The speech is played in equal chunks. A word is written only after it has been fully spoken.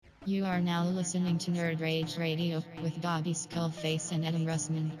You are now listening to Nerd Rage Radio with Bobby Skullface and Adam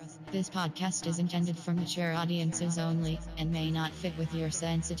Russman. This podcast is intended for mature audiences only and may not fit with your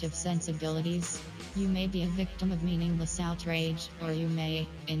sensitive sensibilities. You may be a victim of meaningless outrage, or you may,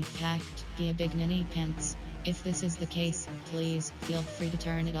 in fact, be a big ninny pants. If this is the case, please feel free to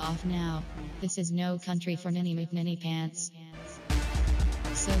turn it off now. This is no country for ninny McNinny pants.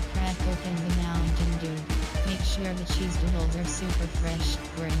 So crack open the Mountain Dew. Make sure the cheese doodles are super fresh.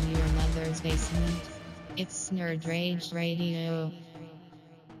 We're in your mother's basement. It's Nerd Rage Radio.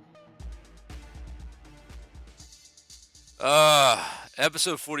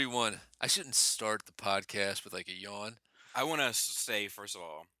 Episode 41. I shouldn't start the podcast with like a yawn. I want to say, first of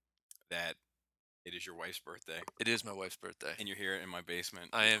all, that it is your wife's birthday, It is my wife's birthday. and you're here in my basement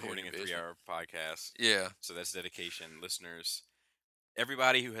I am here recording in a your basement. 3-hour podcast. Yeah. So that's dedication. Listeners,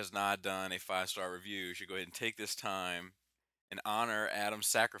 everybody who has not done a 5-star review should go ahead and take this time and honor Adam's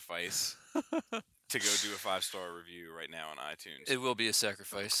sacrifice to go do a 5-star review right now on iTunes. It will be a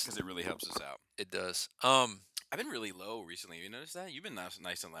sacrifice. Because it really helps us out. It does. I've been really low recently. You noticed that? You've been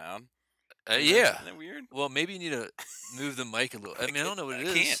nice and loud. Yeah. Isn't that weird? Well, maybe you need to move the mic a little. I mean, I don't know what it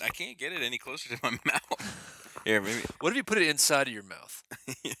is. I can't get it any closer to my mouth. Here, maybe. What if you put it inside of your mouth?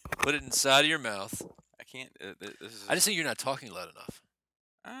 Put it inside of your mouth. I can't. This is. I just think you're not talking loud enough.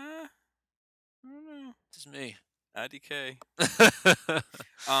 I don't know. Just me. IDK.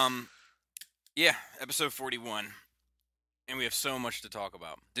 Yeah, episode 41, and we have so much to talk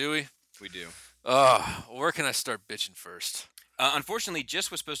about. Do we? We do. Where can I start bitching first? Unfortunately, Jis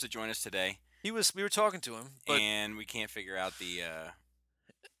was supposed to join us today, We were talking to him, but and we can't figure out the.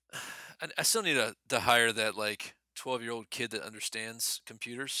 I still need to hire that like 12-year-old kid that understands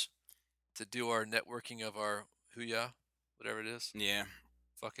computers to do our networking of our Huya, whatever it is. Yeah,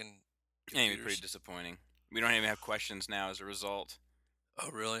 Fucking anyway, computers. pretty disappointing. We don't even have questions now as a result. Oh,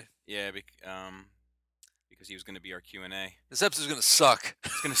 really? Yeah, because he was going to be our Q&A. This episode's gonna suck.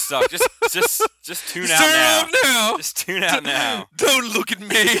 It's going to suck. Just tune Just out turn now. it off now. Just tune out now. Don't look at me.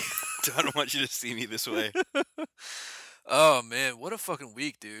 I don't want you to see me this way. Oh man, what a fucking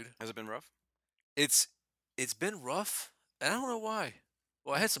week, dude. Has it been rough? It's been rough, and I don't know why.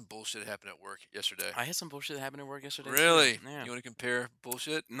 Well, I had some bullshit happen at work yesterday. I had some bullshit that happened at work yesterday. Really? Too. Yeah. You want to compare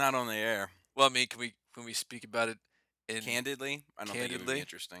bullshit? Not on the air. Well, I mean, can we speak about it in Candidly, I don't think it would Candidly? be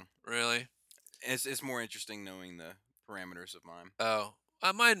interesting. Really? It's more interesting knowing the parameters of mine. Oh,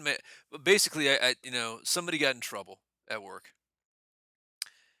 I might admit, but basically, I somebody got in trouble at work.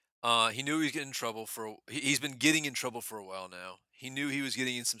 He knew he was getting in trouble he's been getting in trouble for a while now. He knew he was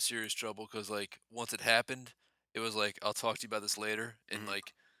getting in some serious trouble because like once it happened, it was like I'll talk to you about this later, and Mhm.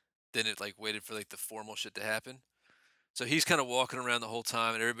 like then it like waited for like the formal shit to happen. So he's kind of walking around the whole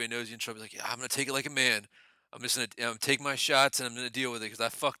time, and everybody knows he's in trouble. He's like, yeah, I'm gonna take it like a man. I'm just gonna take my shots, and I'm gonna deal with it because I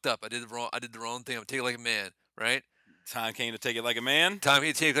fucked up. I did the wrong thing. I'm gonna take it like a man, right? Time came to take it like a man. Time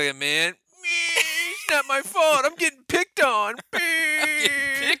he to take it like a man. It's not my fault. I'm getting picked on.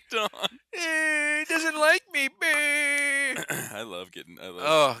 Picked on. He doesn't like me. I love getting. I love.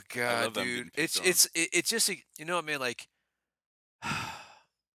 Oh I god, love them dude. getting picked It's just you know what, man. Like,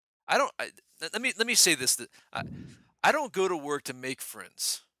 I don't. Let me say this. I don't go to work to make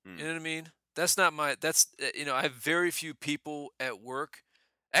friends. Hmm. You know what I mean? That's not my. That's I have very few people at work.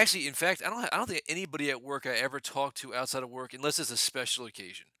 Actually, in fact, I don't think anybody at work I ever talk to outside of work unless it's a special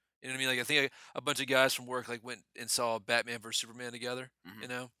occasion. You know what I mean? Like I think a bunch of guys from work like went and saw Batman vs Superman together. Mhm. You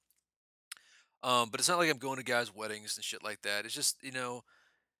know. But it's not like I'm going to guys' weddings and shit like that. It's just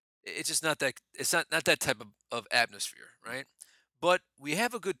it's just not that. It's not that type of atmosphere, right? But we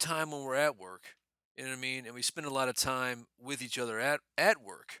have a good time when we're at work. You know what I mean? And we spend a lot of time with each other at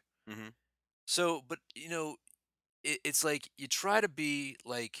work. Mhm. So, but it's like you try to be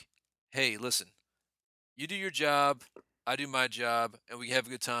like, hey, listen, you do your job, I do my job, and we have a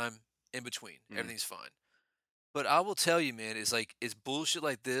good time in between. Mhm. Everything's fine. But I will tell you, man, it's bullshit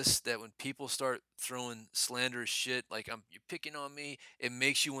like this that when people start throwing slanderous shit, like you're picking on me, it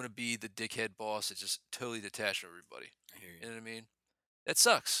makes you want to be the dickhead boss that's just totally detached from everybody. I hear You you. know what I mean? That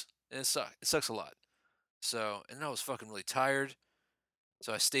sucks. And it sucks. It sucks a lot. So, and I was fucking really tired.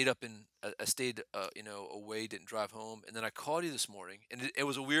 So I stayed away, didn't drive home, and then I called you this morning, and it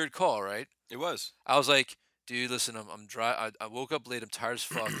was a weird call, right? It was. I was like, dude, listen, I'm dry. I woke up late. I'm tired as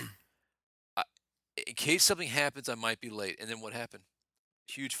fuck. I, in case something happens, I might be late. And then what happened?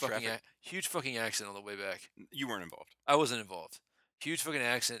 Huge fucking accident on the way back. You weren't involved. I wasn't involved. Huge fucking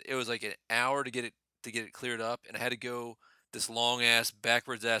accident. It was like an hour to get it cleared up, and I had to go this long ass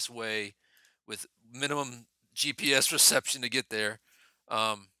backwards ass way with minimum GPS reception to get there.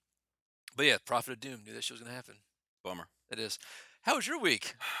 But yeah, Prophet of Doom knew that shit was gonna happen. Bummer. It is. How was your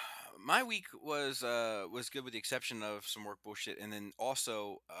week? My week was good with the exception of some work bullshit, and then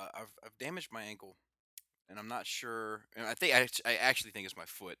also I've damaged my ankle, and I'm not sure. And I actually think it's my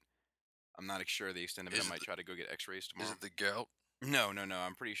foot. I'm not sure the extent of it. I Is it might try to go get X-rays is tomorrow. it the gout? No, no, no.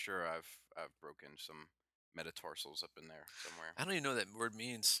 I'm pretty sure I've broken some metatarsals up in there somewhere. I don't even know what that word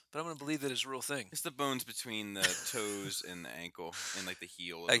means, but I'm gonna believe that it's a real thing. It's the bones between the toes and the ankle, and like the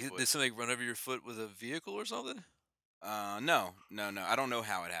heel of Like, the foot. did somebody run over your foot with a vehicle or something? No, no, no. I don't know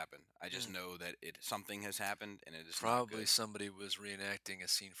how it happened. I just Mm. know that something has happened, and it is not Probably good. somebody was reenacting a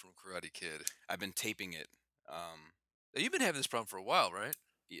scene from Karate Kid. I've been taping it. Now, you've been having this problem for a while, right?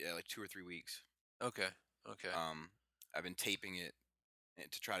 Yeah, like 2 or 3 weeks. Okay. Okay. I've been taping it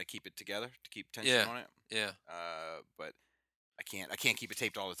to try to keep it together, to keep tension Yeah. on it. Yeah. But I can't keep it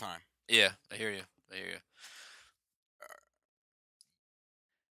taped all the time. Yeah. I hear you. I hear you.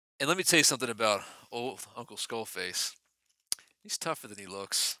 And let me tell you something about old Uncle Skullface. He's tougher than he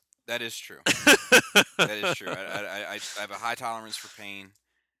looks. That is true. That is true. I have a high tolerance for pain.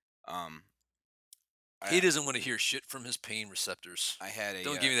 He I doesn't want to hear shit from his pain receptors. I had a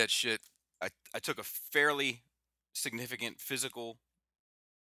Don't give me that shit. I took a fairly significant physical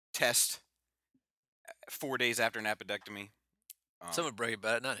test 4 days after an appendectomy. Someone brag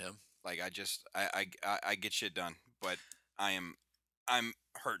about it, not him. Like I get shit done, but I'm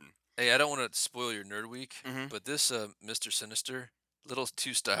hurting. Hey, I don't want to spoil your nerd week, Mhm. but this Mr. Sinister, a little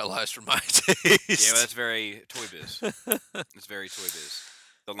too stylized for my Yeah, taste. well, that's very Toy Biz. It's very Toy Biz.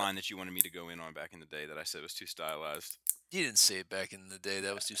 The line that you wanted me to go in on back in the day that I said was too stylized. You didn't say it back in the day.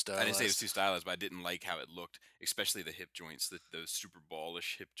 That was too stylized. I didn't say it was too stylized, but I didn't like how it looked, especially the hip joints, those super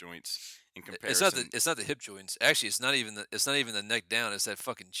ballish hip joints in comparison. It's not the hip joints. Actually, it's not even the neck down. It's that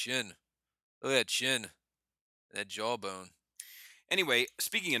fucking chin. Look at that chin, and that jawbone. Anyway,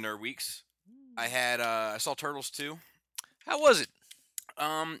 speaking of nerd weeks, I saw Turtles 2. How was it?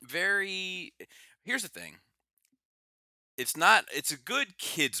 Very. Here's the thing. It's a good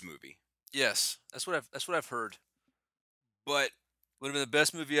kids movie, Yes, that's what I've heard. but Would have been the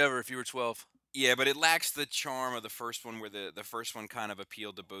best movie ever if you were 12. yeah, but it lacks the charm of the first one, where the first one kind of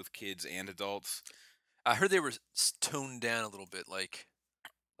appealed to both kids and adults. I heard they were toned down a little bit, like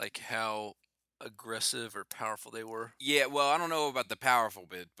how aggressive or powerful they were. Yeah, well, I don't know about the powerful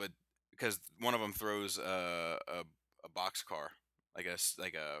bit, but because one of them throws a box car, like a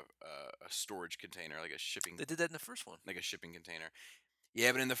storage container, like a shipping They did that in the first one. container.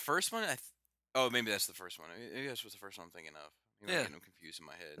 Yeah, but in the first one, oh, maybe that's the first one. Maybe that's what the first one I'm thinking of. Maybe I'm Yeah. getting them confused in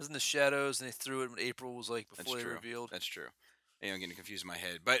my It head. was in the shadows, and they threw it when April was like That's before they true. revealed. That's true. Maybe I'm getting confused in my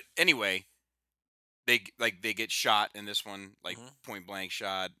head. But anyway, they get shot in this one, like Mhm. point blank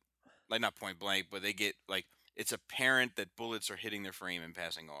shot, like not point blank, but they get like it's apparent that bullets are hitting their frame and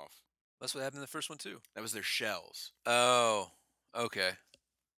passing off. That's what happened in the first one too. That was their shells. Oh, okay.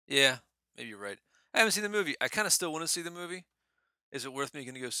 Yeah, maybe you're right. I haven't seen the movie. I kind of still want to see the movie. Is it worth me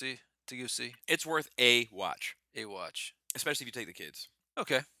going to go see? It's worth a watch, A watch. especially if you take the kids.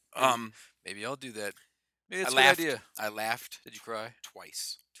 Okay. Um, Maybe I'll do that. Maybe that's I a good laughed. idea. I laughed Did you cry?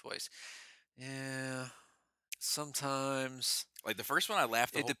 twice. Twice. Yeah. Sometimes Like the first one, I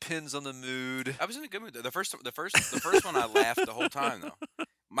laughed. it depends on the mood. I was in a good mood. The first one, I laughed the whole time though.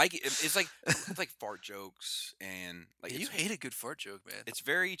 Mikey, it's like fart jokes and like Yeah, you hate a good fart joke, man. it's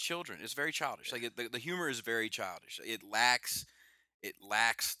very children. It's very childish. Like the humor is very childish. It lacks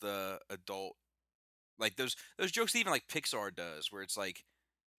the adult, like those jokes that even like Pixar does, where it's like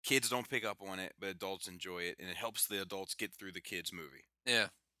kids don't pick up on it, but adults enjoy it, and it helps the adults get through the kids movie. Yeah.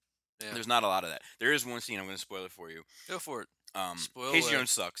 Yeah. There's not a lot of that. There is one scene, I'm going to spoil it for you. Go for it. Spoil Casey away.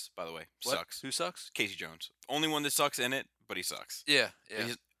 Jones sucks, by the way. What? Sucks. Who sucks? Casey Jones. Only one that sucks in it, but he sucks. Yeah. But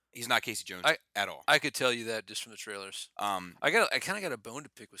Yeah. he's not Casey Jones at all. I could tell you that just from the trailers. I kind of got a bone to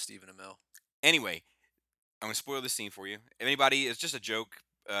pick with Stephen Amell. Anyway, I'm going to spoil this scene for you. If anybody, it's just a joke.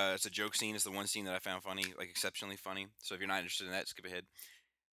 It's a joke scene. It's the one scene that I found funny, like exceptionally funny. So if you're not interested in that, skip ahead.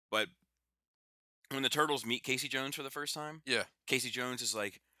 But when the turtles meet Casey Jones for the first time, Yeah. Casey Jones is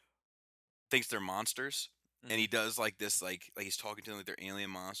like, thinks they're monsters. And he does like this, like he's talking to them like they're alien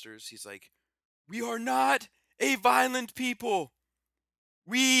monsters. He's like, "We are not a violent people.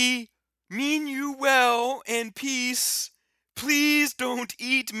 We mean you well and peace. Please don't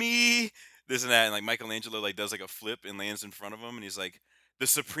eat me." This and that, and like Michelangelo like does like a flip and lands in front of him, and he's like, "The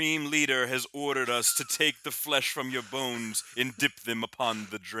supreme leader has ordered us to take the flesh from your bones and dip them upon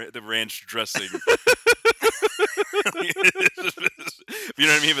the ranch dressing." You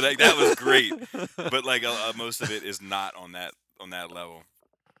know what I mean? But like, that was great. But like most of it is not on that level.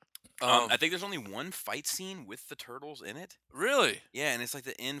 I think there's only one fight scene with the turtles in it. Really? Yeah, and it's like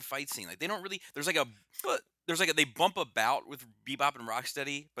the end fight scene. Like they don't really. There's like a. But there's like they bump about with Bebop and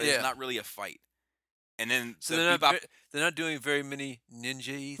Rocksteady, but it's Yeah. not really a fight. And then So the they're not Bebop, they're not doing very many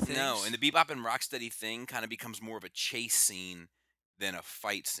ninja-y things. no, and the Bebop and Rocksteady thing kind of becomes more of a chase scene than a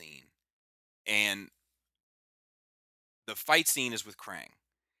fight scene. And the fight scene is with Krang.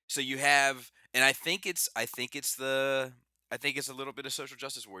 So you have, and I think it's a little bit of social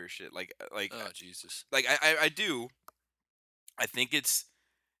justice warrior shit. Oh Jesus. I do. I think it's,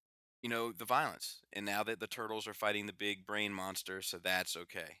 the violence. And now that the turtles are fighting the big brain monster, so that's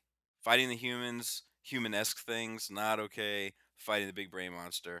okay. Fighting the humans, human-esque things, not okay. Fighting the big brain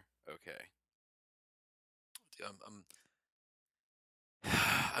monster, okay. Dude,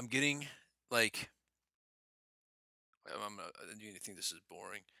 I'm getting like you think this is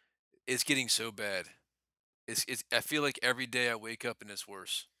boring. It's getting so bad. It's I feel like every day I wake up and it's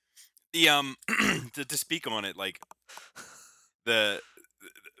worse. The to speak on it, the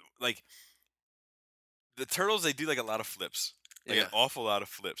like the turtles, they do like a lot of flips. Like Yeah. an awful lot of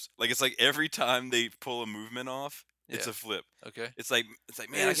flips. Like it's like every time they pull a movement off, it's Yeah. a flip. Okay. It's like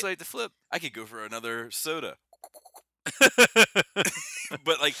Man, man, it's like the flip. I could go for another soda.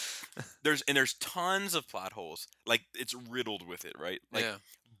 But like there's tons of plot holes. Like it's riddled with it, right? Like Yeah.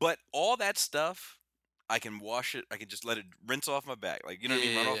 but all that stuff, I can wash it. I can just let it rinse off my back. Like, you know what I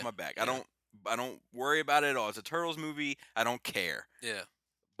mean? Run off Yeah. my back. Yeah. I don't worry about it at all. It's a Turtles movie. I don't care. Yeah.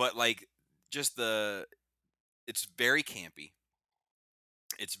 But like just it's very campy.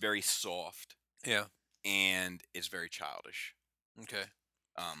 It's very soft, Yeah. and it's very childish. Okay.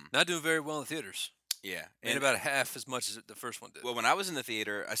 Um Not doing very well in theaters. yeah. Made And about half as much as the first one did. well, when I was in the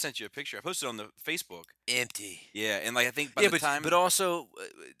theater, I sent you a picture. I posted on the Facebook. Empty. Yeah, and like I think by Yeah, the time but also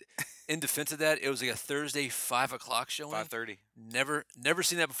in defense of that, it was like a Thursday 5 o'clock showing. 5:30. Never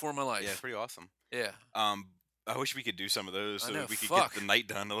seen that before in my life. Yeah, pretty awesome. Yeah. I wish we could do some of those I so know, that we could fuck. get the night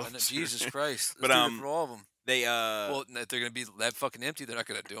done a I little know, sooner. Jesus Christ. But, Let's do it for all of them. They Well, if they're gonna be that fucking empty, they're not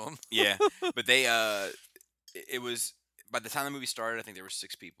gonna do them. yeah, but they it was by the time the movie started, I think there were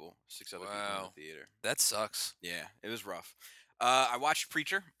 6 other people in Wow. the theater. That sucks. Yeah, it was rough. I watched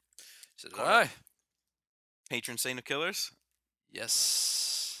Preacher, So did Caught I? up. Patron saint of killers.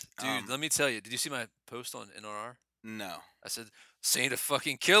 Yes. Dude, Um, let me tell you. Did you see my post on NRR? No. I said saint of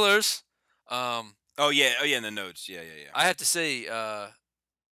fucking killers. Oh yeah, in the notes. Yeah. I have to say,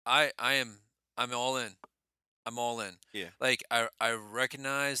 I'm all in. I'm all in. Yeah. Like I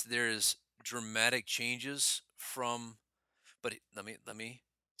recognize there's dramatic changes from, but let me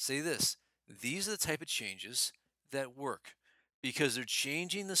say this. These are the type of changes that work because they're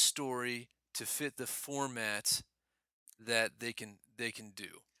changing the story to fit the format that they can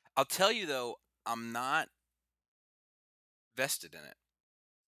do. I'll tell you though, I'm not vested in it.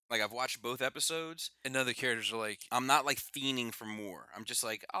 Like I've watched both episodes. And other characters are like, I'm not like fiending for more. I'm just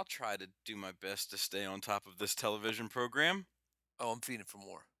like, I'll try to do my best to stay on top of this television program. oh, I'm feeding for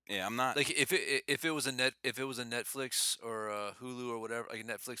more. Yeah, I'm not. Like if it was a Netflix or a Hulu or whatever, like a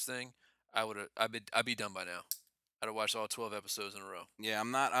Netflix thing, I'd be done by now. I'd have watched all 12 episodes in a row. Yeah,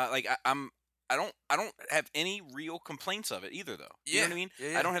 I'm not. I don't have any real complaints of it either, though. You know what I mean?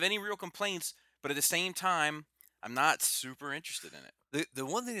 Yeah, I don't have any real complaints, but at the same time, I'm not super interested in it. The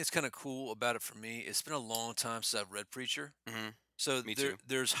one thing that's kind of cool about it for me, it's been a long time since I've read Preacher. Mm-hmm. So Me too.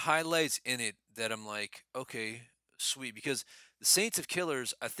 there's highlights in it that I'm like, okay, sweet. Because the Saints of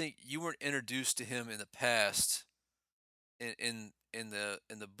Killers, I think you weren't introduced to him in the past in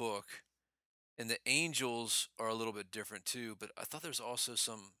the book. And the angels are a little bit different too, but I thought um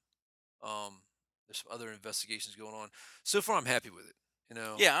there's some other investigations going on. So far I'm happy with it, you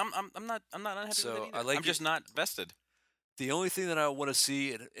know. Yeah, I'm not unhappy with So it I either. like I'm just it. not vested. The only thing that I want to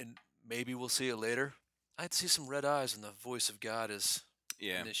see, and maybe we'll see it later, I'd see some red eyes when the voice of God is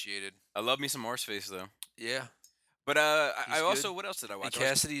Yeah, initiated. I love me some Marseface though. Yeah. But He's I also, good. what else did I And watch?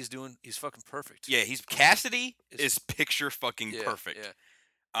 Cassidy he's fucking perfect. Yeah, Cassidy It's- is picture fucking Yeah, perfect. Yeah.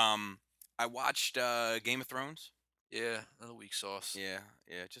 I watched Game of Thrones. Yeah. Another weak sauce. Yeah,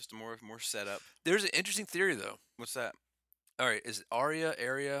 just more setup. There's an interesting theory though. What's that? All right, is it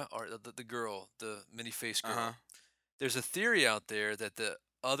Arya, or the girl, the many faced girl? Uh-huh. There's a theory out there that the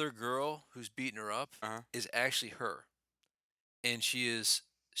other girl who's beating her up Uh-huh. is actually her, and she is.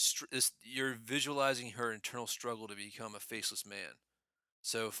 You're visualizing her internal struggle to become a faceless man.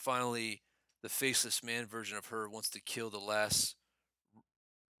 So finally, the faceless man version of her wants to kill the last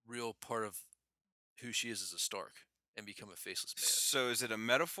real part of who she is as a Stark and become a faceless man. So is it a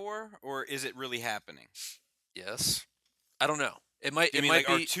metaphor or is it really happening? Yes, I don't know. It might You it mean might like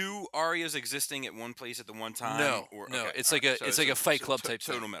are be two Arias existing at one place at the one time, no, or no. okay, It's all like right. a So it's it's like a, a Fight so Club type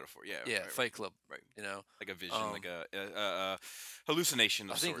total thing. metaphor. Yeah, Yeah, right, Fight Club. right. You know, Like a vision, like um, a hallucination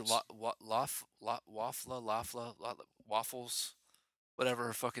I of think sorts. Waffles, whatever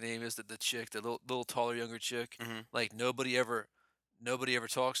her fucking name is, the chick, the little taller younger chick. Hmm. Like nobody ever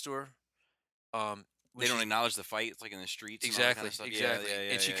talks to her. When They don't she's acknowledge the fight. It's like in the streets and all that kind exactly of stuff. Yeah, exactly, yeah,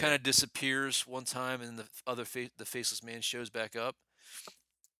 yeah, and she yeah, kind yeah. of disappears one time, and the faceless man shows back up.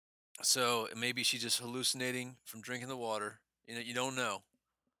 So maybe she's just hallucinating from drinking the water. You don't know.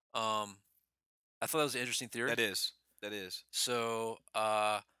 Um, I thought that was an interesting theory. That is. That is. So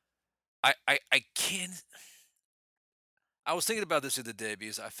I can't. I was thinking about this the other day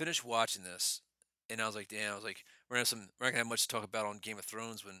because I finished watching this, and I was like, damn. I was like, we're not gonna have much to talk about on Game of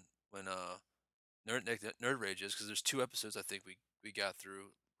Thrones when Nerd Rage is because there's 2 episodes I think we got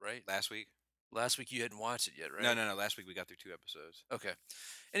through right. Last week? Last week you hadn't watched it yet, No, right? no, no. Last week we got through 2 episodes. Okay.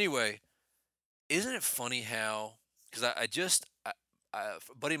 Anyway, isn't it funny how? Because a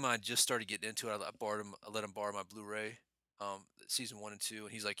buddy of mine just started getting into it. I let him borrow my Blu-ray, season 1 and 2,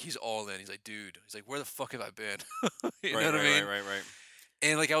 and he's all in. He's like, dude, he's like, where the fuck have I been? You know Right, what I right, right, mean? right, right.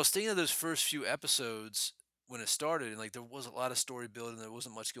 And like I was thinking of those first few episodes when it started, and like there was a lot of story building, there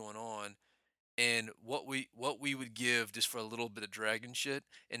wasn't much going on, and what we would give just for a little bit of dragon shit,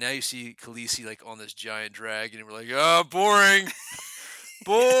 and now you see Khaleesi like on this giant dragon, and we're like, oh, boring,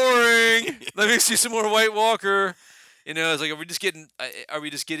 boring. Let me see some more White Walker. It's like, are we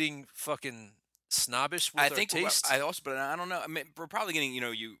just getting fucking snobbish I with our think taste? I also, but I don't know. I mean, we're probably getting, you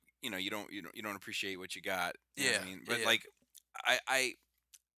don't appreciate what you got. You know Yeah, what I mean? yeah, But yeah, like, I, I,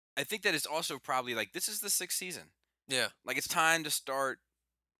 I think that it's also probably like this is the sixth season. yeah. Like it's time to start.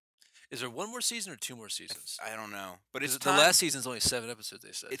 Is there one more season or 2 more seasons? I don't know, but it's Because the time. last season's only 7 episodes.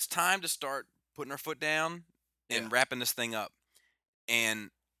 They said. It's time to start putting our foot down Yeah, and wrapping this thing up. And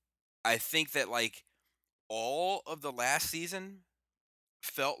I think that like all of the last season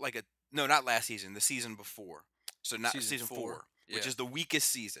felt like a no, not last season, the season before. So not season season 4, 4. which Yeah, is the weakest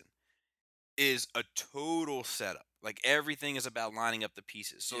season, is a total setup. Like everything is about lining up the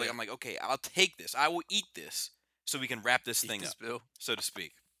pieces. So like yeah. I'm like, okay, I'll take this. I will eat this so we can wrap this Eat thing this up, bill. so to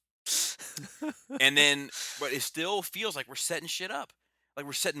speak. And then but it still feels like we're setting shit up. Like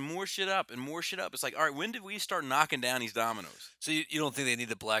we're setting more shit up and more shit up. It's like, all right, when did we start knocking down these dominoes? So you don't think they need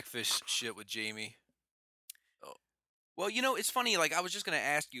the blackfish shit with Jamie? Oh, Well, it's funny. Like I was just gonna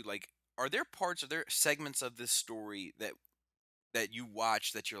ask you, like, are there segments of this story that you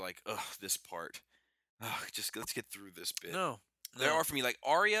watch that you're like, ugh, this part, ugh, just let's get through this bit. no, There no. are for me, like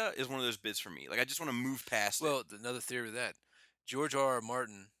Arya is one of those bits for me. Like I just want to move past it. Well, another theory of that, George R. R.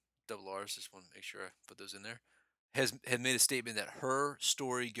 Martin, double R's. Just want to make sure I put those in there. Had made a statement that her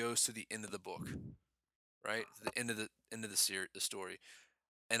story goes to the end of the book, right? To the end of the story.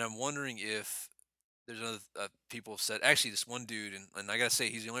 And I'm wondering if there's another people have said. Actually, this one dude, and I gotta say,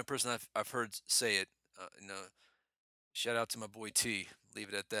 he's the only person I've heard say it. Shout out to my boy T. Leave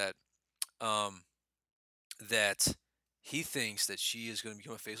it at that. Um, that he thinks that she is going to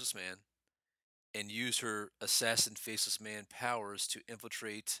become a faceless man and use her assassin faceless man powers to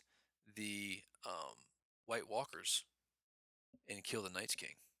infiltrate the White Walkers and kill the Night's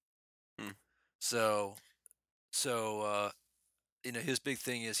King. Hmm. So, so his big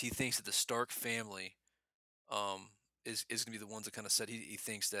thing is he thinks that the Stark family um, is going to be the ones that kind of said he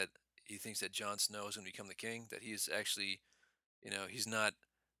thinks that Jon Snow is going to become the king. That he's actually, he's not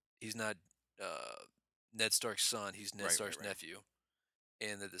Ned Stark's son. He's Ned Right, right, Stark's right. nephew,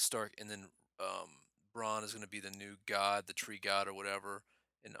 and that the Stark and then Bronn is going to be the new god, the tree god or whatever,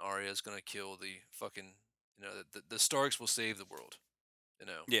 and Arya is going to kill the fucking the Starks will save the world.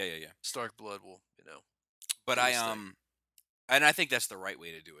 Yeah, yeah, yeah. Stark blood will But do I its thing. and I think that's the right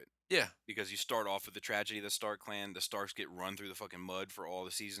way to do it Yeah, because you start off with the tragedy of the Stark clan. The Starks get run through the fucking mud for all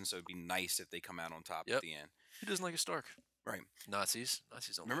the seasons, so it'd be nice if they come out on top at yep. the end. Who doesn't like a Stark? Right. Nazis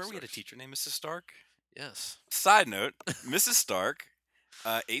don't Remember like we had a Starks. teacher named Mrs. Stark? Yes, Side note, Mrs. Stark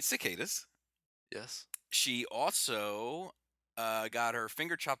ate cicadas. yes, She also got her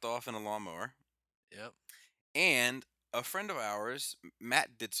finger chopped off in a lawnmower. yep. And a friend of ours,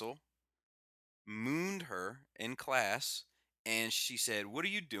 Matt Ditzel, mooned her in class. And she said, "What are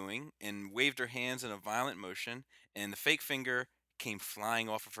you doing?" and waved her hands in a violent motion. And the fake finger came flying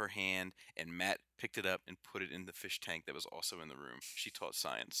off of her hand. And Matt picked it up and put it in the fish tank that was also in the room. She taught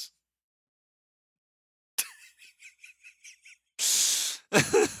science.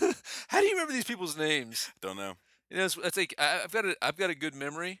 How do you remember these people's names? Don't know. It's like I've got a good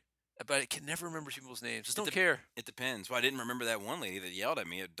memory, but I can never remember people's names. Just don't dep- care. It depends. Well, I didn't remember that one lady that yelled at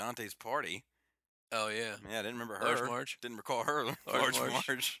me at Dante's party. Oh yeah, Yeah, I didn't remember Large her. Marge. Didn't recall her. Large Large Marge.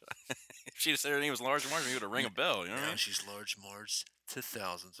 Marge. If she'd have said her name was Large Marge, maybe it would have ring a bell. You know what I Now mean? she's Large Marge to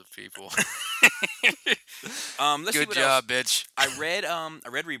thousands of people. Let's see Good what else. job, bitch. I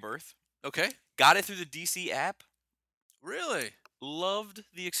read Rebirth. Okay. Got it through the DC app. Really? Loved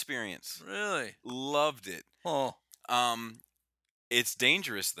the experience. Really? Loved it. Oh. Um, it's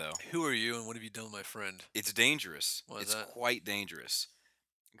dangerous though. Who are you and what have you done with my friend? It's dangerous. Why is It's that? quite dangerous.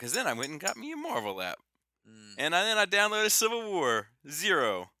 Because then I went and got me a Marvel app, Mm, and then I downloaded Civil War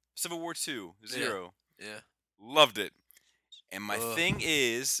Zero, Civil War 2 Yeah. Zero. yeah. Loved it. And my Ugh. thing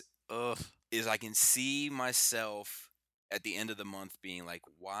is Ugh. I can see myself at the end of the month being like,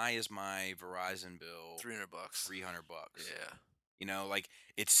 why is my Verizon bill $300. $300? Yeah. You know, like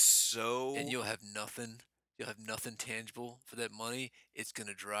it's so. And you'll have nothing. You'll have nothing tangible for that money. It's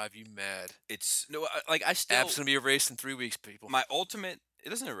gonna drive you mad. It's no, like I still. App's gonna be erased in 3 weeks, people. My ultimate. It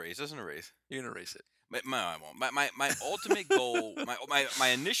doesn't erase. Doesn't erase. You're gonna erase it. I won't. My ultimate goal. My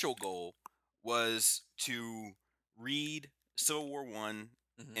initial goal was to read Civil War 1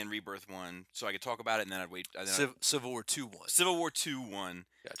 Mhm. and Rebirth 1, so I could talk about it, and then I'd wait. Civil War 2 1. Civil War 2 1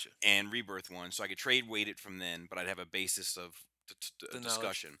 Gotcha. and Rebirth 1, so I could weight it from then, but I'd have a basis of The knowledge.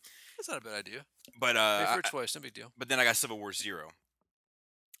 discussion. That's not a bad idea. But Pay for it twice, no big deal. but then I got Civil War 0,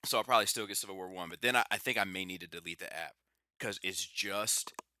 so I'll probably still get Civil War 1. But then I think I may need to delete the app because it's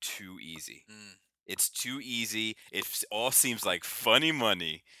just too easy. Mm. It's too easy. All seems like funny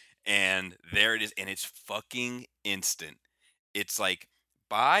money, and there it is, and it's fucking instant. It's like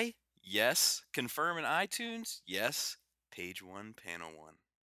buy, yes, confirm in iTunes, yes, page 1, panel 1.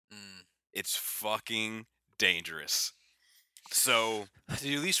 Mm. It's fucking dangerous. So Did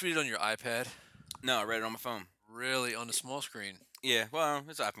you at least read it on your iPad? no, I read it on my phone. Really, on the small screen? Yeah, well,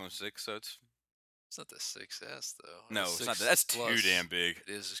 it's iPhone 6, so it's It's not the 6S though. or no, the it's not 6 that. That's too Plus. damn big.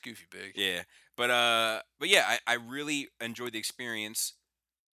 It is. It's goofy big. Yeah, but yeah, I really enjoyed the experience,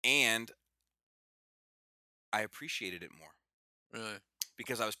 and I appreciated it more Really,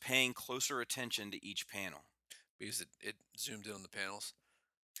 because I was paying closer attention to each panel. because it zoomed in on the panels.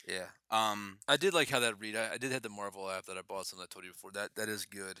 Yeah. Um, I did like how that read. I did have the Marvel app that I bought. Something I told you before. That is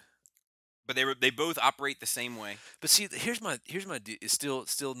good. but they both operate the same way. But see, here's my it's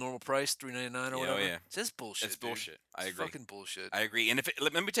still normal price, $3.99 or Yeah, oh, whatever. yeah. That's bullshit. It's dude. bullshit. I It's agree. fucking bullshit. I agree. And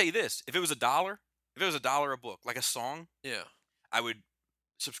let me tell you this: if it was $1, a book, like a song, Yeah. I would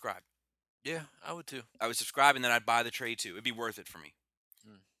subscribe. Yeah, I would too. I would subscribe, and then I'd buy the trade too. It'd be worth it for me.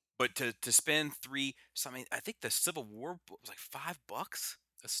 Mm. But to spend something, I think the Civil War book was like $5.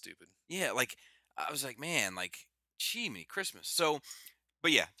 That's stupid. Yeah, like I was like, man, like, gee, me Christmas. So,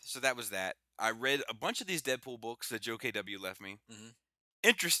 but yeah, so that was that. I read a bunch of these Deadpool books that Joe KW left me. Mhm.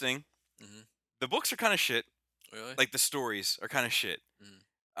 Interesting. Mhm. The books are kind of shit. Really? Like the stories are kind of shit.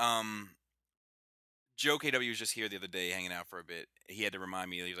 Mhm. Joe KW was just here the other day hanging out for a bit. He had to remind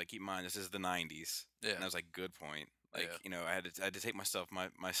me. He was like, "Keep in mind, this is the '90s." Yeah. And I was like, "Good point." Like, Yeah. you know, I had to take myself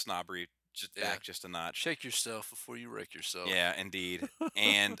my snobbery just Yeah. back just a notch. Shake yourself before you wreck yourself. Yeah, indeed.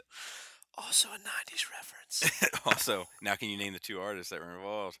 And Also a '90s reference. also, now can you name the two artists that were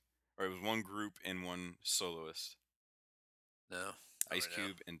involved? Or it was one group and one soloist. No. not Ice right now.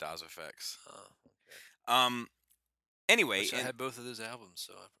 Cube and Daz Effects. Oh, okay. Anyway, Wish I and, had both of those albums,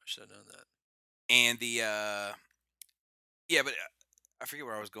 so I should have known that. and the yeah, but I forget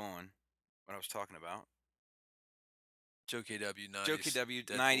where I was going. What I was talking about. Joe KW 90s. Joe KW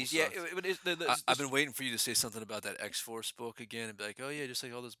Deadpool 90s. Yeah, sucked. I've been waiting for you to say something about that X-Force book again and be like, oh yeah, just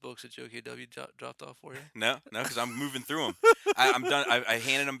like all those books that Joe KW dropped off for you. no, because I'm moving through them. I'm done. I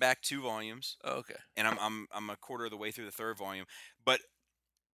handed them back 2 volumes, Oh, okay. and I'm a quarter of the way through the 3rd volume. But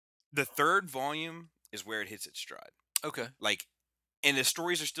the 3rd volume is where it hits its stride. Okay. Like, and the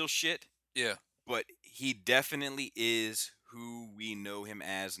stories are still shit, Yeah. but he definitely is who we know him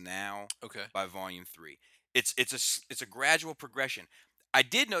as now. Okay. By volume 3, it's a gradual progression. I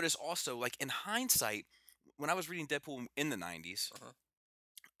did notice also, like in hindsight, when I was reading Deadpool in the '90s, Uh-huh.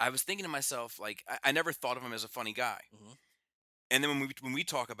 I was thinking to myself, like, I never thought of him as a funny guy. Mhm. And then when we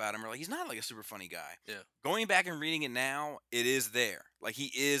talk about him, we're like, he's not like a super funny guy. Yeah. Going back and reading it now, it is there. Like, he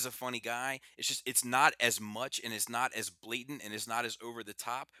is a funny guy. It's just it's not as much, and it's not as blatant, and it's not as over the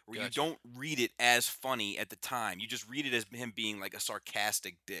top. Where Gotcha. you don't read it as funny at the time. You just read it as him being like a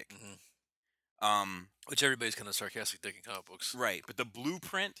sarcastic dick. Mhm. Which everybody's kind of sarcastic dick in comic books. Right. But the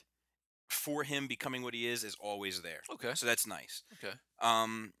blueprint for him becoming what he is always there. Okay. So that's nice. Okay.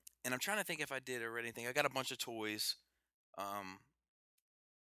 And I'm trying to think if I did or read anything. I got a bunch of toys.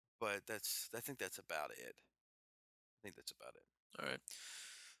 But I think that's about it. All right.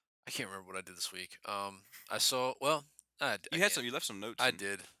 I can't remember what I did this week. I saw. Well, You had some. You left some notes. I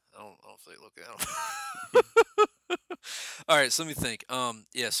did. I don't feel like looking at them. All right, so let me think.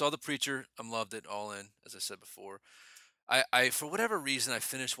 Yeah, saw The Preacher. Loved it all in, as I said before. I for whatever reason I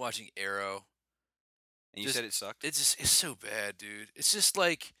finished watching Arrow. And you Just said it sucked. it's so bad, dude. It's just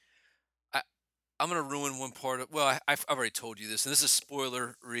like I I'm gonna ruin one part of. Well, I've already told you this, and this is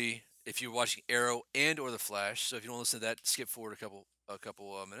spoilery if you're watching Arrow and or The Flash. So if you don't listen to that, skip forward a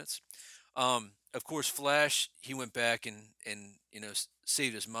couple minutes. Of course, Flash he went back and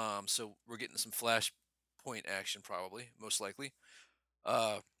saved his mom. So we're getting some Flash point action probably, most likely.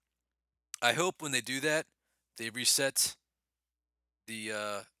 Uh, I hope when they do that, they reset the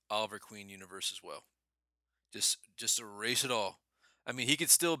Oliver Queen universe as well. Just erase it all. I mean, he could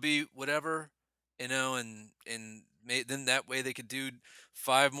still be whatever, then that way they could do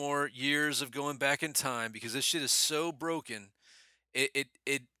 5 more years of going back in time because this shit is so broken. It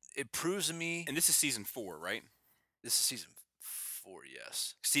proves to me And this is season 4, right? this is season 4.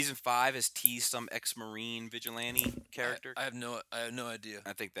 Yes, Season 5 has teased some ex-marine vigilante character. I have no idea.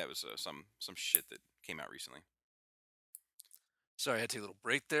 I think that was some shit that came out recently. Sorry, I had to take a little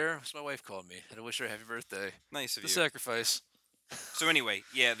break there. So my wife called me. I had to wish her a happy birthday. Nice of The you. sacrifice. So anyway,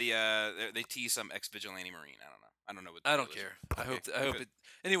 yeah, they tease some ex-vigilante marine. I don't know. I don't know what. I what don't was. care. I Okay, hope. I hope good. it.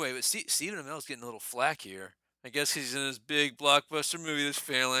 Anyway, but Stephen Amell's getting a little flack here. I guess he's in this big blockbuster movie that's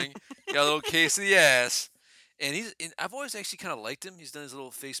failing. Got a little case of the ass, and I've always actually kind of liked him. He's done his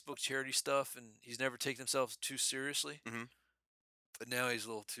little Facebook charity stuff, and he's never taken himself too seriously. Mhm. But now he's a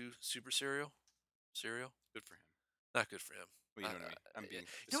little too super serial. Serial. Good for him. Not good for him. Well, you know what I mean. I'm being.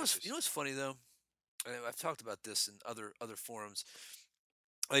 You know what's funny though? I've talked about this in other forums.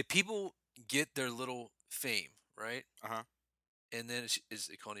 Like people get their little fame, right? Uh huh. And then is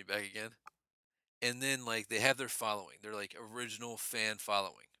it calling you back again? And then like they have their following, they're like original fan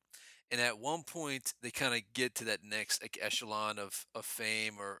following, and at one point they kind of get to that next like echelon of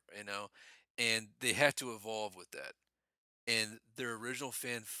fame, or and they have to evolve with that, and their original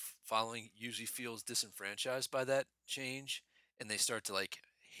following usually feels disenfranchised by that change, and they start to like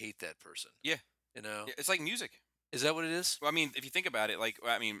hate that person. Yeah. You know, Yeah. It's like music. is that what it is? Well, I mean, if you think about it, like,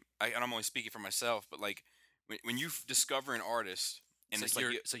 I mean, and I'm only speaking for myself, but like, when you discover an artist, and it's like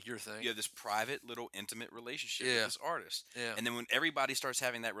It's like your thing. you have this private little intimate relationship with Yeah, this artist, yeah, and then when everybody starts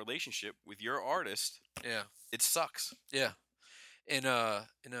having that relationship with your artist, yeah, it sucks. yeah, and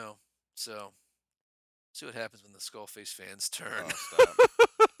so see what happens when the Skullface fans turn.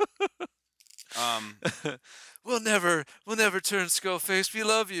 Oh, stop. We'll never turn Skullface. We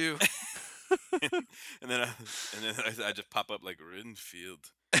love you. and then I just pop up like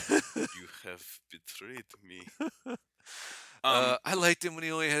Renfield. You have betrayed me. I liked him when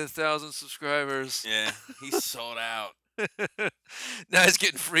he only had 1,000 subscribers. Yeah, he's sold out. Now he's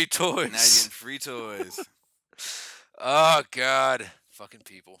getting free toys. Now he's getting free toys. Oh God, fucking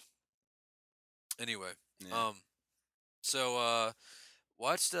people. Anyway, Yeah. so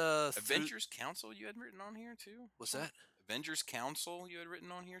watched Avengers Council you had written on here too? What's that? Avengers Council you had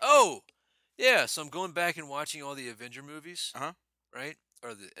written on here? Oh, yeah. So I'm going back and watching all the Avenger movies. Uh-huh. Right?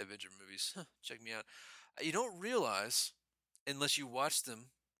 Or the Avenger movies. Check me out. You don't realize unless you watch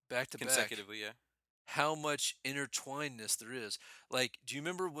them back to back Consecutively, yeah. how much intertwinedness there is. Like, do you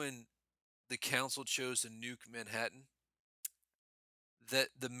remember when the council chose to nuke Manhattan? That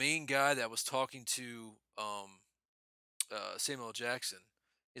the main guy that was talking to Samuel L. Jackson,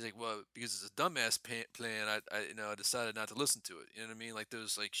 he's like, well, because it's a dumbass plan, I decided not to listen to it. You know what I mean? Like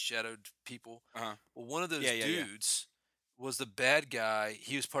those like shadowed people. Uh-huh. Well, one of those Yeah, yeah, yeah. dudes was the bad guy.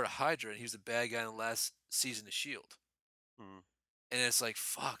 He was part of Hydra, and he was the bad guy in the last season of Shield. Mhm. And it's like,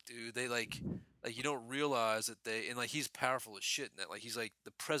 fuck, dude. They like you don't realize that and like he's powerful as shit in that. Like he's like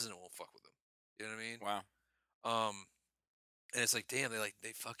the president won't fuck with him. You know what I mean? Wow. And it's like, damn,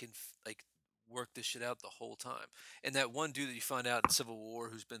 they fucking like work this shit out the whole time. And that one dude that you find out in Civil War,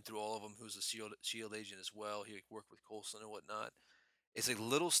 who's been through all of them, who's a Shield agent as well. He like, worked with Coulson and whatnot. It's like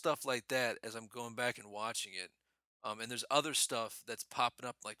little stuff like that as I'm going back and watching it. And there's other stuff that's popping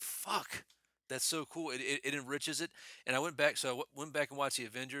up. Like, fuck, that's so cool. It enriches it. And I went back, so went back and watched the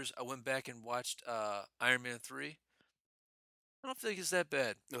Avengers. I went back and watched Iron Man 3. I don't think it's that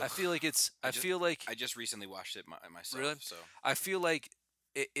bad. I Ugh. feel like it's. I feel like I just recently watched it myself. Really? So I feel like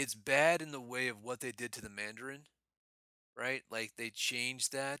it's bad in the way of what they did to the Mandarin, right? Like they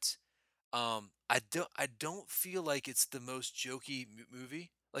changed that. I don't feel like it's the most jokey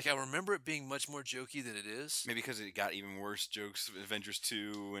movie. Like I remember it being much more jokey than it is. maybe because it got even worse jokes, Avengers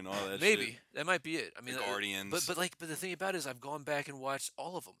 2 and all that Maybe shit. that might be it. I mean, The Guardians. but the thing about it is I've gone back and watched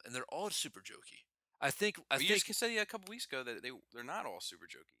all of them, and they're all super jokey. I But you just think said a couple weeks ago that they're not all super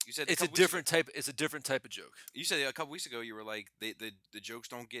jokey. You said it's a different type. It's a different type of joke. You said a couple weeks ago you were like the jokes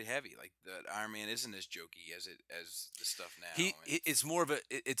don't get heavy. Like the Iron Man isn't as jokey as the stuff now. It's more of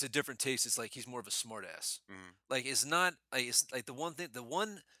it's a different taste. It's like he's more of a smartass. Mhm. Like it's not like it's like the one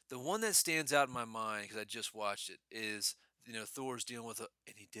that stands out in my mind because I just watched it is Thor's dealing with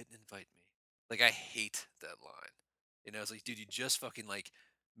and he didn't invite me. Like I hate that line. It's like dude, you just fucking like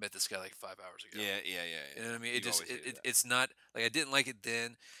met this guy like 5 hours ago. Yeah. You know what I mean? You always hated that. It's not like I didn't like it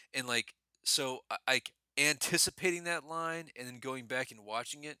then, and like so like anticipating that line and then going back and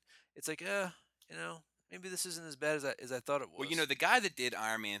watching it, it's like you know maybe this isn't as bad as I thought it Well, was. the guy that did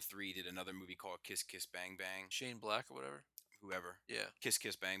Iron Man 3 did another movie called Kiss Kiss Bang Bang. Shane Black or whatever. Whoever. Yeah. Kiss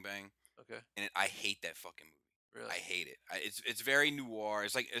Kiss Bang Bang. Okay. And I hate that fucking movie. Really. I hate it. It's very noir.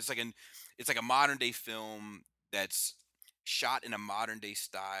 It's like a modern day film that's shot in a modern day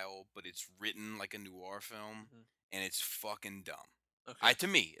style, but it's written like a noir film, Mhm. and it's fucking dumb. Okay. To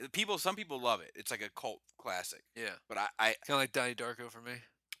me, some people love it. It's like a cult classic. Yeah. But Kind of like Donnie Darko for me.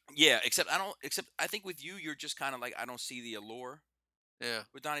 yeah, except I think with you're just kind of like I don't see the allure Yeah.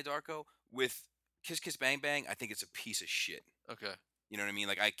 with Donnie Darko. With Kiss Kiss Bang Bang, I think it's a piece of shit. Okay. You know what I mean?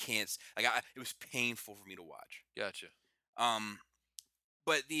 Like I can't it was painful for me to watch. Gotcha.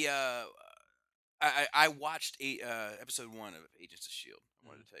 But I watched episode 1 of Agents of Shield. I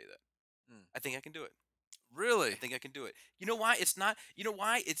wanted to tell you that. Mm. I think I can do it. Really? I think I can do it. You know why? It's not. You know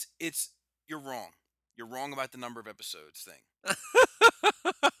why? It's. You're wrong. You're wrong about the number of episodes thing.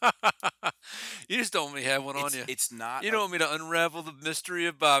 You just don't want me to have one on It's, you. it's not. You don't want me to unravel the mystery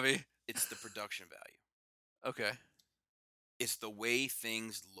of Bobby. It's the production value. Okay. It's the way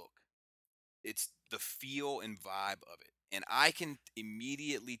things look. It's the feel and vibe of it. And I can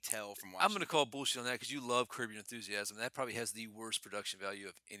immediately tell from watching. I'm going to call bullshit on that because you love Curb Your Enthusiasm. That probably has the worst production value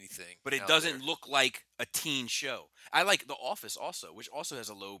of anything. But it out doesn't there. look like a teen show. I like The Office also, which also has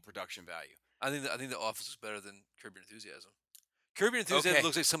a low production value. I think The Office is better than Curb Your Enthusiasm. Curb Your Enthusiasm Okay.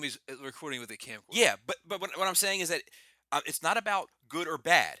 looks like somebody's recording with a camcorder. Yeah, but what I'm saying is that it's not about good or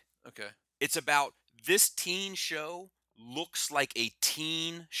bad. Okay. It's about this teen show looks like a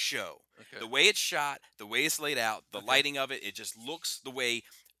teen show. Okay. The way it's shot, the way it's laid out, the Okay. lighting of it, it just looks the way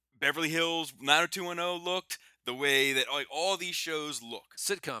Beverly Hills 90210 looked, the way that like all these shows look.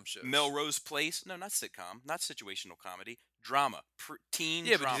 Sitcom shows. Melrose Place, no, not sitcom, not situational comedy, drama, teen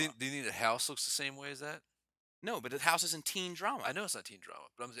Yeah, drama. but do you think the house looks the same way as that? No, but the house isn't teen drama. I know it's not teen drama,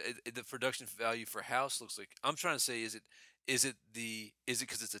 but the production value for House looks like. I'm trying to say, is it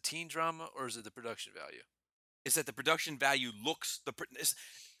because it's a teen drama or is it the production value? Is that the production value looks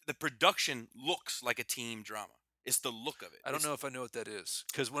the production looks like a teen drama. It's the look of it. I don't know if I know what that is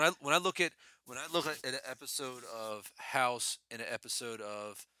because when I look at an episode of House and an episode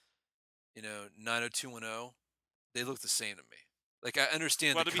of 90210, they look the same to me. Like I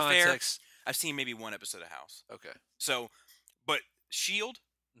understand Well, the to be fair, context. I've seen maybe one episode of House. Okay. So, but Shield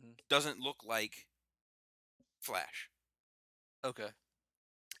Mhm. doesn't look like Flash, Okay.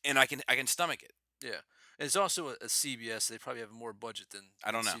 and I can stomach it. Yeah. And it's also a CBS. They probably have more budget than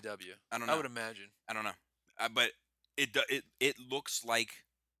I don't know. CW. I don't I know. would imagine. I don't know, but it looks like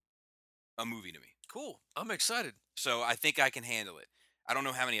a movie to me. Cool. I'm excited. So I think I can handle it. I don't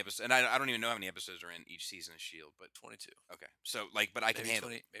know how many episodes, and I don't even know how many episodes are in each season of Shield. But 22. okay, so but I can Maybe handle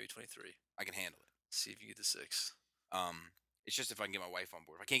 20. it. Maybe 23. I can handle it. See if you get to 6. It's just if I can get my wife on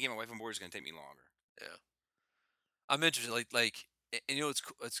board. If I can't get my wife on board, it's gonna take me longer. Yeah. I'm interested. And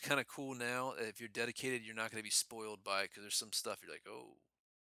it's kind of cool now. If you're dedicated, you're not going to be spoiled by it because there's some stuff you're like, oh.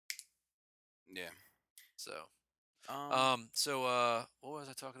 Yeah. So. What was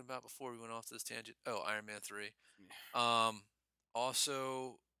I talking about before we went off this tangent? Oh, Iron Man 3.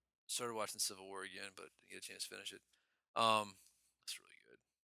 Also started watching Civil War again, but didn't get a chance to finish it. It's really good.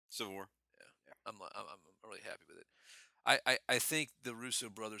 Civil War. Yeah. I'm really happy with it. I think the Russo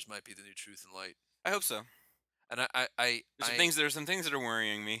brothers might be the new Truth and Light. I hope so. And There's some things that are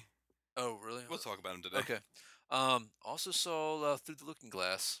worrying me. Oh, really? We'll talk about them today. Okay. Also saw Through the Looking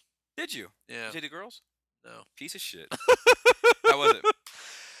Glass. Did you? Yeah. Did you see the girls? No. Piece of shit. How was it?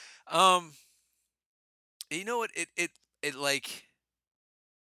 You know what? It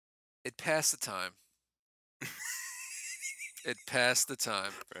passed the time. It passed the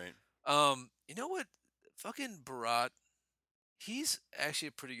time. Right. You know what? Fucking Barat. He's actually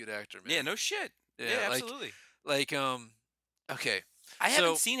a pretty good actor, man. Yeah. No shit. Yeah. Absolutely. Okay. I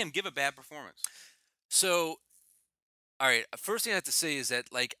haven't seen him give a bad performance. So, all right. First thing I have to say is that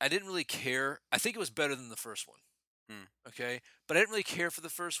I didn't really care. I think it was better than the first one. Okay, but I didn't really care for the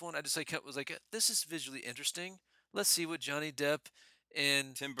first one. I just was like, this is visually interesting. Let's see what Johnny Depp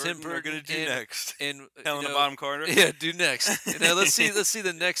and Tim Burton are gonna do and next. and Helena Bonham Carter. yeah, do next. Let's see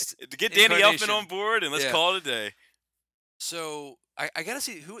the next To get Danny Elfman incarnation. on board and let's Yeah. call it a day. So I gotta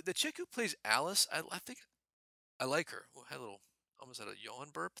see who the chick who plays Alice. I think I like her. Well, I had a little almost had a yawn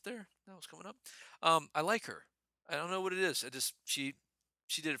burp there. That was coming up. I like her. I don't know what it is. I just she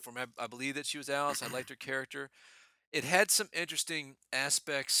did it for me. I believe that she was Alice. I liked her character. It had some interesting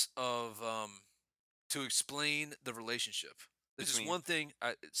aspects of to explain the relationship. There's just Between one thing.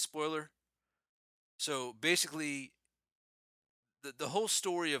 Spoiler. So basically, the whole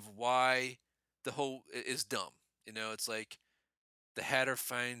story of why the whole is dumb. You know, it's like the Hatter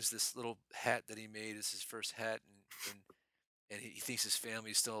finds this little hat that he made as his first hat, and he thinks his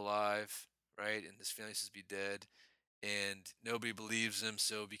family's still alive, right? And his family's supposed to be dead, and nobody believes him.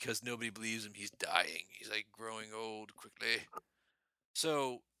 So because nobody believes him, he's dying. He's like growing old quickly.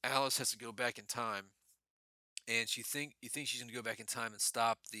 So Alice has to go back in time, and you think she's gonna go back in time and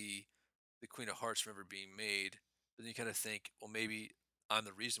stop the Queen of Hearts from ever being made. But then you kind of think, well, maybe I'm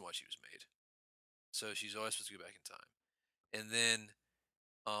the reason why she was made. So she's always supposed to go back in time. And then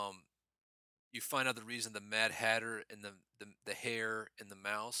um, you find out the reason the Mad Hatter and the hare and the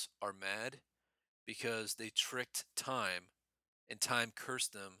mouse are mad because they tricked time, and time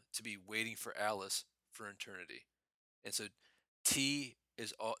cursed them to be waiting for Alice for eternity. And so T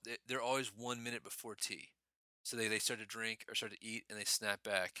is they're always 1 minute before tea. So they start to drink or start to eat and they snap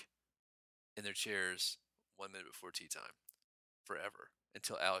back in their chairs 1 minute before tea time forever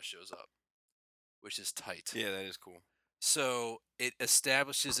until Alice shows up, which is tight. yeah, that is cool. So it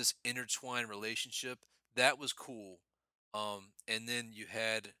establishes this intertwined relationship. That was cool. And then you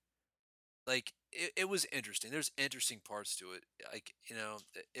had like it was interesting. There's interesting parts to it. Like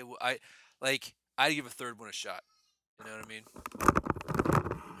I like I'd give a third one a shot. You know what I mean?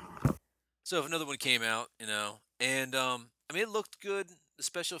 So if another one came out, and I mean it looked good. The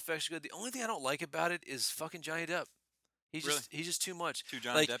special effects are good. The only thing I don't like about it is fucking Johnny Depp. Really? He's just too much. Too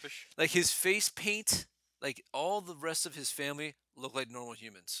Johnny Like Deppish. like his face paint, like all the rest of his family look like normal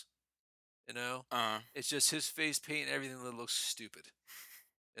humans. You know? It's just his face paint and everything that looks stupid.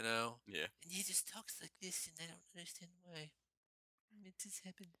 You know? Yeah. And he just talks like this and I don't understand why. It just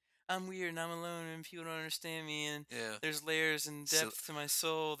happened. I'm weird and I'm alone and people don't understand me and Yeah. there's layers and Sil- depth to my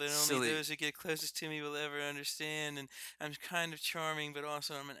soul that only silly. those who get closest to me will ever understand and I'm kind of charming but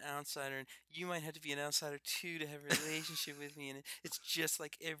also I'm an outsider and you might have to be an outsider too to have a relationship with me and it's just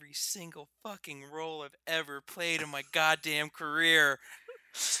like every single fucking role I've ever played in my goddamn career.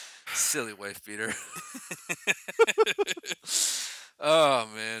 Silly wife beater. Oh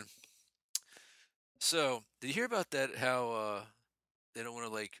man. So did you hear about that? How they don't want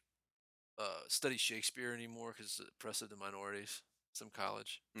to like study Shakespeare anymore because it's oppressive to minorities. Some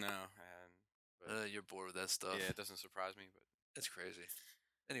college. No, and You're bored with that stuff. yeah, it doesn't surprise me. But It's crazy.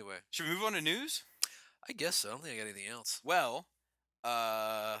 Anyway, should we move on to news? I guess so. I don't think I got anything else. Well,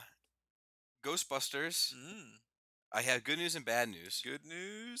 Ghostbusters. Mm. I have good news and bad news. Good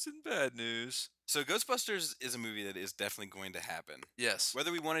news and bad news. So Ghostbusters is a movie that is definitely going to happen, Yes.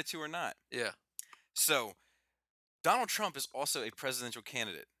 whether we want it to or not. Yeah. So Donald Trump is also a presidential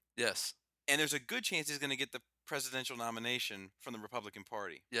candidate, Yes. and there's a good chance he's going to get the presidential nomination from the Republican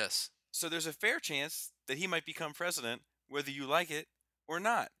Party. Yes. So there's a fair chance that he might become president, whether you like it or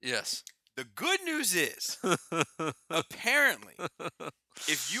not. Yes. The good news is, apparently,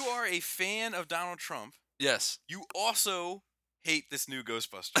 if you are a fan of Donald Trump, yes. you also hate this new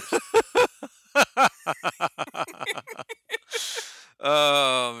Ghostbusters.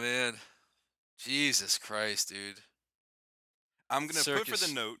 Oh man. Jesus Christ, dude. I'm going to put for Circus.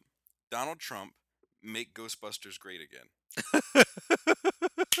 the note, Donald Trump, make Ghostbusters great again.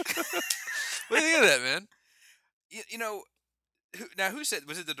 What do you think of that, man? You know, who said,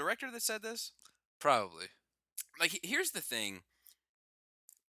 was it the director that said this? Probably. Like, here's the thing.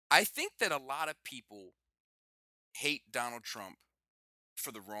 I think that a lot of people hate Donald Trump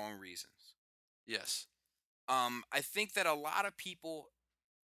for the wrong reasons. Yes. I think that a lot of people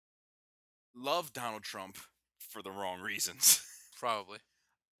love Donald Trump for the wrong reasons. Probably.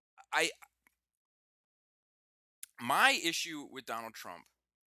 My issue with Donald Trump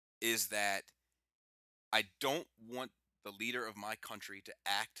is that I don't want the leader of my country to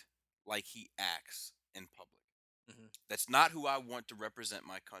act like he acts in public. Mhm. That's not who I want to represent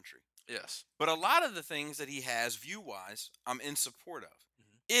my country. Yes. But a lot of the things that he has view-wise, I'm in support of.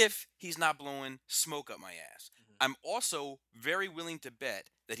 Mhm. If he's not blowing smoke up my ass. Mhm. I'm also very willing to bet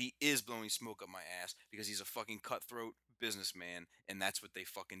that he is blowing smoke up my ass because he's a fucking cutthroat businessman and that's what they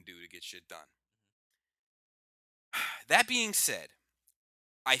fucking do to get shit done. That being said,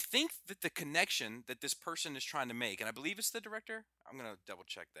 I think that the connection that this person is trying to make, and I believe it's the director, I'm going to double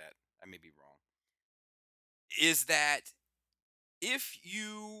check that. I may be wrong. Is that if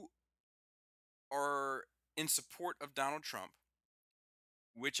you are in support of Donald Trump,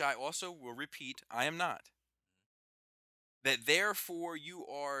 which I also will repeat, I am not, that therefore you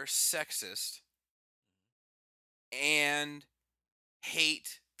are sexist and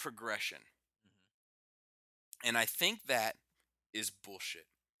hate progression. And I think that is bullshit.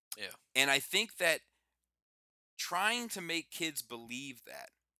 Yeah. And I think that trying to make kids believe that,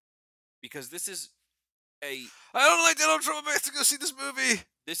 because this is a I don't like Donald Trump. I have to go see this movie.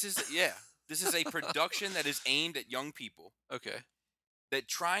 this is a production that is aimed at young people, Okay. that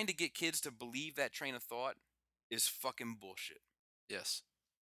trying to get kids to believe that train of thought is fucking bullshit. Yes.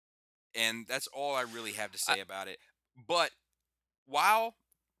 And that's all I really have to say about it. But while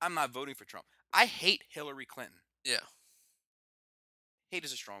I'm not voting for Trump, I hate Hillary Clinton. Yeah. Hate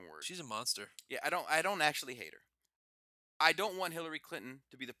is a strong word. She's a monster. Yeah, I don't actually hate her. I don't want Hillary Clinton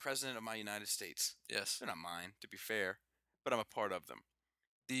to be the president of my United States. Yes. They're not mine, to be fair, but I'm a part of them.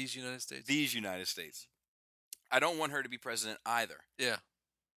 These United States. These United States. I don't want her to be president either. Yeah.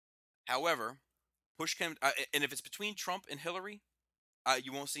 However, push came, and if it's between Trump and Hillary,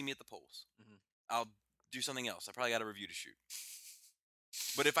 you won't see me at the polls. Mhm. I'll do something else. I probably got a review to shoot.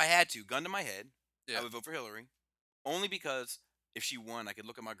 But if I had to, gun to my head, Yeah. I would vote for Hillary, only because if she won, I could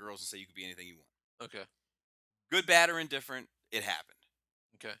look at my girls and say, you could be anything you want. Okay. Good, bad, or indifferent, it happened.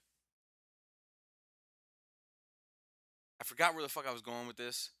 Okay. I forgot where the fuck I was going with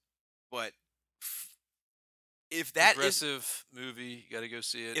this, but if that is, Aggressive movie, you got to go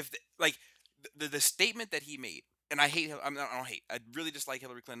see it. if the statement that he made, and I hate, I don't hate, I really dislike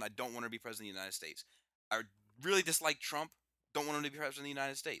Hillary Clinton. I don't want her to be president of the United States. I really dislike Trump. Don't want him to be president of the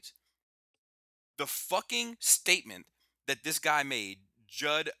United States. The fucking statement that this guy made,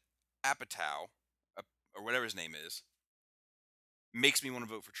 Judd Apatow, or whatever his name is, makes me want to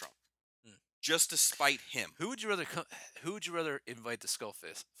vote for Trump. Just to spite him. Who would you rather invite to Skull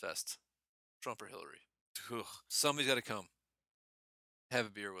Fest? Trump or Hillary? Ugh. Somebody's got to come. Have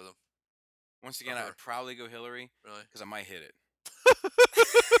a beer with him. Once again, I would probably go Hillary. Really? Because I might hit it.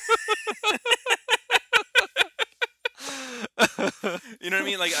 You know what I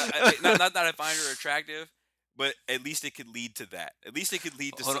mean? Like, not that I find her attractive, but at least it could lead to that. At least it could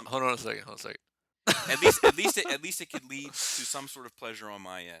lead to some. Hold on a second. At least it could lead to some sort of pleasure on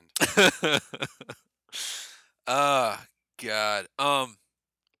my end. God.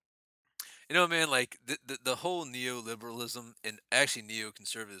 You know, man, like the whole neoliberalism and actually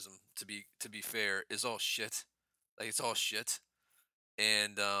neoconservatism, to be fair, is all shit. Like, it's all shit.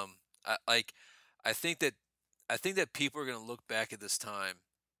 And I think that people are gonna look back at this time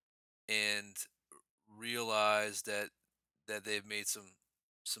and realize that they've made some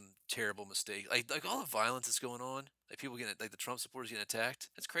terrible mistake. Like all the violence that's going on, like people getting, like the Trump supporters getting attacked.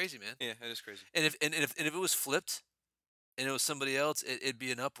 That's crazy, man. Yeah, that is crazy. And if it was flipped and it was somebody else, it'd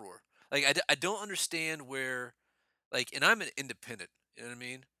be an uproar. Like I don't understand where, like, and I'm an independent. You know what I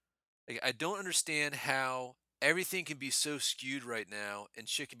mean? Like, I don't understand how everything can be so skewed right now and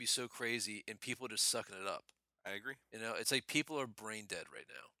shit can be so crazy and people are just sucking it up. I agree. You know, it's like people are brain dead right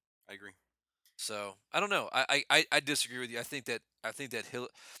now. I agree. So I don't know. I disagree with you. I think that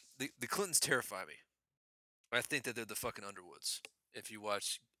the Clintons terrify me. I think that they're the fucking Underwoods. If you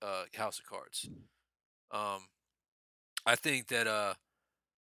watch House of Cards, I think that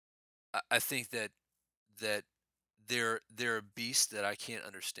I think that they're a beast that I can't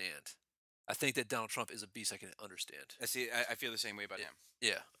understand. I think that Donald Trump is a beast I can understand. I see. I feel the same way about him.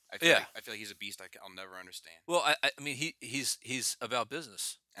 Yeah. I feel like he's a beast I'll never understand. Well, I mean, he's about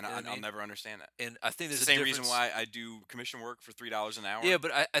business, and I'll never understand that. And I think there's the same reason why I do commission work for $3 an hour. Yeah,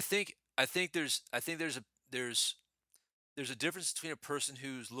 but I think there's a difference between a person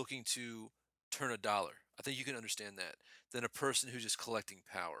who's looking to turn a dollar. I think you can understand that, than a person who's just collecting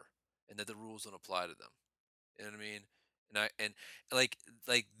power and that the rules don't apply to them. You know what I mean? And like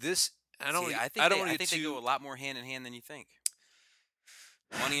this. I think they go a lot more hand in hand than you think.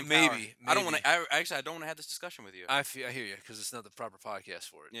 Money and maybe, power. Maybe. I don't want to. I don't want to have this discussion with you. I hear you, because it's not the proper podcast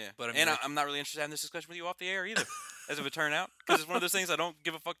for it. Yeah, but I mean, I'm not really interested in having this discussion with you off the air either, as it would turn out, because it's one of those things I don't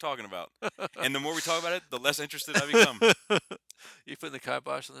give a fuck talking about. And the more we talk about it, the less interested I become. You putting the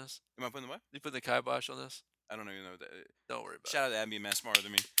kibosh on this? Am I putting the what? You putting the kibosh on this? I don't even know that. Don't worry about it. Shout out to Abby, man, smarter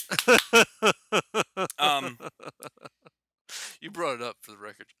than me. You brought it up for the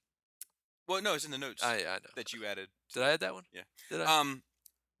record. Well, no, it's in the notes. Yeah, I know. That you added. Did I add that one? Yeah. Did I?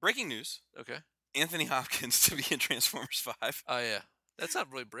 Breaking news. Okay. Anthony Hopkins to be in Transformers 5. Oh yeah. That's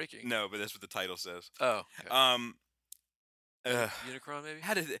not really breaking. No, but that's what the title says. Oh. Okay. Unicron, maybe.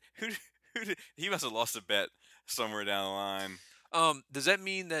 How did it, who did, he must have lost a bet somewhere down the line. Does that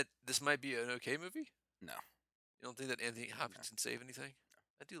mean that this might be an okay movie? No, You don't think that Anthony Hopkins can save anything?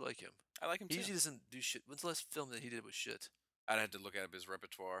 I do like him. I like him He too. usually doesn't do shit. When's the last film that he did with shit? I'd have to look at his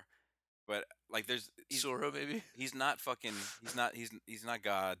repertoire, but like he's Zorro, maybe. he's not fucking he's not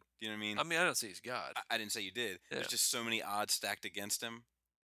God. Do you know what I mean? I mean, I don't say he's God I didn't say you did. Yeah. There's just so many odds stacked against him.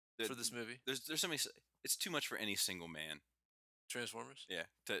 for this movie. There's so many. It's too much for any single man. Transformers. Yeah,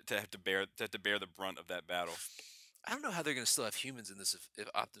 to have to bear the brunt of that battle. I don't know how they're gonna still have humans in this if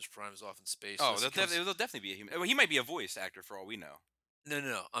Optimus Prime is off in space. Oh, unless he there'll definitely be a human. Well, he might be a voice actor for all we know.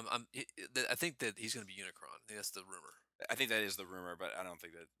 No. I think that he's gonna be Unicron. I think that's the rumor. I think that is the rumor, but I don't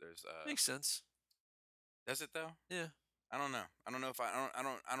think that there's. Makes sense. Does it though? Yeah. I don't know. I don't know if I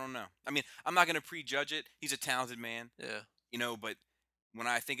don't know. I mean, I'm not gonna prejudge it. He's a talented man, Yeah. you know. But when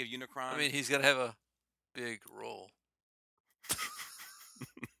I think of Unicron, I mean, he's gotta have a big role.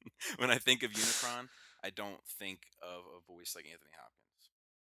 when I think of Unicron, I don't think of a voice like Anthony Hopkins.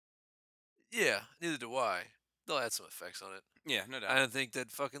 Yeah. Neither do I. They'll add some effects on it. Yeah, no doubt. I don't think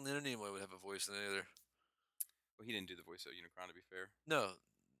that fucking Leonard Nimoy would have a voice in it either. Well, he didn't do the voice of Unicron, to be fair. No,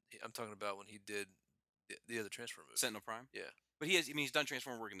 I'm talking about when he did the other Transformer movie. Sentinel Prime. Yeah. But he has. I mean, he's done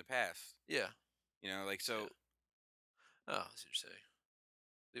Transformer work in the past. Yeah. You know, like so. Yeah. Oh, I see what you're saying.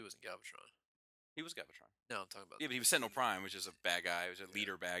 He wasn't Galvatron. He was Galvatron. No, I'm talking about. Yeah, but he was Sentinel Prime, which is a bad guy. He was a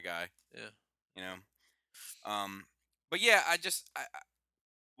leader bad guy. Yeah. You know. But yeah, I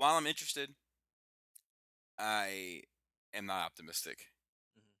while I'm interested, I am not optimistic.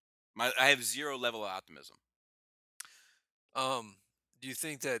 I have zero level of optimism. Do you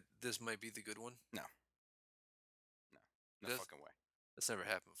think that this might be the good one? No, Does- fucking way. That's never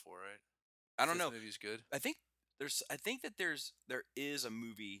happened before, right? I don't know. This movie's good. I think that there is a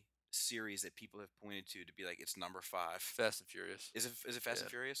movie series that people have pointed to be like it's number 5. Fast and Furious. Is it Fast Yeah. and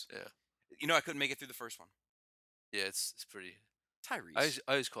Furious? Yeah. You know, I couldn't make it through the first one. Yeah, it's pretty. Tyrese.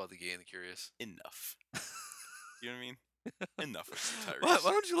 I always call it the Gay and the Curious. Enough. You know what I mean? Enough with Tyrese.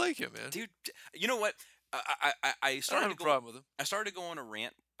 Why don't you like him, man? Dude, you know what? I I don't started have a to go. problem with him. I started to go on a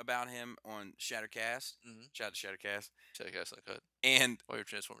rant about him on Shattercast. Mm-hmm. Shout out to Shattercast. Check out Uncut. And All your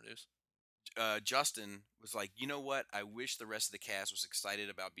Transformer news. Justin was like, you know what? I wish the rest of the cast was excited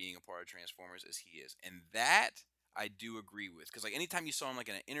about being a part of Transformers as he is, and that I do agree with. Because like anytime you saw him like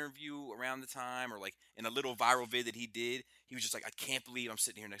in an interview around the time, or like in a little viral vid that he did, he was just like, I can't believe I'm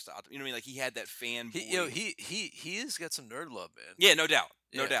sitting here next to Optimus. You know what I mean? Like he had that fanboy. He has got some nerd love, man. Yeah, no doubt,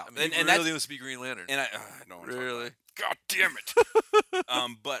 no Yeah, doubt. I mean, he and really that's, wants to be Green Lantern. and I don't want to talk about Really? it. God damn it.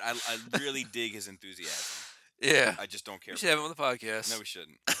 But I really dig his enthusiasm. Yeah. I just don't care. We should have him on the podcast. No, we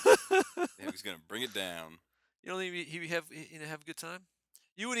shouldn't. He's gonna bring it down. You don't think he'd have a good time?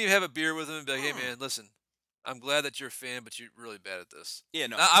 You wouldn't even have a beer with him and be like, hey man, listen, I'm glad that you're a fan, but you're really bad at this. Yeah,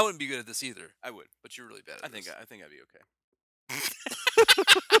 no, I wouldn't be good at this either, I would. but you're really bad at I this. think I'd be okay.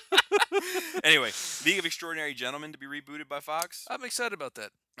 Anyway, League of Extraordinary Gentlemen to be rebooted by Fox. I'm excited about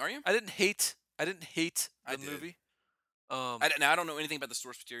that. Are you? I didn't hate I the did. movie. I don't know anything about the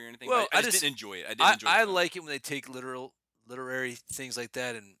source material or anything. Well, but I I just just- didn't enjoy it. I did enjoy it. I like it when they take literary things like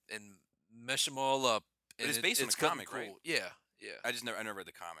that and mesh them all up. But and it's based on a kinda comic, right? Yeah, yeah. I never read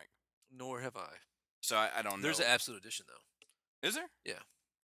the comic, Nor have I. so I don't know. There's an absolute edition though. Is there? Yeah.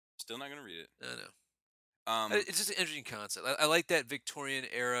 Still not gonna read it. No. It's just an interesting concept. I like that Victorian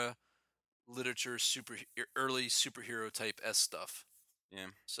era literature, early superhero type stuff. Yeah.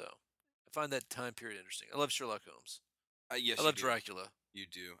 So I find that time period interesting. I love Sherlock Holmes. Yes, I you love do. Dracula. You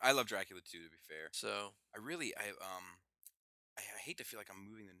do. I love Dracula too. To be fair, So I hate to feel like I'm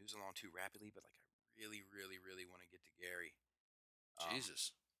moving the news along too rapidly, but like I really want to get to Gary.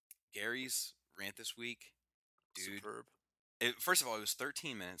 Jesus, Gary's rant this week, dude. superb. First of all, it was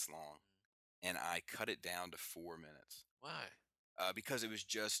 13 minutes long, and I cut it down to 4 minutes Why? because it was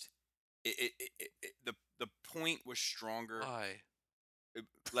just the point was stronger. Why?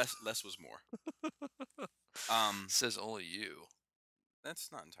 Less was more. Says only you. That's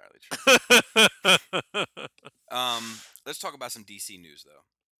not entirely true. Let's talk about some DC news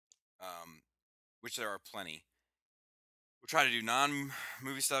though, which there are plenty. We'll try to do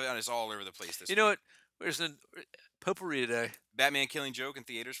non-movie stuff, and it's all over the place this You know week. what? There's a potpourri today. Batman Killing Joke in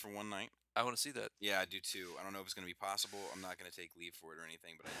theaters for one night. I want to see that. Yeah, I do too. I don't know if it's going to be possible. I'm not going to take leave for it or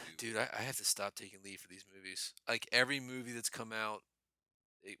anything, but I do. Dude, I have to stop taking leave for these movies. Like every movie that's come out,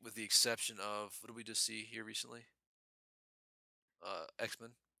 with the exception of what did we just see here recently? X-Men.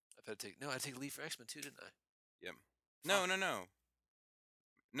 I take leave for X-Men too, didn't I? Yep. No. Fuck.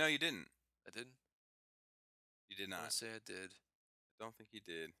 No, you didn't. I didn't. You did I want not. to say I did. I don't think you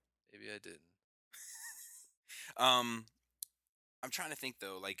did. Maybe I didn't. I'm trying to think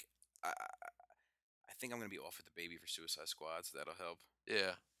though. Like, I think I'm gonna be off with the baby for Suicide Squad, so that'll help.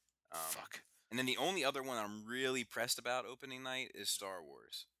 Yeah. Um, Fuck. and then the only other one I'm really pressed about opening night is Star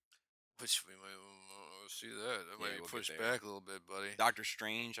Wars. Which we might see that. That Yeah, might be we'll get pushed there. back a little bit, buddy. Doctor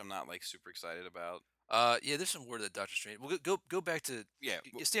Strange, I'm not like super excited about. Yeah, there's some word that Doctor Strange. We'll go back to Yeah,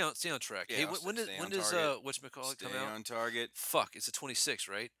 stay on track. yeah. Hey, I'll stay when on does target. whatchamacallit come Stay out? on target. Fuck, it's the 26th,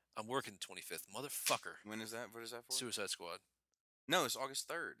 right? I'm working the 25th, motherfucker. When is that? What is that for? Suicide Squad. No, it's August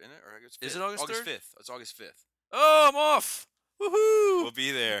 3rd, isn't it? Or August 5th? Is it August 3rd? 5th. It's August 5th. Oh, I'm off. Woohoo! We'll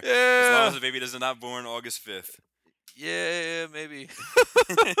be there. Yeah. As long as the baby is not born August 5th. Yeah, maybe.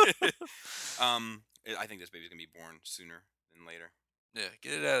 I think this baby's gonna be born sooner than later. Yeah,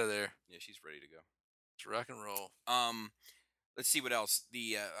 get it out of there. Yeah, she's ready to go. It's rock and roll. Let's see what else.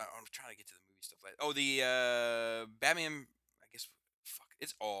 I'm trying to get to the movie stuff. The Batman. I guess. Fuck,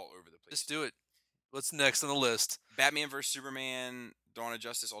 it's all over the place. Just do it. What's next on the list? Batman vs Superman: Dawn of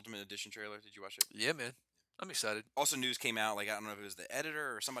Justice Ultimate Edition trailer. Did you watch it? Yeah, man. I'm excited. Also, news came out. Like, I don't know if it was the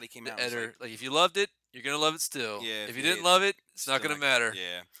editor or somebody came The out. And was editor, like, if you loved it, you're gonna love it still. Yeah, If if you you didn't hate- love it, it's not still gonna not- matter.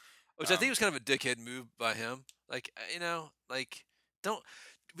 Yeah. Which I think was kind of a dickhead move by him. Like,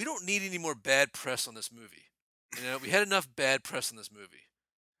 we don't need any more bad press on this movie. We had enough bad press on this movie.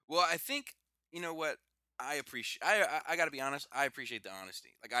 Well, I think you know what I appreciate. I got to be honest. I appreciate the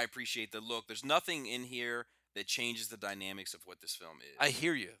honesty. Like, I appreciate the look. There's nothing in here that changes the dynamics of what this film is. I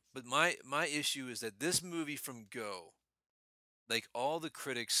hear you, but my issue is that this movie from go, like all the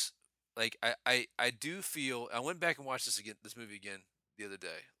critics, like I do feel I went back and watched this movie again the other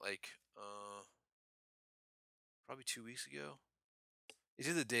day, like probably 2 weeks ago. It's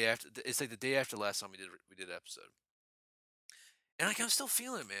either the day after. It's like the day after last time we did an episode. And like I'm still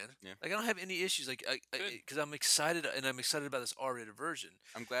feeling it, man. Yeah. Like I don't have any issues. Like Good. because I'm excited and I'm excited about this R-rated version.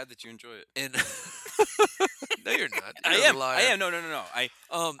 I'm glad that you enjoy it. And no, you're not. I You're a am. liar. I am. No.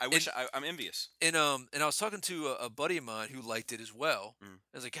 I wish. And, I'm envious. and I was talking to a buddy of mine who liked it as well. Mm.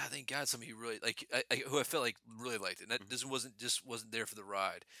 I was like, God, thank God, somebody who really like who I felt like really liked it. And that this wasn't there for the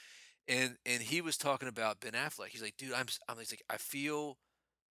ride. And he was talking about Ben Affleck. He's like, dude, he's like,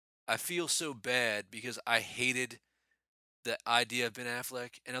 I feel so bad because I hated the idea of Ben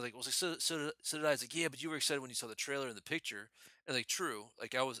Affleck, and I was like, well, so did I. I was like, yeah, but you were excited when you saw the trailer and the picture. And like, true.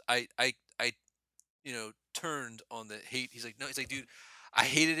 Like I was, I turned on the hate. He's like, no, he's like, dude, I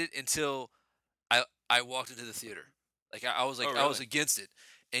hated it until I walked into the theater. Like I was like, Oh, I was really? against it.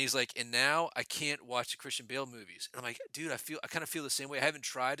 And he's like, and now I can't watch the Christian Bale movies. And I'm like, dude, I kind of feel the same way. I haven't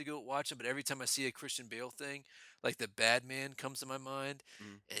tried to go watch them, but every time I see a Christian Bale thing, like the Bad Man comes to my mind.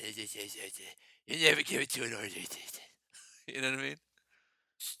 You never give it to an artist. You know what I mean?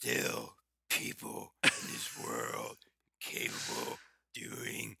 Still, people in this world capable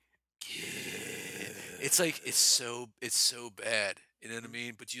doing good. It's like it's so bad. You know what I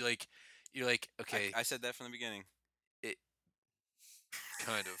mean? But you're like okay, I said that from the beginning.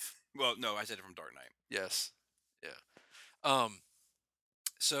 kind of. Well, no, I said it from Dark Knight. Yes. Yeah.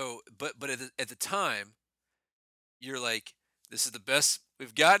 So, but at the time, you're like, this is the best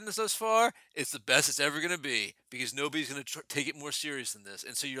we've gotten thus far. It's the best it's ever gonna be because nobody's gonna take it more serious than this.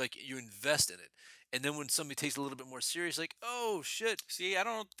 And so you're like, you invest in it. And then when somebody takes it a little bit more serious, like, oh shit. See, I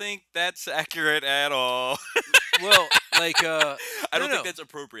don't think that's accurate at all. Well, like, I don't no. think that's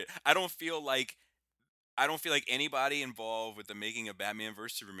appropriate. I don't feel like anybody involved with the making of Batman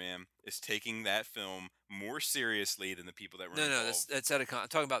vs Superman is taking that film more seriously than the people that were No, involved. that's out of I'm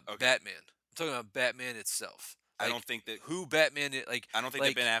talking about Okay. Batman. I'm talking about Batman itself. I Like, don't think that who Batman is, like. I don't think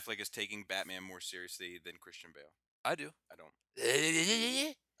like, that Ben Affleck is taking Batman more seriously than Christian Bale. I do. I don't.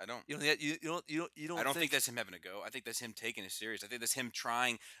 You I don't. don't. I don't think that's him having a go. I think that's him taking it serious. I think that's him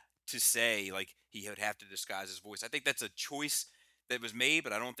trying to say like he would have to disguise his voice. I think that's a choice that was made,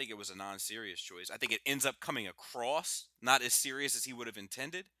 but I don't think it was a non-serious choice. I think it ends up coming across not as serious as he would have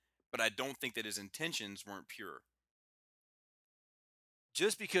intended, but I don't think that his intentions weren't pure.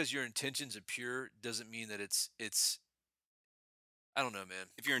 Just because your intentions are pure doesn't mean that it's. I don't know, man.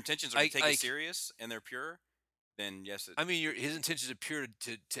 If your intentions are to take it serious and they're pure, then yes. I mean, his intentions are pure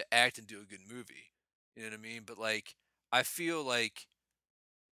to act and do a good movie. You know what I mean? But like, I feel like.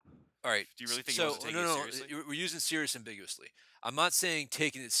 All right. Do you really think he so? wasn't taking it seriously? We're using serious ambiguously. I'm not saying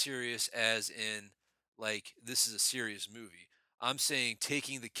taking it serious as in like this is a serious movie. I'm saying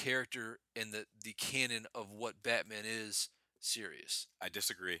taking the character and the canon of what Batman is serious. I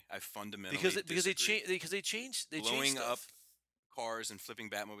disagree. I fundamentally Because they disagree. changed Blowing stuff. up cars and flipping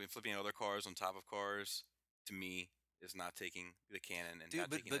Batmobile and flipping other cars on top of cars to me is not taking the canon and Dude,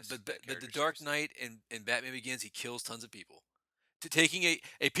 not taking but that the character Dark seriously. Knight and Batman Begins, he kills tons of people. to taking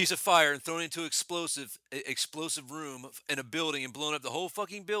a piece of fire and throwing it into explosive room in a building and blowing up the whole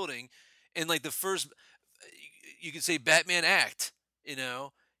fucking building, and like the first you could say Batman act, you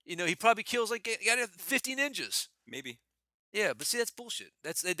know. He probably kills like got 50 ninjas. Maybe. Yeah, but see, that's bullshit.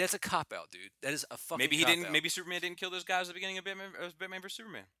 That's a cop out, dude. That is a fucking Maybe he cop didn't. out. Maybe Superman didn't kill those guys at the beginning of Batman vs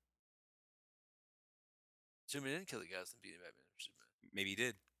Superman. Superman didn't kill the guys in beating Batman or Superman. Maybe he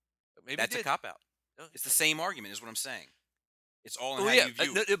did. Maybe That's he a did. cop out. No, It's the same argument, is what I'm saying. It's all in oh how yeah, you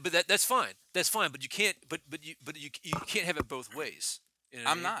view no, it. no, but that's fine. That's fine. But you can't. You can't have it both ways. You know what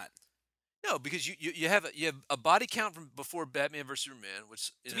I I'm mean? not. No, because you have a body count from before Batman vs Superman,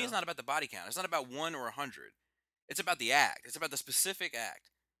 which To me, it's not about the body count. It's not about 1 or 100. It's about the act. It's about the specific act.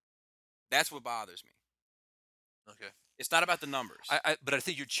 That's what bothers me. okay. It's not about the numbers. But I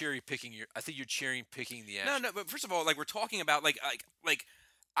think you're cherry picking the action. No. But first of all, like we're talking about, like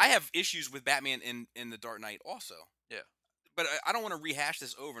I have issues with Batman in the Dark Knight also. Yeah. But I don't want to rehash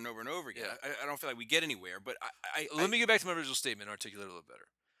this over and over and over again. Yeah. I don't feel like we get anywhere. But Let me get back to my original statement and articulate it a little better.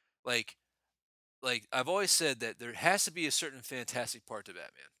 Like I've always said that there has to be a certain fantastic part to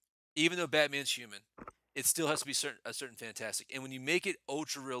Batman. Even though Batman's human, it still has to be a certain fantastic. And when you make it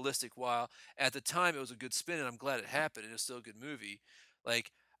ultra realistic, while at the time it was a good spin, and I'm glad it happened, and it's still a good movie.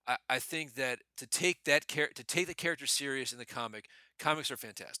 Like I think that to take the character serious in the comics are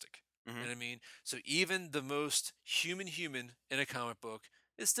fantastic. You know Mhm. what I mean? So even the most human in a comic book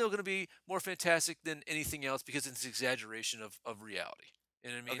is still going to be more fantastic than anything else because it's an exaggeration of reality. You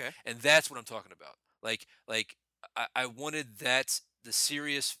know what I mean? Okay. And that's what I'm talking about. Like I wanted that the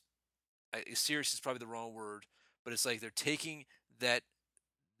serious. Serious is probably the wrong word, but it's like they're taking that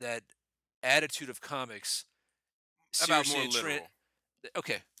attitude of comics About seriously more and literal.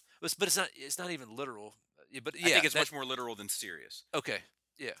 okay, but it's not even literal. But I yeah, think it's much more literal than serious. okay.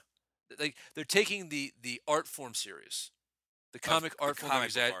 Yeah, like they're taking the art form serious, the comic The art form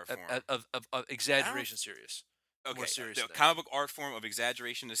comic book art form. of exaggeration serious. More Okay. serious The than that. comic book art form of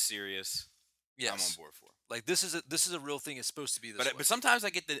exaggeration is serious. I'm on Yes, board for. like this is a real thing. It's supposed to be this way. But sometimes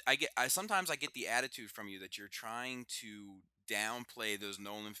sometimes I get the attitude from you that you're trying to downplay those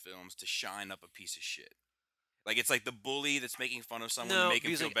Nolan films to shine up a piece of shit. Like it's like the bully that's making fun of someone to No, make him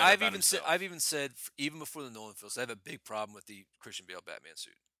because feel like, better about himself. I've even said even before the Nolan films, I have a big problem with the Christian Bale Batman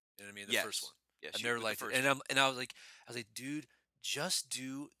suit. You know what I mean? The first one. Yes, I've you never with the liked it, first and one. I was like, dude, just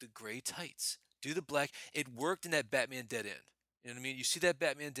do the gray tights, do the black. It worked in that Batman Dead End. You know what I mean? You see that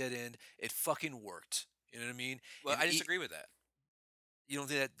Batman Dead End, it fucking worked. You know what I mean? Well, And I disagree with that. you don't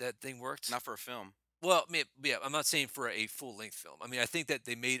think that thing worked? Not for a film. Well, I mean, yeah, I'm not saying for a full length film. I mean, I think that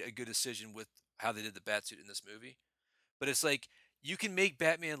they made a good decision with how they did the Batsuit in this movie. But it's like you can make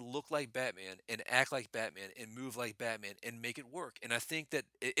Batman look like Batman and act like Batman and move like Batman and make it work. And I think that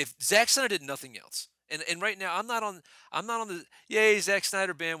if Zack Snyder did nothing else, and right now I'm not on the yay Zack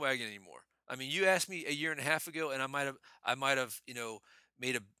Snyder bandwagon anymore. I mean, you asked me a year and a half ago, and I might have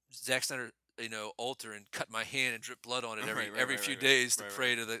made a Zack Snyder altar and cut my hand and drip blood on it every few days to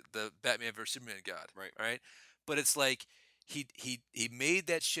pray to the Batman vs Superman god. Right. Right. But it's like he made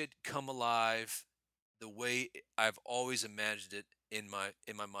that shit come alive the way I've always imagined it in my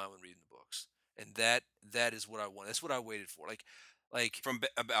mind when reading the books, and that is what I want. That's what I waited for. Like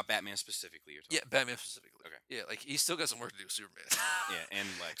About Batman specifically, you're talking. yeah, Batman specifically. Okay. Yeah, like he's still got some work to do with Superman. Yeah, and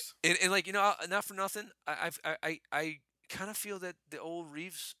Lex. and like not for nothing, I kind of feel that the old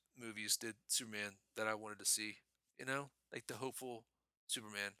Reeves movies did Superman that I wanted to see. Like the hopeful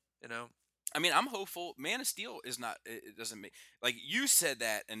Superman. I mean, I'm hopeful. Man of Steel is not. It doesn't make like you said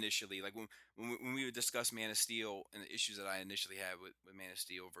that initially. Like when we would discuss Man of Steel and the issues that I initially had with Man of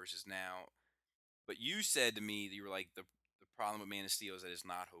Steel versus now. But you said to me that you were like the problem with Man of Steel is that it's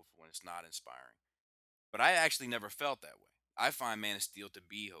not hopeful and it's not inspiring. But I actually never felt that way. I find Man of Steel to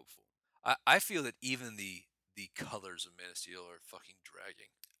be hopeful. I feel that even the colors of Man of Steel are fucking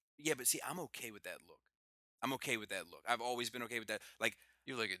dragging. Yeah, but see, I'm okay with that look. I'm okay with that look. I've always been okay with that. Like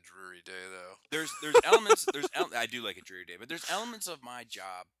You like a dreary day though. there's elements I do like a dreary day, but there's elements of my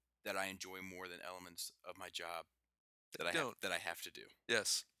job that I enjoy more than elements of my job Don't. that I have to do.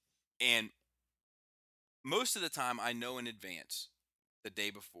 Yes. And most of the time I know in advance the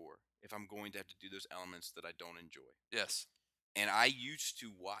day before if I'm going to have to do those elements that I don't enjoy. Yes. And I used to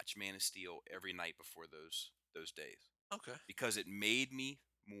watch Man of Steel every night before those days Okay. because it made me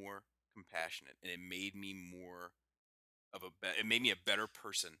more compassionate and it made me more it made me a better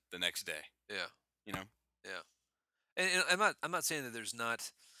person the next day, Yeah. you know? Yeah. And I'm not saying that there's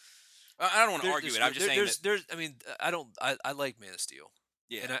not. I don't want to argue it. I'm just saying that there's. I mean, I don't. I like Man of Steel.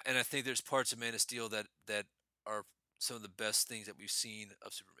 yeah. And I think there's parts of Man of Steel that are some of the best things that we've seen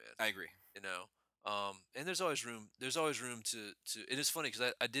of Superman. I agree. You know. And there's always room. There's always room to. It is funny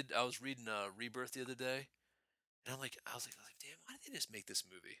because I was reading Rebirth the other day, and I was like, damn, why did they just make this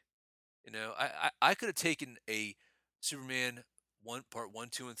movie? You know, I could have taken a Superman part one,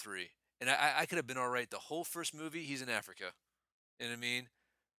 two, and three, and I could have been all right. The whole first movie, he's in Africa. You know what I mean?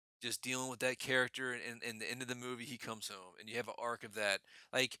 Just dealing with that character, and the end of the movie, he comes home, and you have an arc of that.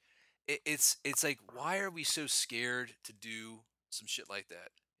 Like, it's like, why are we so scared to do some shit like that?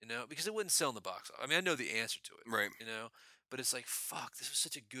 You know, because it wouldn't sell in the box office. I mean, I know the answer to it. Right. You know, but it's like, fuck, this was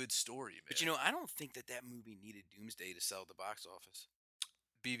such a good story, But man. I don't think that movie needed Doomsday to sell at the box office.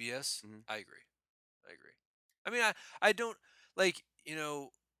 BVS, Mhm. I agree. I agree. I mean, I don't like,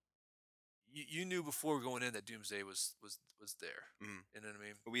 you knew before going in that Doomsday was there. Mhm. You know what I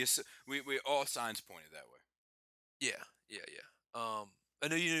mean? We all signs pointed that way. Yeah, yeah, yeah. I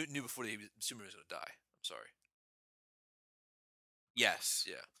know you knew before Superman was gonna die. I'm sorry. Yes.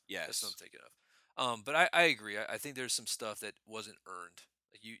 Yeah, that's what I'm Yes. thinking of. But I agree. I think there's some stuff that wasn't earned.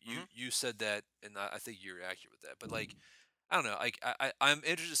 Like Mhm. you said that, and I think you're accurate with that. But like, I don't know. Like I'm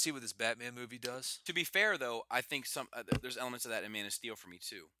interested to see what this Batman movie does. To be fair, though, I think there's elements of that in Man of Steel for me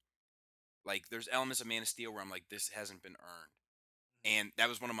too. Like there's elements of Man of Steel where I'm like, this hasn't been earned, and that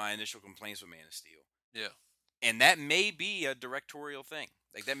was one of my initial complaints with Man of Steel. Yeah, And that may be a directorial thing.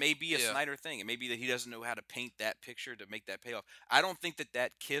 Like that may be a yeah, Snyder thing. It may be that he doesn't know how to paint that picture to make that payoff. I don't think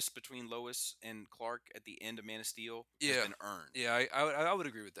that kiss between Lois and Clark at the end of Man of Steel has yeah, been earned. yeah. I would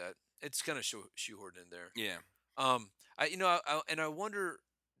agree with that. It's kind of shoehorned in there. Yeah. Um, and I wonder.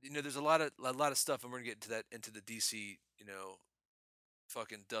 There's a lot of stuff, and we're gonna get into that into the DC.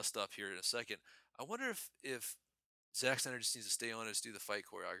 Fucking dust up here in a second. I wonder if Zack Snyder just needs to stay on and just do the fight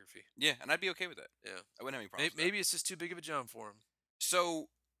choreography. Yeah, and I'd be okay with that. Yeah, I wouldn't have any problems with that. maybe it's just too big of a jump for him. So,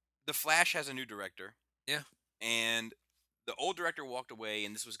 The Flash has a new director, Yeah. and the old director walked away,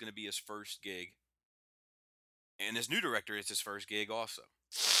 and this was going to be his first gig. And this new director is his first gig also.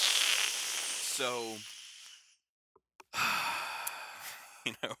 So,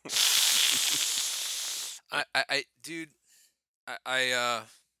 you know, Dude, I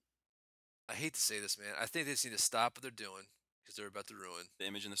I hate to say this, man. I think they just need to stop what they're doing because they're about to ruin. the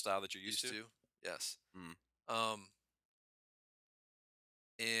image and the style that you're used to. Yes. Mm. Um,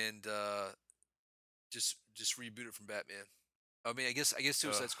 and just reboot it from Batman. I mean, I guess Ugh.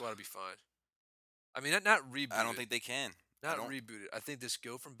 Suicide Squad would be fine. I mean, not I reboot don't it, think they can. I not don't. reboot it. I think just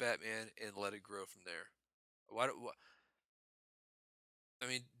go from Batman and let it grow from there. Why? I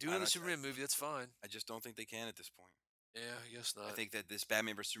mean, I doing the don't. Superman movie, that's fine. I just don't think they can at this point. Yeah, I guess I not. think that this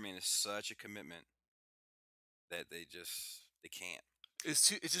Batman vs Superman is such a commitment that they can't. It's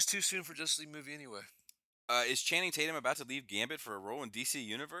just too soon for Justice League movie anyway. Is Channing Tatum about to leave Gambit for a role in DC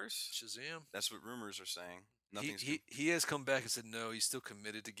Universe? Shazam. That's what rumors are saying. He Nothing's. he has come back and said no, he's still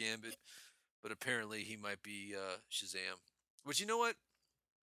committed to Gambit, but apparently he might be Shazam. Which, you know what?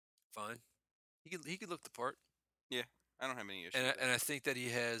 Fine. He could look the part, Yeah, I don't have any issue and with that. I think that he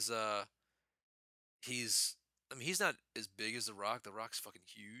has he's I mean, he's not as big as The Rock. The Rock's fucking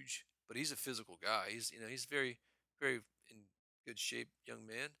huge, but he's a physical guy. He's very very in good shape young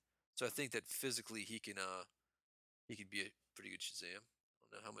man. So I think that physically he could be a pretty good Shazam. I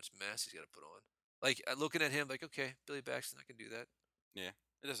don't know how much mass he's got to put on. Like, looking at him, like, okay, Billy Baxton, I can do that. Yeah,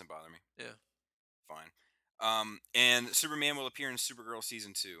 it doesn't bother me. Yeah, Fine. And Superman will appear in Supergirl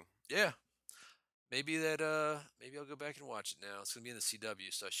season 2. yeah. Maybe I'll go back and watch it now. It's gonna be in the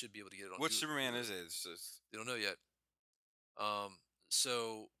CW, so I should be able to get it on. What Superman Hulu. is it? It's They don't know yet.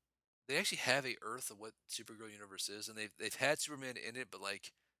 So they actually have a Earth of what Supergirl universe is, and they've had Superman in it, but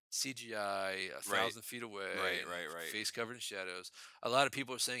like CGI, a Right. 1,000 feet away, Right, and right. face covered in shadows. A lot of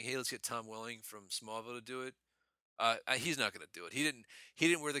people are saying, "Hey, let's get Tom Welling from Smallville to do it." He's not going to do it. He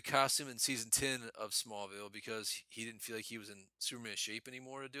didn't wear the costume in season 10 of Smallville because he didn't feel like he was in Superman shape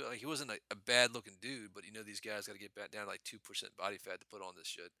anymore to do it. Like, he wasn't a bad looking dude, but these guys got to get back down to like 2% body fat to put on this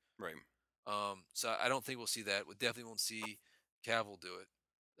shit. Right. So I don't think we'll see that. We definitely won't see Cavill do it.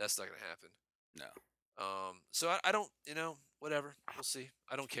 That's not going to happen. No. So I don't, whatever. We'll see.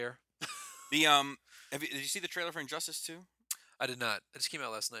 I don't care. The did you see the trailer for Injustice 2? I did not. It just came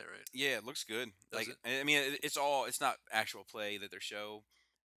out last night, right? Yeah, it looks good. Does Like it? I mean, it's not actual play that they show,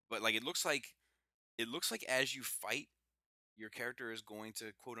 but like it looks like as you fight, your character is going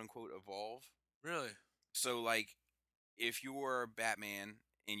to quote unquote evolve. Really? So like if you're Batman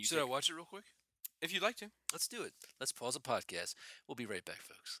and you Should I take, watch it real quick? if you'd like to. Let's do it. Let's pause the podcast. We'll be right back,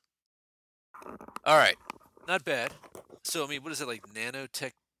 folks. All right. Not bad. So, I mean, what is it, like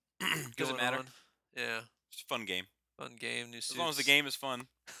nanotech Doesn't going matter. on? Yeah. It's a fun game. Fun game, new suits. As long as the game is fun.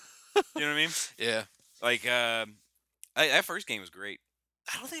 You know what I mean? Yeah. Like that first game was great.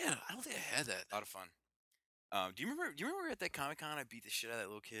 I don't think I had that. A lot of fun. Do you remember? At that Comic-Con I beat the shit out of that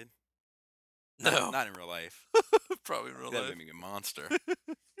little kid? No, Not in real life. probably in real That life. made me a monster.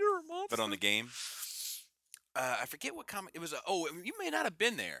 You're a monster. But on the game, I forget what comic it was. You may not have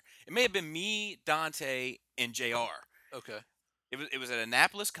been there. It may have been me, Dante, and Jr. Okay. It was at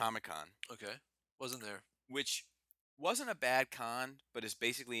Annapolis Comic Con, Okay. Wasn't there? which wasn't a bad con, but it's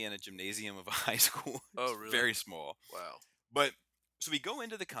basically in a gymnasium of a high school. Oh, It's really? very small. Wow. But so we go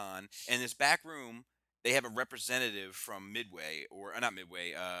into the con, and this back room, they have a representative from Midway, or not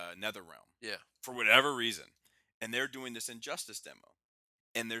Midway, NetherRealm, Yeah. for whatever reason, and they're doing this Injustice demo.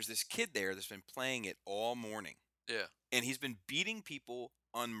 And there's this kid there that's been playing it all morning, Yeah. and he's been beating people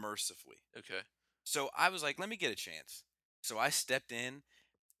unmercifully. Okay. So I was like, let me get a chance. So I stepped in,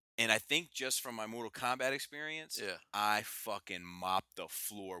 and I think just from my Mortal Kombat experience, Yeah. I fucking mopped the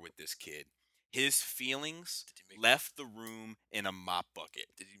floor with this kid. His feelings Did you make left the room in a mop bucket.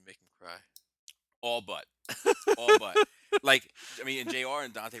 Did you make him cry? All but. All but. Like, I mean, and JR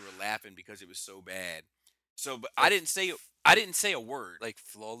and Dante were laughing because it was so bad. So, but I Like- didn't say a word. Like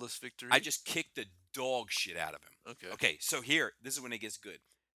flawless victory. I just kicked the dog shit out of him. Okay. Okay, so here, this is when it gets good.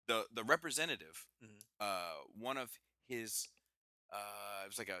 The representative, Mhm. one of his, it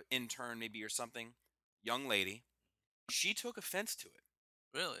was like an intern maybe or something, young lady, she took offense to it.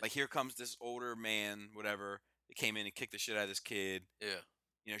 Really? Like, here comes this older man, whatever, that came in and kicked the shit out of this kid. Yeah.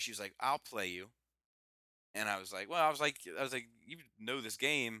 You know, she was like, "I'll play you," and I was like, you know this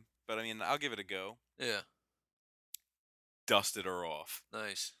game, but I mean, I'll give it a go. Yeah. Dusted her off.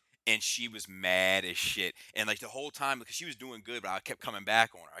 Nice. And she was mad as shit. And like the whole time, because she was doing good, but I kept coming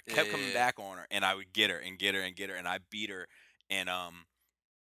back on her. I kept Yeah, coming yeah. back on her, and I would get her and get her and get her, and I beat her. And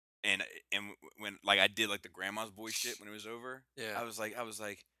when like I did like the grandma's boy shit when it was over, Yeah. I was like,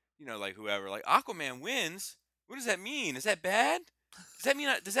 you know, like whoever, like Aquaman wins. What does that mean? Is that bad?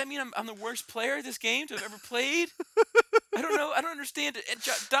 Does that mean I'm the worst player at this game to have ever played? I don't know. I don't understand it. And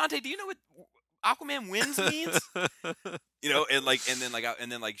Dante, do you know what Aquaman wins means? You know, and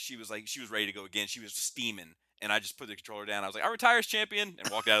then she was ready to go again. She was steaming, and I just put the controller down. I was like, "I retire as champion," and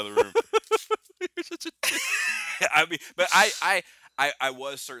walked out of the room. You're such a dick. I mean, but I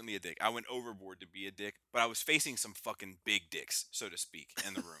was certainly a dick. I went overboard to be a dick, but I was facing some fucking big dicks, so to speak,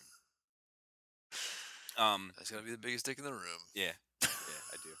 in the room. That's gonna be the biggest dick in the room. Yeah, I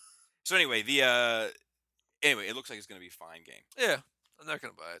do. So anyway, it looks like it's gonna be a fine game. Yeah. I'm not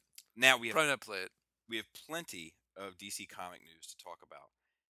gonna buy it. Now we have Probably not play it. plenty of DC comic news to talk about.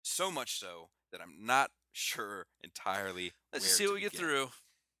 So much so that I'm not sure entirely. Let's where see to what we get begin. through.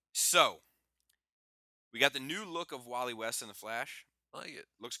 So we got the new look of Wally West in the Flash. I like it.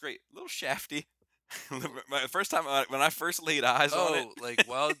 Looks great. A little shafty. My first time when I first laid eyes on it. Oh, like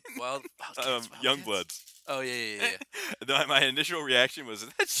wild Youngbloods. Oh yeah. My initial reaction was,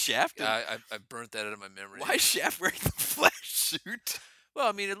 that's Shaft. Yeah, I burnt that out of my memory. Why is Shaft wearing the Flash suit? Well,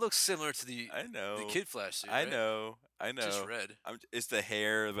 I mean, it looks similar to the I know. the Kid Flash suit. I right? know. Just red. It's the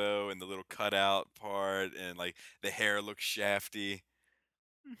hair though, and the little cutout part, and like the hair looks shafty.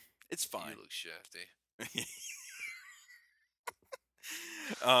 It's fine. You look shafty.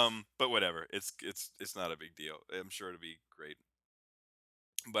 But whatever. It's not a big deal. I'm sure it'll be great.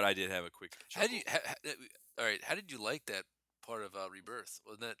 But I did have a quick. How do you? All right. How did you like that part of Rebirth?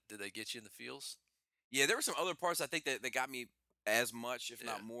 Wasn't that? Did they get you in the feels? Yeah, there were some other parts I think that got me as much, if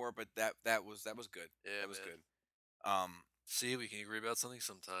not Yeah. more. But that was good. Yeah, That was man. good. See, we can agree about something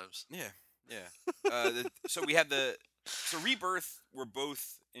sometimes. Yeah. So we have so Rebirth. We're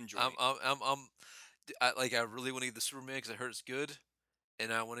both enjoying. I really want to get the Superman because I heard it's good,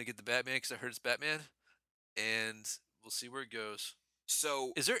 and I want to get the Batman because I heard it's Batman, and we'll see where it goes.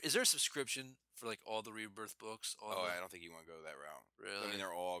 So Is there a subscription for like all the Rebirth books? I don't think you want to go that route. Really? I mean,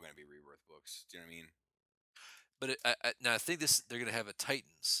 they're all going to be Rebirth books. Do you know what I mean? But now I think they're gonna have a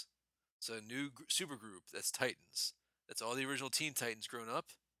Titans, so a new super group that's Titans. That's all the original Teen Titans grown up.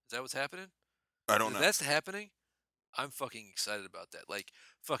 Is that what's happening? I don't If know. that's happening, I'm fucking excited about that. Like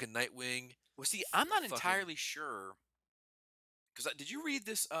fucking Nightwing. Well, see, I'm not fucking- entirely sure. Because did you read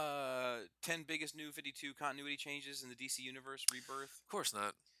this 10 biggest new 52 continuity changes in the DC Universe Rebirth? Of course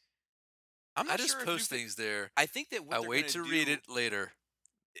not. I'm not I just sure if post New things there. I think that what I they're wait gonna to read do it later.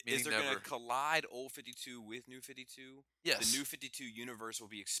 is meaning they're going never. to collide old 52 with new 52. Yes. The new 52 universe will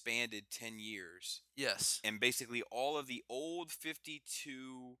be expanded 10 years. Yes. And basically all of the old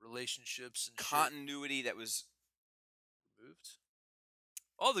 52 Relationships and shit continuity that was removed.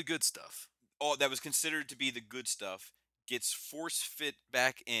 All the good stuff. that was considered to be the good stuff gets force fit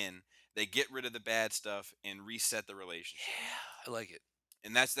back in. They get rid of the bad stuff and reset the relationship. Yeah, I like it.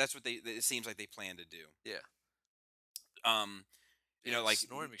 And that's what it seems like they plan to do. Yeah. You know, like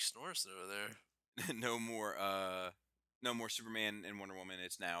Snorri McSnorrison over there. no more Superman and Wonder Woman.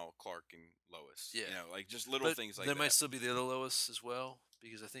 It's now Clark and Lois. Yeah. You know, like just little But things like there that. might still be the other Lois as well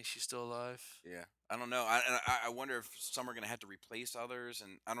because I think she's still alive. Yeah, I don't know. I wonder if some are gonna have to replace others,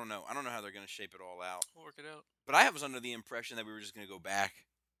 and I don't know. I don't know how they're gonna shape it all out. We'll work it out. But I was under the impression that we were just gonna go back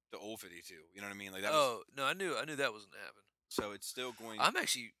to old 52. You know what I mean? Like that was. Oh no, I knew that wasn't gonna happen. So it's still going. I'm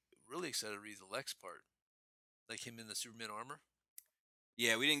actually really excited to read the Lex part, like him in the Superman armor.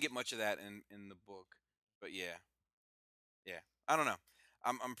 Yeah, we didn't get much of that in the book, but yeah. I don't know.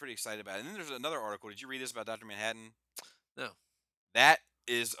 I'm pretty excited about it. And then there's another article. Did you read this about Dr. Manhattan? No. That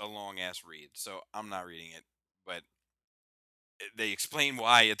is a long ass read, so I'm not reading it. But they explain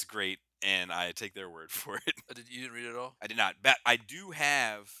why it's great, and I take their word for it. You didn't read it at all? I did not. But I do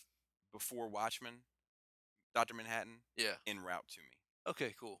have Before Watchmen, Dr. Manhattan, Yeah. en route to me,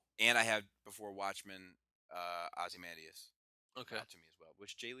 Okay, cool. and I have Before Watchmen, Ozymandias, Okay. route to me as well,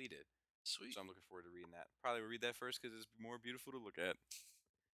 which Jay Lee did. Sweet. So I'm looking forward to reading that. Probably read that first because it's more beautiful to look at.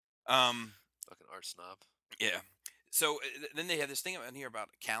 Fucking art snob. Yeah. So then they have this thing in here about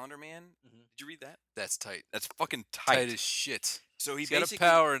Calendar Man. Mhm. Did you read that? That's tight. That's fucking tight. Tight as shit. So He's got a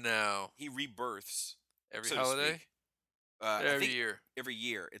power now. He rebirths Every so to holiday. speak. I Every think year. Every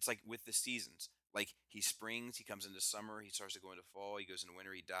year. It's like with the seasons. Like he springs, he comes into summer, he starts to go into fall, he goes into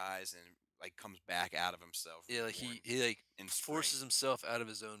winter, he dies, and like comes back out of himself. Yeah, like reborn he like in forces spring. himself out of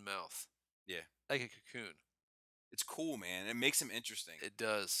his own mouth. Yeah. Like a cocoon. It's cool, man. It makes him interesting. It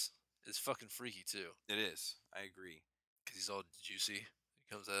does. It's fucking freaky too. It is. I agree. Cause he's all juicy. He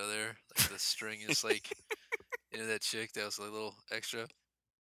comes out of there like the string is like into that chick that was like a little extra.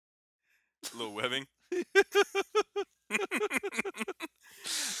 A little webbing.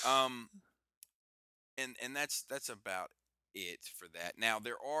 And that's about it for that. Now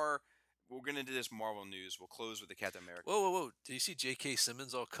we're gonna do this Marvel news. We'll close with the Captain America. Whoa! Did you see J.K.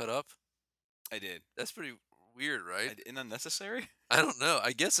 Simmons all cut up? I did. That's pretty weird, right? And unnecessary. I don't know.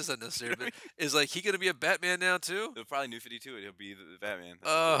 I guess it's unnecessary, but is like he gonna be a Batman now too? He'll probably New 52. He'll be the Batman.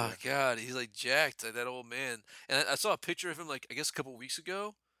 Oh God, he's like jacked, like that old man. And I saw a picture of him like I guess a couple weeks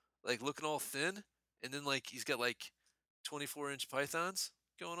ago, like looking all thin, and then like he's got like 24-inch pythons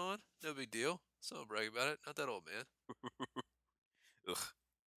going on. No big deal. So brag about it. Not that old man. Ugh,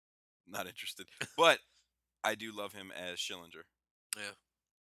 not interested. But I do love him as Schillinger.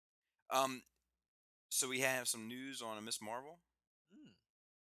 Yeah. So we have some news on a Miss Marvel. Mm,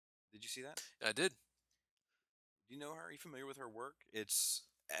 Did you see that? I did. Do you know her? Are you familiar with her work? It's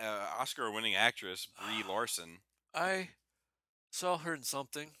Oscar-winning actress Brie Larson. I saw her in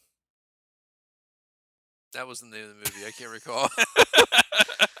something. That was the name of the movie. I can't recall.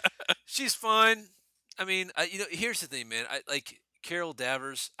 She's fine. I mean, here's the thing, man. I like Carol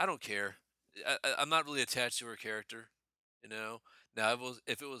Danvers. I don't care. I'm not really attached to her character. Now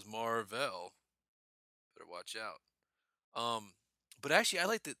if it was Marvel, better watch out. But actually, I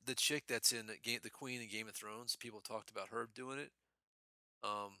like the chick that's in the Queen in Game of Thrones. People talked about her doing it.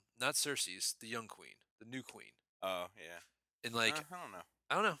 Not Cersei's, the young queen, the new queen. Oh yeah. And like, I don't know.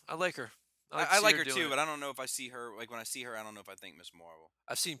 I don't know. I like her. I like her doing too, it. but I don't know if I see her. Like when I see her, I don't know if I think Miss Marvel.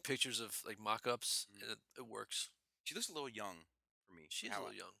 I've seen pictures of like mock-ups, and it works. She looks a little young for me. She is a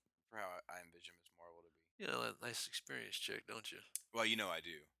little young. For how I envision Miss Marvel to be. You know, a nice experienced chick, don't you? Well, you know I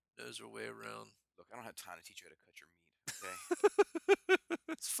do. Knows her way around. Look, I don't have time to teach you how to cut your meat. Okay.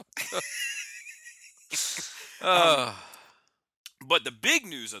 It's fucked up. But the big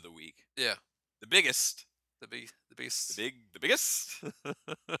news of the week. Yeah. The biggest. The biggest. The biggest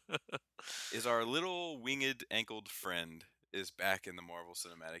is our little winged ankled friend is back in the Marvel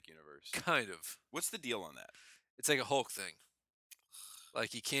Cinematic Universe. Kind of. What's the deal on that? It's like a Hulk thing.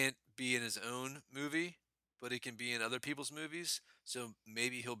 Like he can't be in his own movie, but he can be in other people's movies. So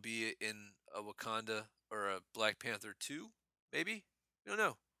maybe he'll be in a Wakanda or a Black Panther 2. Maybe. I don't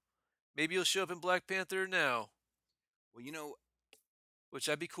know. Maybe he'll show up in Black Panther now. Well, which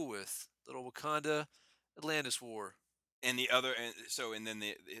I'd be cool with. Little Wakanda Atlantis War. And the other, and then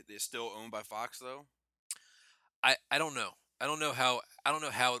they're still owned by Fox though. I don't know. I don't know how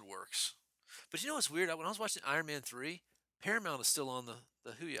it works. But you know what's weird? When I was watching Iron Man 3, Paramount is still on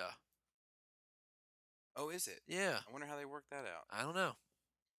the Hooyah. Oh, is it? Yeah. I wonder how they work that out. I don't know.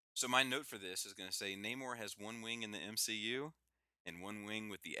 So my note for this is going to say Namor has one wing in the MCU and one wing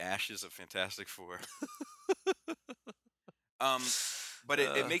with the ashes of Fantastic Four. But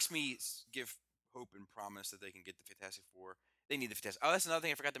it makes me give hope and promise that they can get the Fantastic Four. They need the Fantastic. Oh, that's another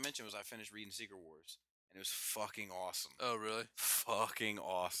thing I forgot to mention was I finished reading Secret Wars, and it was fucking awesome. Oh, really? Fucking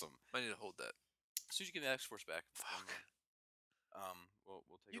awesome. I need to hold that. As soon as you get the X-Force back, Fuck. we'll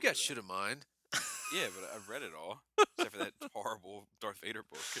take. You over got that. shit of mine. Yeah, but I've read it all. except for that horrible Darth Vader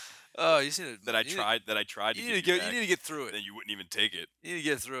book Oh, you seen it? that I tried to You give need to you get. back. You need to get through it. Then you wouldn't even take it. You need to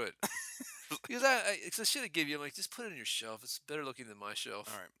get through it. Because it's the shit I give you. I'm like, just put it on your shelf. It's better looking than my shelf.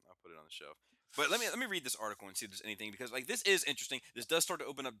 All right, I'll put it on the shelf. But let me read this article and see if there's anything, because like this is interesting. This does start to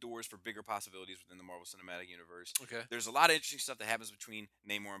open up doors for bigger possibilities within the Marvel Cinematic Universe. Okay. There's a lot of interesting stuff that happens between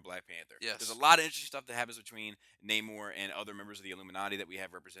Namor and Black Panther. Yes. There's a lot of interesting stuff that happens between Namor and other members of the Illuminati that we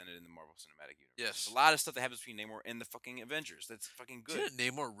have represented in the Marvel Cinematic Universe. Yes. There's a lot of stuff that happens between Namor and the fucking Avengers. That's fucking Did good.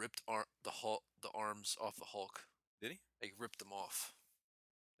 you know Namor ripped the arms off the Hulk? Did he? Like ripped them off.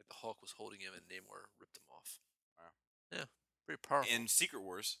 Like the Hulk was holding him and Namor ripped them off. Wow. Yeah. Pretty powerful. In Secret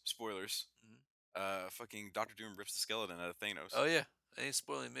Wars, spoilers, Mhm. fucking Doctor Doom rips the skeleton out of Thanos. Oh yeah. That ain't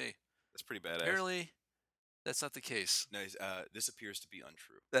spoiling me. That's pretty badass. Apparently, that's not the case. No, this appears to be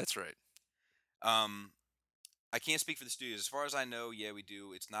untrue. That's right. I can't speak for the studios. As far as I know, yeah, we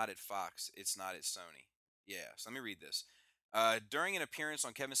do. It's not at Fox. It's not at Sony. Yeah, so let me read this. During an appearance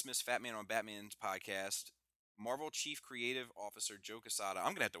on Kevin Smith's Fat Man on Batman's podcast, Marvel Chief Creative Officer Joe Quesada.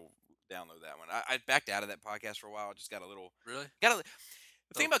 I'm gonna have to download that one. I backed out of that podcast for a while. I just got a little. Really?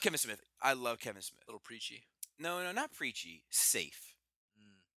 The thing about Kevin Smith, I love Kevin Smith. A little preachy. No, not preachy. Safe.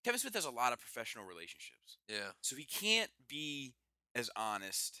 Kevin Smith has a lot of professional relationships, Yeah. so he can't be as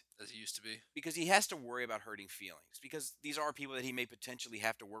honest As he used to be. because he has to worry about hurting feelings, because these are people that he may potentially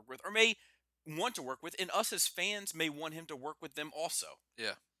have to work with or may want to work with, and us as fans may want him to work with them also.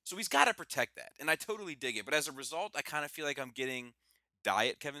 Yeah. So he's got to protect that, and I totally dig it. But as a result, I kind of feel like I'm getting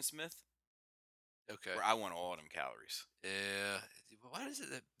diet Kevin Smith, Okay. where I want all of them calories. Yeah. Why is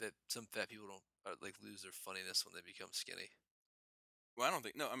it that some fat people don't like lose their funniness when they become skinny? Well, I don't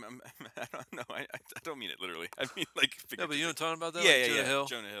think. No, I don't know. I don't mean it literally. I mean like. No, but you know what I'm talking about, though? Yeah, Like yeah, Jonah yeah. Hill?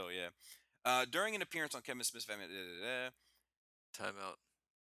 Jonah Hill, yeah. During an appearance on Kevin Smith's Family. Time out.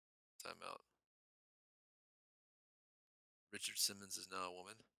 Richard Simmons is now a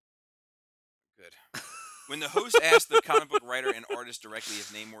woman. Good. When the host asked the comic book writer and artist directly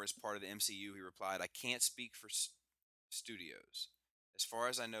if Namor is part of the MCU, he replied, "I can't speak for studios. As far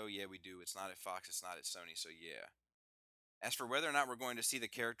as I know, yeah, we do. It's not at Fox, it's not at Sony, so yeah. As for whether or not we're going to see the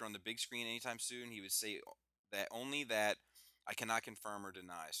character on the big screen anytime soon, he would say that only that I cannot confirm or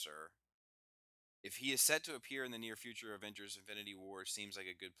deny, sir. If he is set to appear in the near future, Avengers Infinity War seems like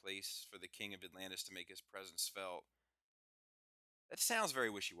a good place for the King of Atlantis to make his presence felt." That sounds very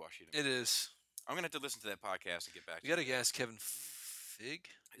wishy-washy to me. It is. I'm going to have to listen to that podcast and get back to We got to you. ask Kevin Fig?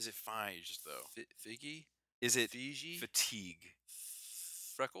 Is it Fige, though? Figgy? Is it Fiji? fatigue?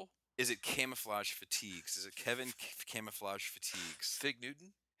 Freckle? Is it camouflage fatigues? Is it Kevin Camouflage fatigues? Fig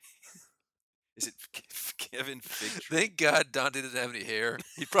Newton? Is it Kevin Fig Tree? Thank God Dante doesn't have any hair.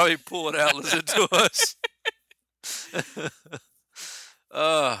 He'd probably pull it out and listen to us.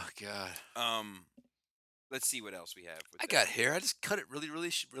 Oh, God. Let's see what else we have. With I got hair. I just cut it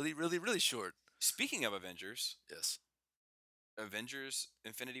really short. Speaking of Avengers, Yes. Avengers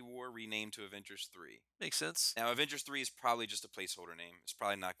Infinity War renamed to Avengers 3. Makes sense. Now, Avengers 3 is probably just a placeholder name. It's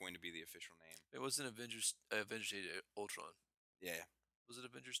probably not going to be the official name. It wasn't Avengers Age of Ultron. Yeah. Was it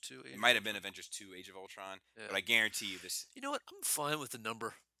Avengers 2? It might have been Avengers 2 Age of Ultron, Yeah. but I guarantee you this. You know what? I'm fine with the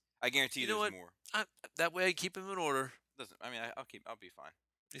number. I guarantee you, You know there's what? more. That way I keep them in order. Doesn't. I mean, I'll be fine.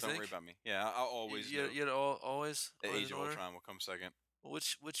 You Don't think? worry about me. Yeah, I'll always. know. You always The always Age in of order? Ultron will come second. Well,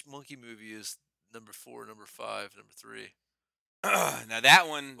 which monkey movie is number 4, number 5, number 3? Now that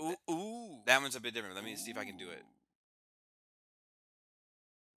one, Ooh. that one's a bit different. Let me see if I can do it.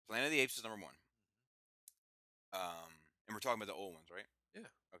 Planet of the Apes is number 1. And we're talking about the old ones, right? Yeah.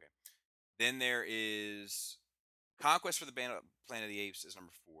 Okay. Then there is Conquest for the Planet of the Apes is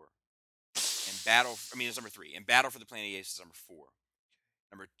number 4. And it's number 3. And Battle for the Planet of the Apes is number 4.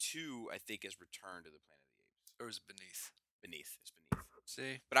 Number 2, I think, is Return to the Planet of the Apes. Or is it Beneath? Beneath. It's Beneath.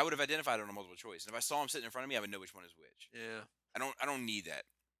 See? But I would have identified it on a multiple choice. And if I saw him sitting in front of me, I would know which one is which. Yeah. I don't need that.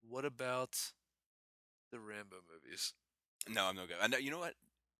 What about the Rambo movies? No, I'm no good. I know. You know what?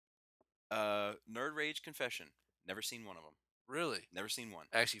 Nerd Rage Confession. Never seen one of them. Really? Never seen one.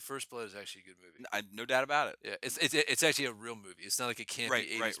 Actually, First Blood is actually a good movie. No doubt about it. Yeah, it's actually a real movie. It's not like a campy Right,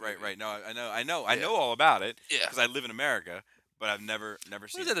 80s movie. right. No, I Yeah. know all about it. Yeah. Because I live in America, but I've never What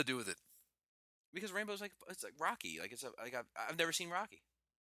seen does that have to do with it? Because Rainbow's it's like Rocky. Like I've never seen Rocky.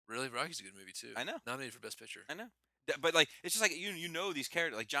 Really? Rocky's a good movie, too. I know. Nominated for Best Picture. I know. But like it's just like you know these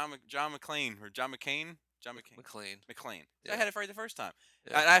characters like John McClane. McClane. Yeah. I had it right the first time.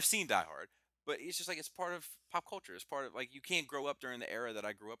 Yeah. And I've seen Die Hard, but it's just like it's part of pop culture. It's part of like you can't grow up during the era that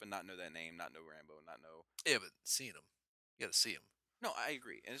I grew up and not know that name, not know Rambo, not know. Yeah, but seeing them. You got to see them. No, I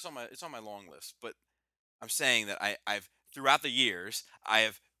agree, and it's on my long list. But I'm saying that I've throughout the years I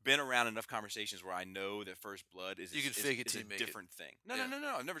have been around enough conversations where I know that First Blood is You can fake it till you a make it. different thing. No, Yeah.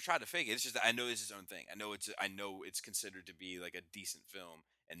 no. I've never tried to fake it. It's just that I know it's its own thing. I know it's considered to be like a decent film,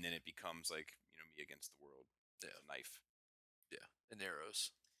 and then it becomes like me against the world. Yeah. It's a knife. Yeah, and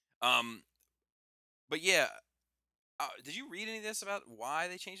arrows. But yeah, did you read any of this about why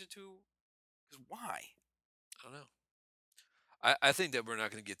they changed it to? Because why? I don't know. I think that we're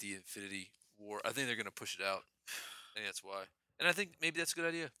not going to get the Infinity War. I think they're going to push it out. I think that's why. And I think maybe that's a good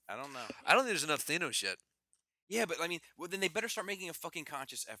idea. I don't know. I don't think there's enough Thanos yet. Yeah, but I mean, well, then they better start making a fucking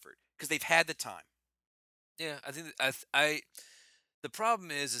conscious effort because they've had the time. Yeah, I think I the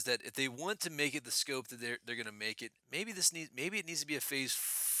problem is that if they want to make it the scope that they're going to make it, maybe it needs to be a phase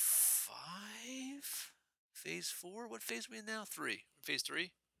 5, phase 4. What phase are we in now? 3. Phase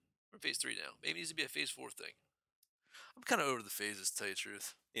 3. We're in phase 3 now. Maybe it needs to be a phase 4 thing. I'm kind of over the phases, to tell you the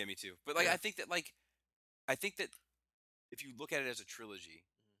truth. Yeah, me too. But like, Yeah. I think that if you look at it as a trilogy,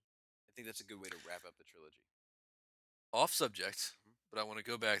 I think that's a good way to wrap up the trilogy. Off subject, but I want to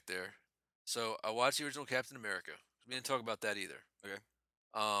go back there. So I watched the original Captain America. We didn't talk about that either. Okay.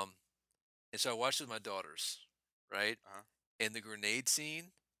 And so I watched it with my daughters, right? Uh-huh. And the grenade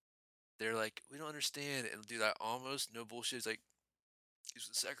scene, they're like, we don't understand. And dude, I almost, no bullshit, it's like, he's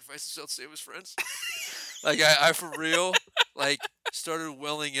gonna sacrifice himself to save his friends. Like I for real, like started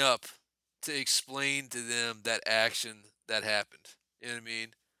welling up to explain to them that action that happened. You know what I mean?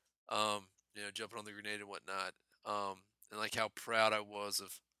 Jumping on the grenade and whatnot. And like how proud I was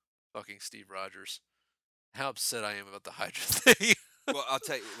of fucking Steve Rogers. How upset I am about the Hydra thing. Well, I'll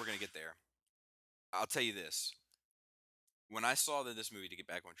tell you, we're gonna get there. I'll tell you this: when I saw that this movie, to get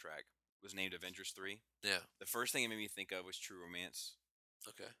back on track, was named Avengers 3, Yeah. the first thing it made me think of was True Romance.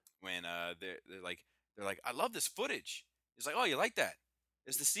 Okay. When they're like, I love this footage. It's like, oh, you like that?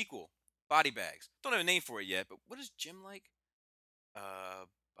 It's the sequel, Body Bags. Don't have a name for it yet, but what does Jim like?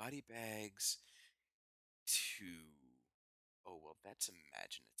 Body Bags 2. Oh, well, that's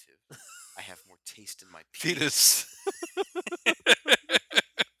imaginative. I have more taste in my penis.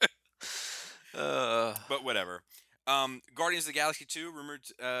 But whatever. Guardians of the Galaxy 2, rumored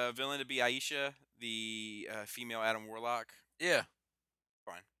villain to be Aisha, the female Adam Warlock. Yeah.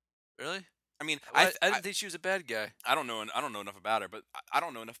 Fine. Really? I mean, I didn't think she was a bad guy. I don't know enough about her, but I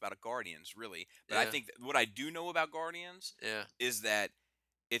don't know enough about Guardians really. But I Yeah. think what I do know about Guardians Yeah. is that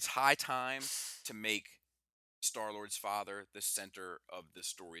it's high time to make Star-Lord's father the center of the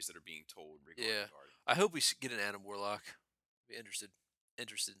stories that are being told regarding Yeah. Guardians. I hope we get an Adam Warlock. Be interested in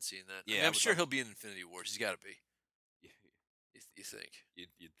seeing that. Yeah, I I mean, I'm would sure love- he'll be in Infinity Wars. He's got to be. Yeah, You think?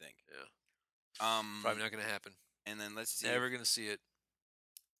 you'd think. Yeah. Probably not going to happen. And then let's see. Never going to see it.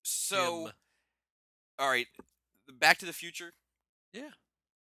 So, Him. all right, Back to the Future. Yeah.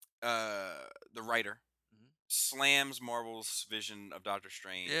 The writer Mhm. slams Marvel's vision of Doctor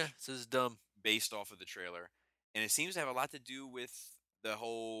Strange. Yeah. This is dumb. Based off of the trailer, and it seems to have a lot to do with the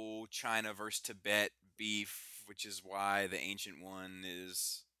whole China versus Tibet beef, which is why the Ancient One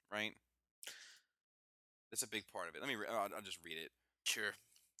is right. That's a big part of it. I'll just read it. Sure.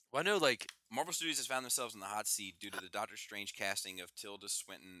 Well, I know, like, Marvel Studios has found themselves in the hot seat due to the Doctor Strange casting of Tilda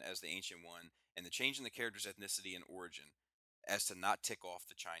Swinton as the Ancient One and the change in the character's ethnicity and origin as to not tick off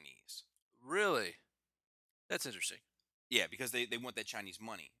the Chinese. really, that's interesting. Yeah, because they want that Chinese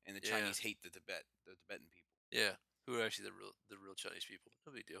money, and the Yeah. Chinese hate the Tibetan people. Yeah. Who are actually the real Chinese people?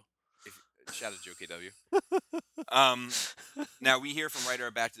 No big deal. Shout out to Joe KW. Now we hear from writer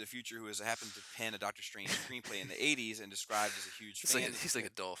of Back to the Future who has happened to pen a Doctor Strange screenplay in the '80s and described as a huge fan He's like a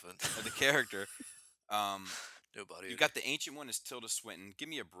dolphin. of the character. Nobody. You got the Ancient One as Tilda Swinton. Give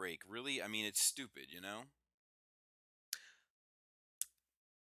me a break, really? I mean, it's stupid, you know.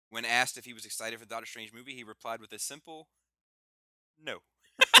 When asked if he was excited for the Doctor Strange movie, he replied with a simple no.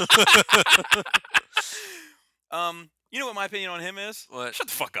 You know what my opinion on him is? What? Shut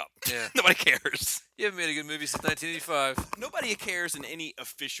the fuck up. Yeah. Nobody cares. You haven't made a good movie since 1985. Nobody cares in any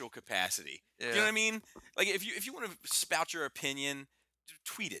official capacity. Yeah. You know what I mean? Like if you want to spout your opinion,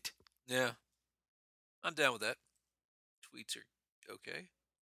 tweet it. Yeah. I'm down with that. Tweets are okay.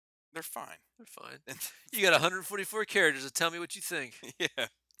 They're fine. They're fine. You got 144 characters to tell me what you think. Yeah.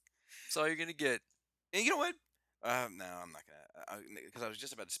 That's all you're gonna get. And you know what? No, I'm not gonna. Because I was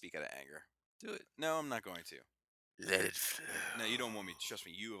just about to speak out of anger. Do it. No, I'm not going to. Let it flow. No, you don't want me to. Trust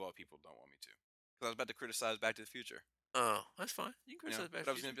me, you of all people don't want me to. Because I was about to criticize Back to the Future. Oh, that's fine. You can You know? criticize Back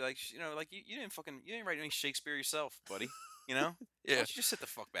But I to was the gonna be like, you didn't write any Shakespeare yourself, buddy. You know? Why Yeah. don't you just sit the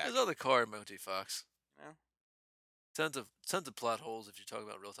fuck back? There's other car in Monty Fox. Yeah. Tons of plot holes if you're talking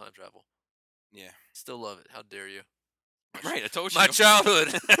about real time travel. Yeah. Still love it. How dare you? Right. I told you. My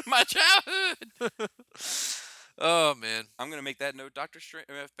childhood. My childhood. Oh man. I'm gonna make that note. Back to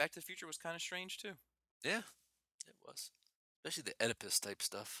the Future was kind of strange too. Yeah, it was. Especially the Oedipus type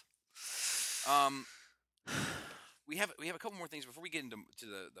stuff. Um, we have a couple more things before we get into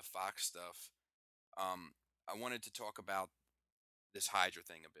the Fox stuff. I wanted to talk about this Hydra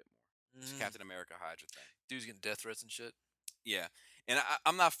thing a bit more. This Captain America Hydra thing. Dude's getting death threats and shit. Yeah, and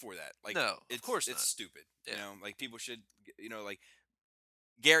I'm not for that. Like, No, of course it's not. stupid. Yeah. You know, like people should. You know, like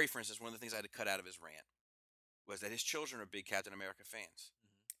Gary, for instance, one of the things I had to cut out of his rant was that his children are big Captain America fans.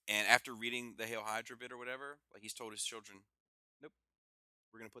 And after reading the Hail Hydra bit or whatever, like he's told his children, nope,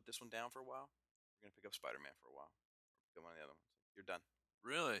 we're going to put this one down for a while. We're going to pick up Spider-Man for a while. Pick up one of the other ones. You're done.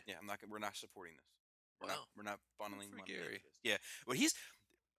 Really? Yeah, we're not supporting this. Wow. We're not funneling Good for money Gary. into this. Yeah. But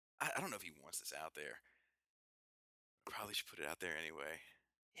I don't know if he wants this out there. Probably should put it out there anyway.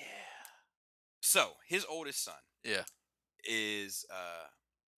 Yeah. So, his oldest son Yeah. is a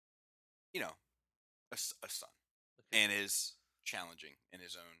son. Okay. And is challenging in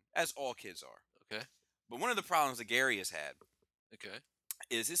his own, as all kids are. Okay. But one of the problems that Gary has had Okay.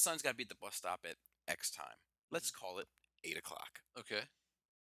 is his son's got to be at the bus stop at X time. Let's call it 8 o'clock. Okay.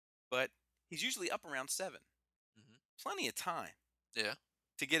 But he's usually up around 7. Mhm. Plenty of time. Yeah.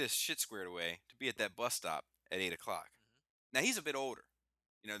 To get his shit squared away to be at that bus stop at 8 o'clock. Now he's a bit older,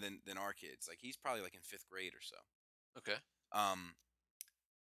 than our kids. Like he's probably like in 5th grade or so. Okay.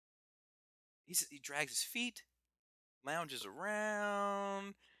 He drags his feet, lounges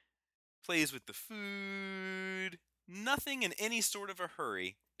around, plays with the food. Nothing in any sort of a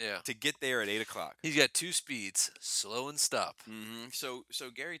hurry. Yeah. To get there at 8 o'clock. He's got 2 speeds: slow and stop. Mm-hmm.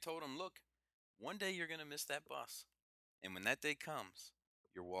 So Gary told him, look, one day you're gonna miss that bus, and when that day comes,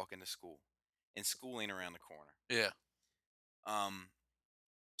 you're walking to school, and school ain't around the corner. Yeah.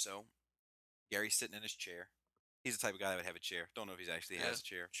 So Gary's sitting in his chair. He's the type of guy that would have a chair. Don't know if he actually has a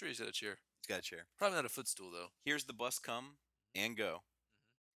chair. Sure, he's got a chair. He's got a chair. Probably not a footstool though. Hears the bus come and go.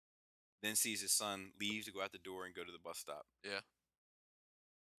 Then sees his son leave to go out the door and go to the bus stop. Yeah.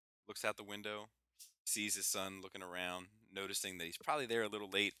 Looks out the window, sees his son looking around, noticing that he's probably there a little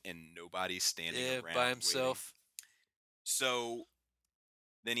late and nobody's standing around by himself. Waiting. So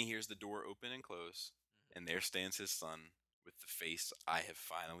then he hears the door open and close, and there stands his son with the face, I have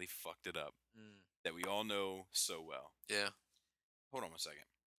finally fucked it up, that we all know so well. Yeah. Hold on 1 second.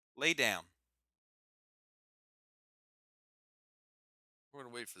 Lay down. We're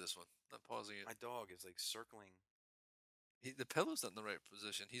going to wait for this one. Not pausing it. My dog is like circling. The pillow's not in the right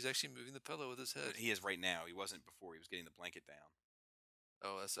position. He's actually moving the pillow with his head. He is right now. He wasn't before. He was getting the blanket down.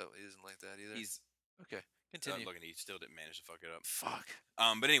 Oh, that's not, he doesn't like that either. He's okay. Continue. Looking, he still didn't manage to fuck it up. Fuck.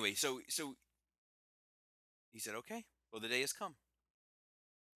 But anyway, so he said, okay, well, the day has come.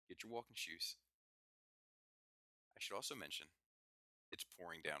 Get your walking shoes. I should also mention, it's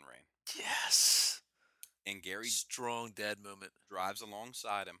pouring down rain. Yes. And Gary, strong dad moment, drives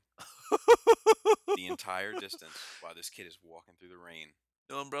alongside him the entire distance while this kid is walking through the rain.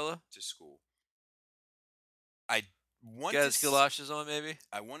 No umbrella? To school. I want got his galoshes on, maybe?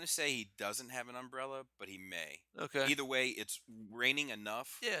 I want to say he doesn't have an umbrella, but he may. Okay. Either way, it's raining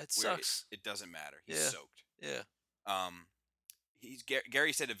enough. Yeah, it sucks. It doesn't matter. He's soaked. Yeah.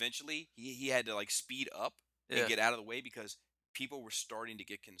 Gary said eventually he had to like speed up and get out of the way because people were starting to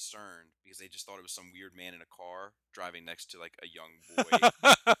get concerned because they just thought it was some weird man in a car driving next to like a young boy.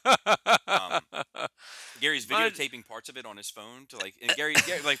 Gary's videotaping parts of it on his phone to like, and Gary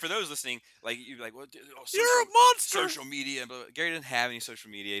like for those listening, like you're like, well, you're a monster. Social media. But Gary doesn't have any social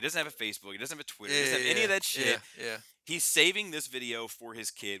media. He doesn't have a Facebook. He doesn't have a Twitter. He doesn't have any of that shit. Yeah. He's saving this video for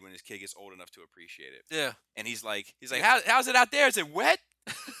his kid when his kid gets old enough to appreciate it. Yeah. And he's like, how's it out there? Is it wet?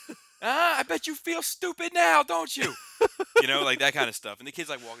 I bet you feel stupid now, don't you? Like that kind of stuff. And the kid's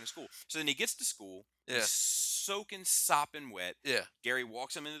like walking to school. So then he gets to school. Yeah. He's soaking, sopping wet. Yeah. Gary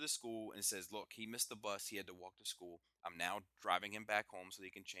walks him into the school and says, look, he missed the bus. He had to walk to school. I'm now driving him back home so that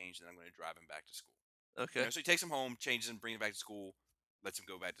he can change. And I'm going to drive him back to school. Okay. So he takes him home, changes him, brings him back to school, lets him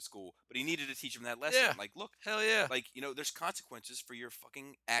go back to school. But he needed to teach him that lesson. Yeah. Like, look. Hell yeah. Like, there's consequences for your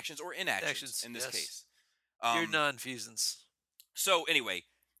fucking actions or inactions in this case. Your nonfeasance. So anyway,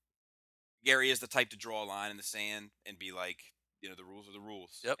 Gary is the type to draw a line in the sand and be like, the rules are the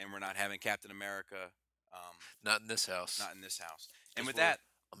rules. Yep. And we're not having Captain America. Not in this house. Not in this house. And with we're that,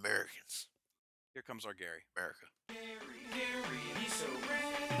 Americans. Here comes our Gary. America. Gary, he's so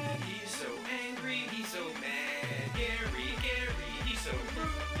red, he's so angry, he's so mad. Gary, he's so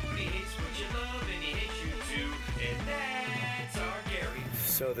rude, he hates what you love and he hates you too. And that's our Gary.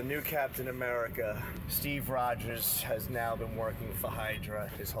 So the new Captain America, Steve Rogers, has now been working for Hydra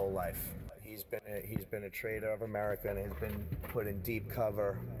his whole life. he's been a traitor of America and has been put in deep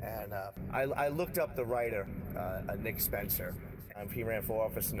cover. And I looked up the writer, Nick Spencer. He ran for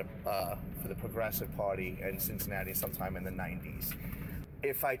office for the Progressive Party in Cincinnati sometime in the 90s.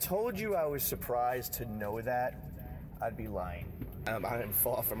 If I told you I was surprised to know that, I'd be lying. I'm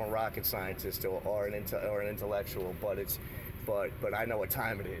far from a rocket scientist or an intellectual, but I know what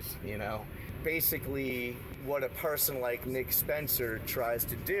time it is, you know? Basically, what a person like Nick Spencer tries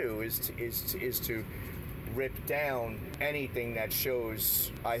to do is to rip down anything that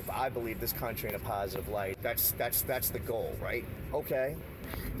shows, I believe, this country in a positive light. That's the goal, right? Okay.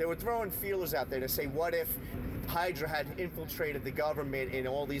 They were throwing feelers out there to say, what if Hydra had infiltrated the government in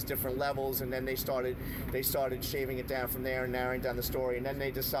all these different levels, and then they started shaving it down from there and narrowing down the story, and then they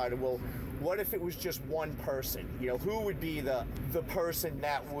decided, well, what if it was just one person? You know, who would be the person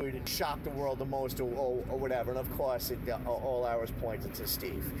that would shock the world the most, or whatever? And of course, all arrows pointed to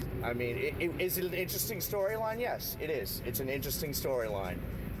Steve. I mean, is it an interesting storyline? Yes, it is. It's an interesting storyline.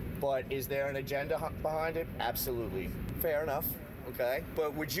 But is there an agenda behind it? Absolutely. Fair enough. Okay.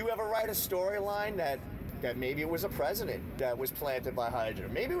 But would you ever write a storyline that maybe it was a president that was planted by Hydra?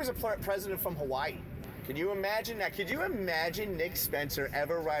 Maybe it was a president from Hawaii. Can you imagine that? Could you imagine Nick Spencer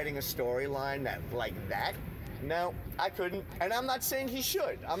ever writing a storyline like that? No, I couldn't. And I'm not saying he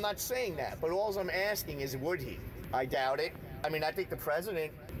should. I'm not saying that. But all I'm asking is, would he? I doubt it. I mean, I think the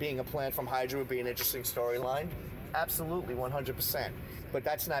president being a plant from Hydra would be an interesting storyline. Absolutely, 100%. But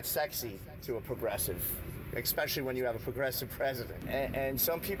that's not sexy to a progressive, especially when you have a progressive president. And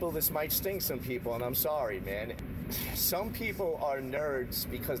some people, this might sting some people, and I'm sorry, man. Some people are nerds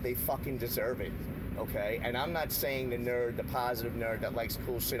because they fucking deserve it. Okay, and I'm not saying the nerd, the positive nerd that likes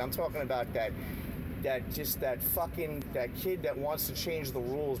cool shit. I'm talking about that kid that wants to change the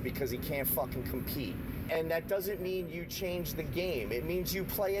rules because he can't fucking compete. And that doesn't mean you change the game. It means you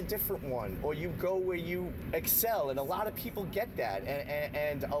play a different one, or you go where you excel. And a lot of people get that,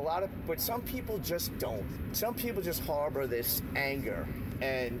 but some people just don't. Some people just harbor this anger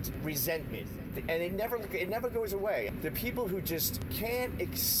and resentment, and it never goes away. The people who just can't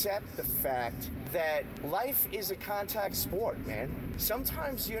accept the fact that life is a contact sport, man.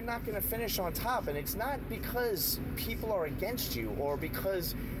 Sometimes you're not going to finish on top, and it's not because people are against you or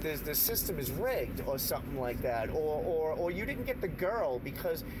because the system is rigged or something like that, or you didn't get the girl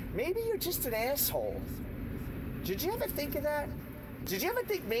because maybe you're just an asshole. Did you ever think of that? Did you ever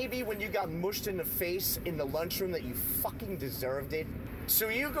think maybe when you got mushed in the face in the lunchroom that you fucking deserved it? So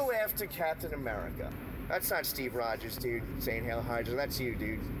you go after Captain America. That's not Steve Rogers, dude, saying Hail Hydra. That's you,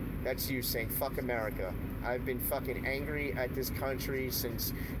 dude. That's you saying fuck America. I've been fucking angry at this country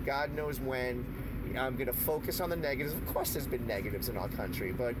since God knows when. I'm gonna focus on the negatives. Of course there's been negatives in our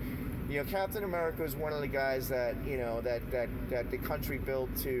country, but you know, Captain America is one of the guys that, you know, that the country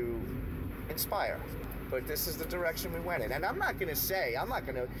built to inspire. But this is the direction we went in. And I'm not gonna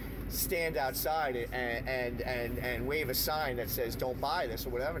stand outside and wave a sign that says don't buy this or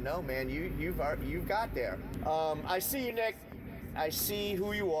whatever. No, man, you've got there. I see you, Nick. I see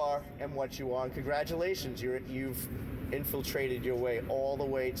who you are and what you are, and congratulations. You've infiltrated your way all the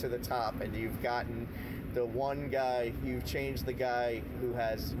way to the top, and you've gotten the one guy. You've changed the guy who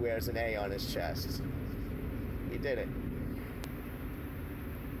wears an A on his chest. You did it.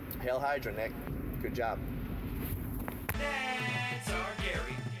 Hail Hydra, Nick. Good job. That's our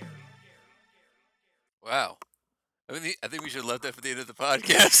Gary. Wow. I think we should have left that for the end of the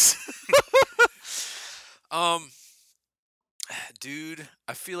podcast. Dude,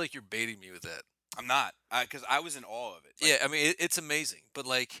 I feel like you're baiting me with that. I'm not, because I was in awe of it. Like, Yeah, I mean, it's amazing, but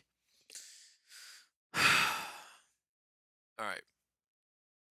like, all right.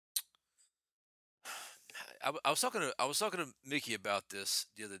 I was talking to Mickey about this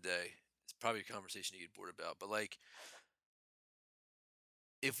the other day. It's probably a conversation you get bored about, but like,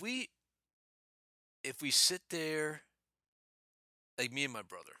 if we sit there, like me and my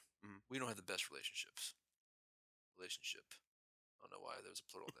brother, we don't have the best relationship. I don't know why there was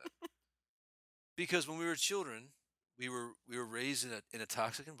a plural in that. Because when we were children, we were raised in a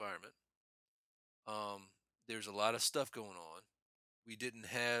toxic environment. There's a lot of stuff going on. We didn't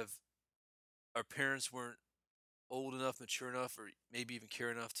have, our parents weren't old enough, mature enough, or maybe even care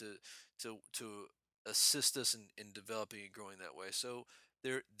enough to assist us in developing and growing that way. So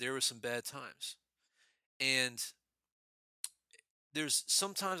there were some bad times, and there's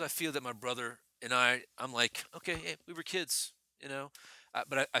sometimes I feel that my brother and I'm like, okay, yeah, we were kids, you know,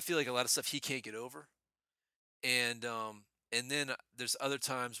 but I feel like a lot of stuff he can't get over, and then there's other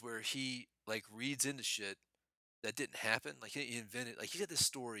times where he like reads into shit that didn't happen. Like he invented, like he had this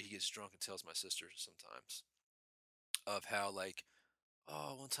story he gets drunk and tells my sister sometimes of how like,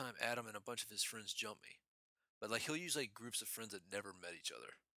 oh, one time Adam and a bunch of his friends jumped me, but like he'll use like groups of friends that never met each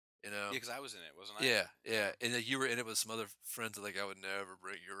other. You know? Yeah, because I was in it, wasn't I? Yeah, yeah. And like, you were in it with some other friends that like I would never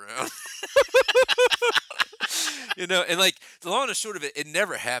bring you around. And like the long and the short of it, it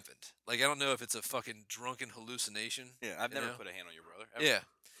never happened. Like I don't know if it's a fucking drunken hallucination. Yeah, I've you never know? put a hand on your brother. Ever.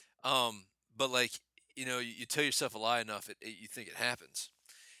 Yeah. But like you tell yourself a lie enough, you think it happens.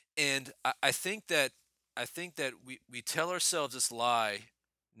 And I think that we tell ourselves this lie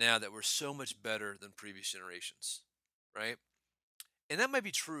now that we're so much better than previous generations, right? And that might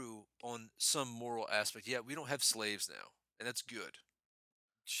be true on some moral aspect. Yeah, we don't have slaves now, and that's good.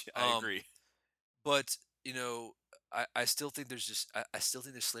 I Um, agree. but you know, I still think I still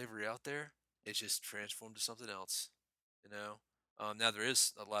think there's slavery out there. It's just transformed to something else. You know. Now there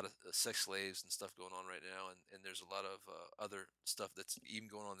is a lot of sex slaves and stuff going on right now, and there's a lot of other stuff that's even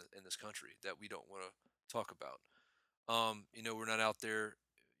going on in this country that we don't want to talk about. We're not out there,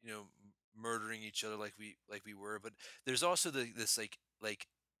 murdering each other like we were, but there's also this like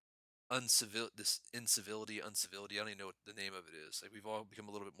uncivility. I don't even know what the name of it is. Like we've all become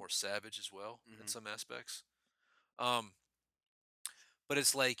a little bit more savage as well in Mhm. some aspects. Um, but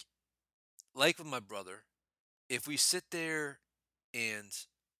it's like with my brother, if we sit there and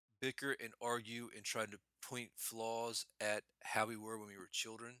bicker and argue and try to point flaws at how we were when we were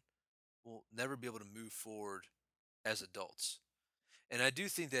children, we'll never be able to move forward as adults. And I do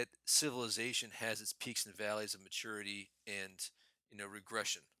think that civilization has its peaks and valleys of maturity and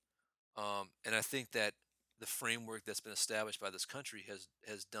regression. And I think that the framework that's been established by this country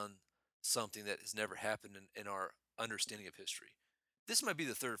has done something that has never happened in our understanding of history. This might be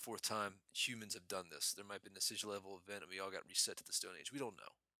the third or fourth time humans have done this. There might have been a decision level event and we all got reset to the Stone Age. We don't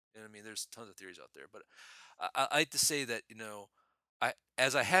know. And I mean, there's tons of theories out there, but I like to say that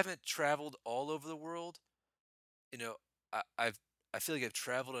as I haven't traveled all over the world, you know, I feel like I've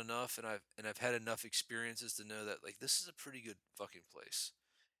traveled enough and I've had enough experiences to know that like this is a pretty good fucking place.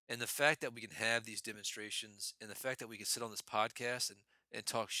 And the fact that we can have these demonstrations and the fact that we can sit on this podcast and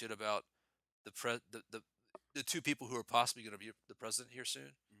talk shit about the two people who are possibly going to be the president here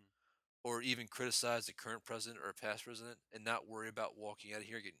soon, Mhm. or even criticize the current president or a past president and not worry about walking out of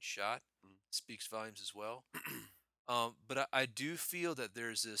here getting shot, Mhm. speaks volumes as well. But I do feel that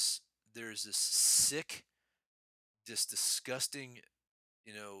there's this sick, this disgusting,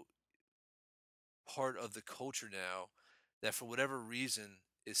 you know, part of the culture now that for whatever reason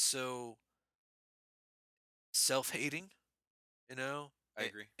is so self-hating, you know, I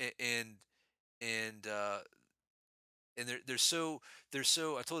agree. and and they're so.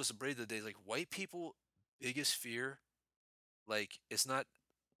 I told us a braid the other day. Like white people, biggest fear, like it's not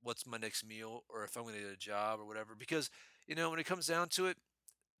what's my next meal or if I'm going to get a job or whatever. Because when it comes down to it,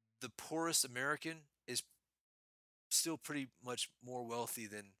 the poorest American is still pretty much more wealthy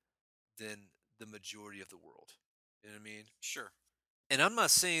than the majority of the world. You know what I mean? Sure. And I'm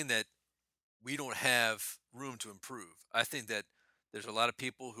not saying that we don't have room to improve. I think that there's a lot of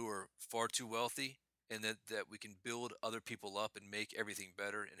people who are far too wealthy and that we can build other people up and make everything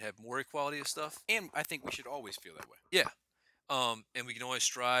better and have more equality of stuff. And I think we should always feel that way. Yeah. And we can always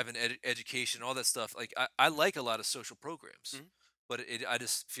strive in education, all that stuff. Like I like a lot of social programs, Mhm. but I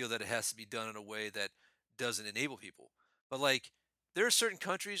just feel that it has to be done in a way that doesn't enable people. But like, there are certain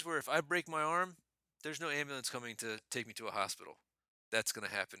countries where if I break my arm, there's no ambulance coming to take me to a hospital. That's going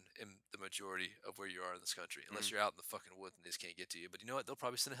to happen in the majority of where you are in this country, unless Mhm. you're out in the fucking woods and they just can't get to you. But you know what? They'll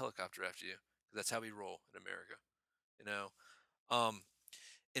probably send a helicopter after you 'cause that's how we roll in America. You know, um,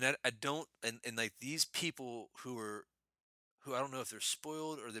 and I don't and like these people who I don't know if they're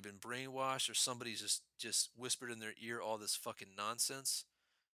spoiled or they've been brainwashed or somebody's just whispered in their ear all this fucking nonsense.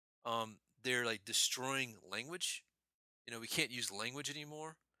 They're like destroying language. We can't use language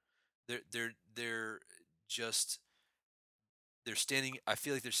anymore. They're just they're standing. I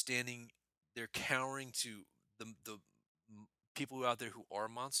feel like they're standing. They're cowering to the people who out there who are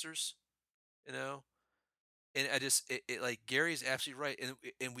monsters. You know, and it like Gary's absolutely right,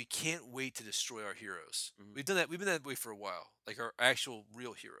 and we can't wait to destroy our heroes. Mhm. We've done that. We've been that way for a while. Like our actual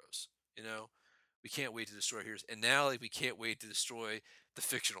real heroes. You know, we can't wait to destroy our heroes, and now like we can't wait to destroy the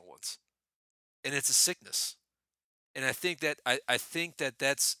fictional ones. And it's a sickness. And I think that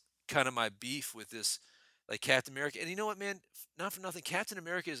that's kind of my beef with this, like Captain America. And you know what, man? Not for nothing, Captain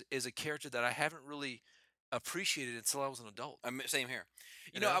America is a character that I haven't really appreciated until I was an adult. Same here.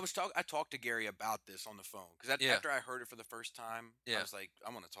 You I know? I talked to Gary about this on the phone because Yeah, after I heard it for the first time, I yeah, was like, I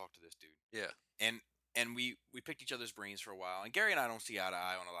want to talk to this dude. yeah, And we picked each other's brains for a while. And Gary and I don't see eye to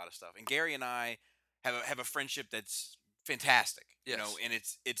eye on a lot of stuff. And Gary and I have a friendship that's fantastic. Yes. And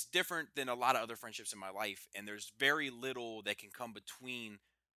it's different than a lot of other friendships in my life, and there's very little that can come between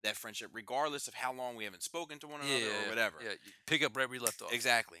that friendship, regardless of how long we haven't spoken to one another or whatever. Yeah, you pick up right where you left off.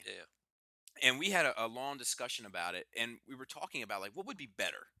 Exactly. Yeah. And we had a long discussion about it, and we were talking about like what would be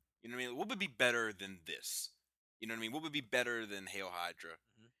better. You know what I mean? What would be better than this? You know what I mean? What would be better than Hail Hydra?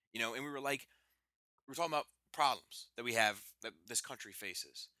 Mhm. And we were talking about problems that we have that this country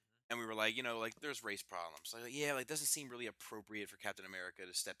faces. And we were like, like there's race problems. Like, yeah, like it doesn't seem really appropriate for Captain America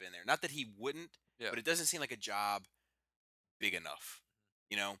to step in there. Not that he wouldn't, Yeah. but it doesn't seem like a job big enough.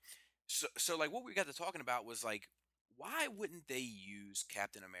 You know? So like what we got to talking about was like, why wouldn't they use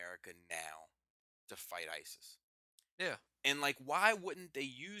Captain America now to fight ISIS? Yeah. And like why wouldn't they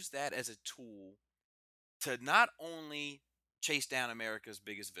use that as a tool to not only chase down America's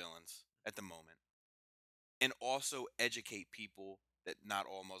biggest villains at the moment, and also educate people that not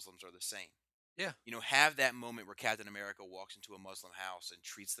all Muslims are the same. Yeah. Have that moment where Captain America walks into a Muslim house and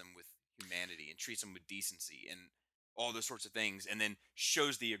treats them with humanity and treats them with decency and all those sorts of things, and then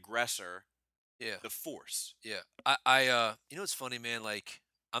shows the aggressor Yeah. the force. Yeah. You know what's funny, man? Like,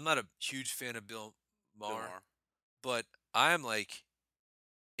 I'm not a huge fan of Bill Bill Maher, Maher. but I'm like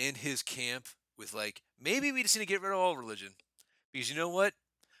in his camp with like maybe we just need to get rid of all religion because you know what?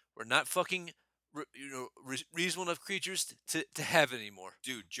 We're not fucking reasonable enough creatures to have it anymore.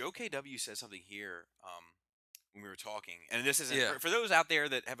 Dude, Joe KW said something here when we were talking, and this isn't Yeah. for those out there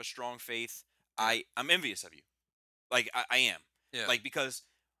that have a strong faith. I'm envious of you. Like I am. Yeah. Like because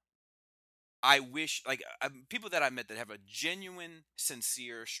I wish like people that I met that have a genuine,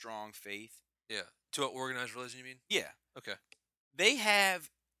 sincere, strong faith. Yeah. To an organized religion, you mean? Yeah, Okay. they have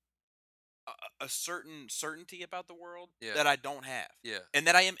a certain certainty about the world Yeah. that I don't have, Yeah. and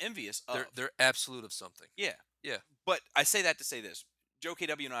that I am envious of. They're absolute of something. Yeah, Yeah. but I say that to say this: Joe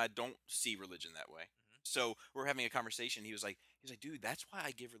KW and I don't see religion that way. Mhm. So we're having a conversation. He's like, dude, that's why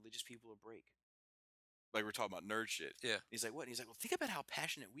I give religious people a break. Like we're talking about nerd shit. Yeah. He's like, what? And he's like, well, think about how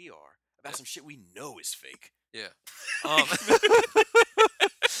passionate we are about Yeah. some shit we know is fake. Yeah.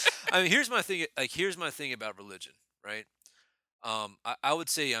 I mean, here's my thing. Like, here's my thing about religion, right? I would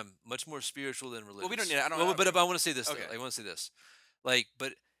say I'm much more spiritual than religious. Well, we don't need. I don't. Well, but I want to say this. Okay. Though. I want to say this.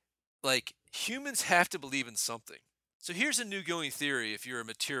 Like humans have to believe in something. So here's a new going theory. If you're a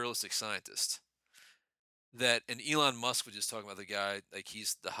materialistic scientist, and Elon Musk was just talking about the guy, like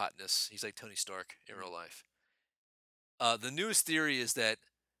he's the hotness. He's like Tony Stark in real life. The newest theory is that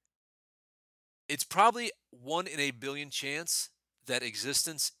it's probably 1 in a billion chance that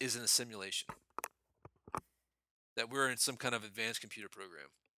existence is in a simulation. That we're in some kind of advanced computer program.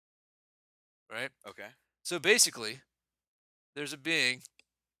 Right? Okay. So basically, there's a being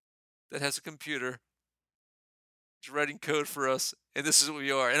that has a computer, is writing code for us, and this is what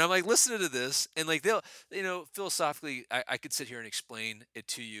we are. And I'm like listening to this, and like they'll, philosophically, I could sit here and explain it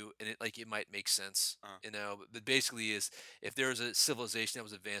to you, and it might make sense, But basically, is if there was a civilization that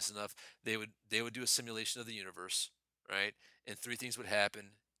was advanced enough, they would do a simulation of the universe, right? And three things would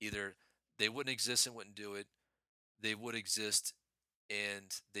happen: either they wouldn't exist and wouldn't do it, they would exist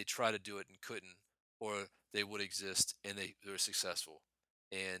and they try to do it and couldn't, or they would exist and they were successful.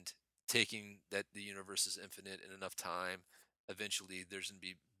 And taking that the universe is infinite in enough time, eventually there's going to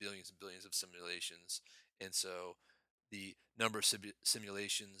be billions and billions of simulations. And so the number of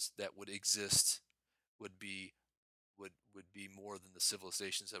simulations that would exist would be more than the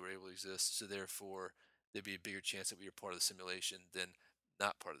civilizations that were able to exist. So therefore, there'd be a bigger chance that we were part of the simulation than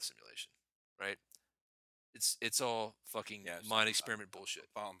not part of the simulation, right? It's all fucking Yeah, mind experiment bullshit.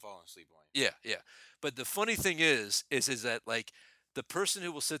 I'm falling asleep on you. Yeah, yeah. But the funny thing is that like the person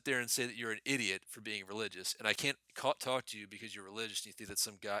who will sit there and say that you're an idiot for being religious, and I can't talk to you because you're religious and you think that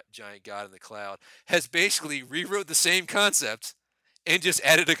some giant god in the cloud has basically rewrote the same concept and just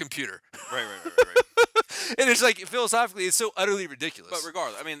added a computer. Right. And it's like philosophically, it's so utterly ridiculous. But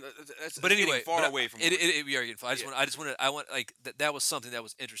regardless, I mean, that's But anyway, far away from. we are getting far. I want like that was something that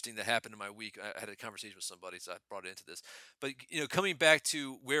was interesting that happened in my week. I had a conversation with somebody, so I brought it into this. But coming back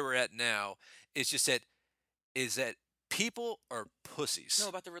to where we're at now, it's just that people are pussies. No,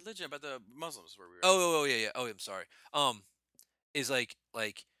 about the religion, about the Muslims, where we were. Oh yeah. Oh, I'm sorry. Is like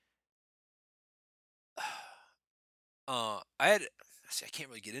I can't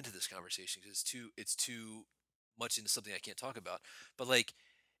really get into this conversation because it's too much into something I can't talk about. But like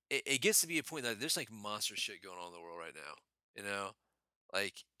it gets to be a point that there's like monster shit going on in the world right now.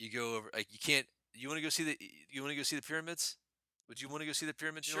 Like you go over, like you want to go see the pyramids? Would you want to go see the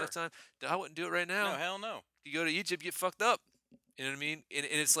pyramids in your Sure. lifetime? No, I wouldn't do it right now. No, hell no. You go to Egypt, get fucked up. You know what I mean? And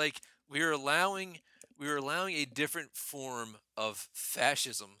it's like we're allowing a different form of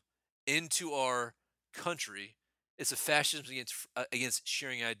fascism into our country. It's a fascism against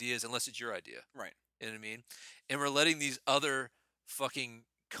sharing ideas unless it's your idea. Right. You know what I mean? And we're letting these other fucking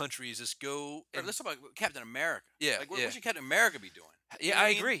countries just go Right, and let's talk about Captain America. yeah, Like, yeah, what should Captain America be doing? You yeah. know what I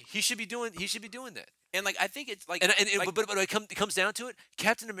mean? agree. He should be doing that. And like, I think it's like, And but when it comes down to it,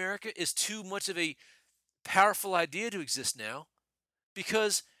 Captain America is too much of a powerful idea to exist now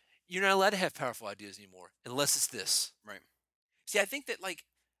because you're not allowed to have powerful ideas anymore unless it's this. right. See, I think that like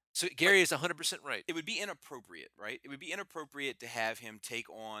So Gary is 100% right. it would be inappropriate, right? It would be inappropriate to have him take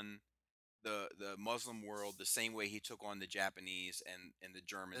on the Muslim world the same way he took on the Japanese and the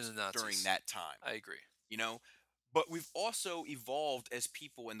Germans And the Nazis. during that time. I agree. You know, but we've also evolved as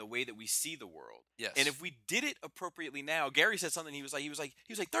people in the way that we see the world. Yes. And if we did it appropriately now, Gary said something. He was like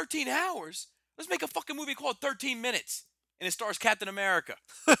 13 hours. Let's make a fucking movie called 13 Minutes, and it stars Captain America.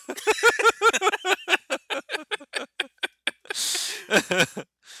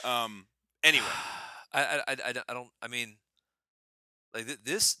 Anyway, I don't. I mean, like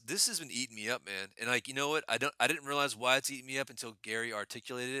this has been eating me up, man. And like, you know what? I didn't realize why it's eating me up until Gary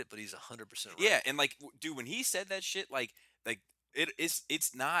articulated it. But he's 100% right. yeah, and like, dude, when he said that shit, like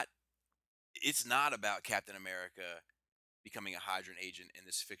it's not about Captain America becoming a Hydran agent in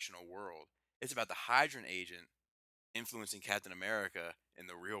this fictional world. It's about the Hydran agent influencing Captain America in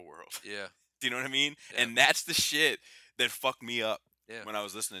the real world. Yeah. Do you know what I mean? Yeah. And that's the shit that fucked me up Yeah. when I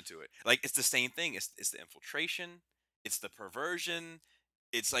was listening to it. Like, it's the same thing. It's the infiltration. It's the perversion.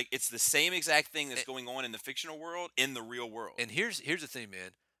 It's like it's the same exact thing that's going on in the fictional world in the real world. And here's the thing,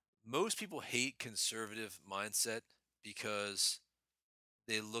 man. Most people hate conservative mindset because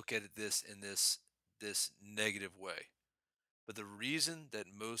they look at this in this negative way. But the reason that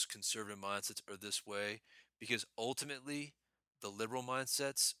most conservative mindsets are this way, because ultimately the liberal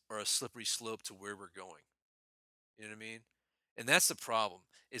mindsets are a slippery slope to where we're going. You know what I mean? And that's the problem.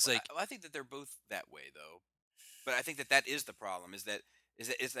 It's like I think that they're both that way, though. But I think that is the problem. Is that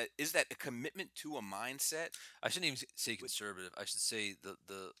a commitment to a mindset? I shouldn't even say conservative. I should say the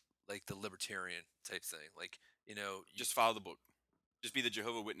like the libertarian type thing. Like, you know, Just follow the book. Just be the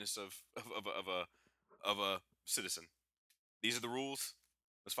Jehovah Witness of a citizen. These are the rules.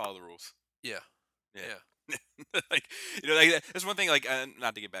 Let's follow the rules. yeah. Yeah. Like, you know, like that's one thing. Like,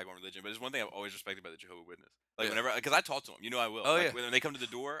 not to get back on religion, but it's one thing I've always respected about the Jehovah Witness. Like, Yeah. whenever, because I talk to them, you know, I will. Oh, Like, yeah. when they come to the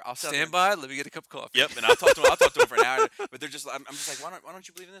door, I'll sit out Stand there- by. Let me get a cup of coffee. Yep, and I'll talk to them. I'll talk to them for an hour. But they're just, I'm just like, why don't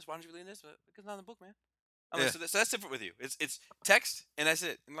you believe in this? Why don't you believe in this? Because it's not in the book, man. I'm like, Yeah. so that's different with you. It's text, and that's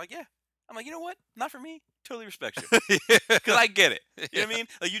it. And like, yeah. I'm like, you know what? Not for me. Totally respect you. Because I get it. You know what I mean?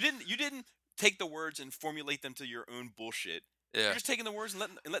 Like, you didn't take the words and formulate them to your own bullshit. Yeah. You're just taking the words and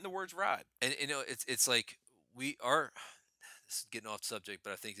letting the words ride. And you know, it's like we are. This is getting off subject,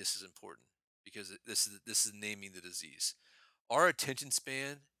 but I think this is important because this is naming the disease. Our attention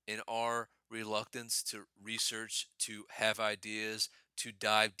span and our reluctance to research, to have ideas, to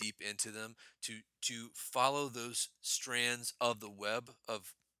dive deep into them, to follow those strands of the web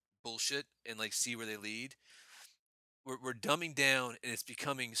of bullshit and like see where they lead. We're dumbing down, and it's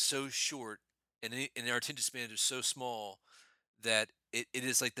becoming so short, and our attention spans are so small that it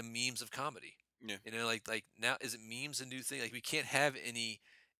is like the memes of comedy. Yeah. You know, like now is it memes a new thing? Like we can't have any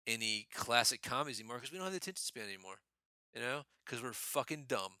classic comedies anymore because we don't have the attention span anymore. You know, because we're fucking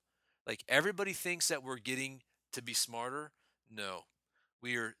dumb. Like everybody thinks that we're getting to be smarter. No,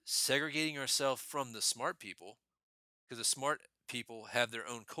 we are segregating ourselves from the smart people because the smart people have their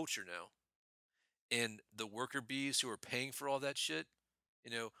own culture now, and the worker bees who are paying for all that shit.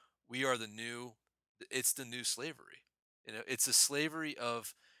 You know, we are the new. It's the new slavery. You know, it's a slavery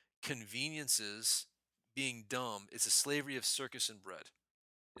of conveniences being dumb. It's a slavery of circus and bread.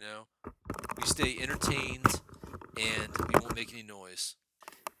 You know, we stay entertained and we won't make any noise.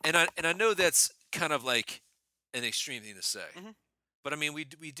 And I know that's kind of like an extreme thing to say. Mhm. But I mean, we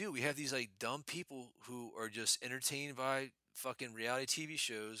do. We have these like dumb people who are just entertained by fucking reality TV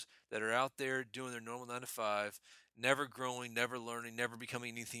shows that are out there doing their normal 9 to 5, never growing, never learning, never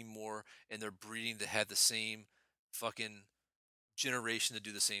becoming anything more, and they're breeding to have the same fucking generation to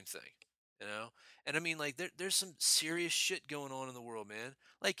do the same thing. You know? And I mean, like, there's some serious shit going on in the world, man.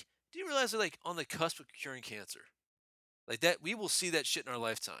 Like, do you realize they're like on the cusp of curing cancer? Like that, we will see that shit in our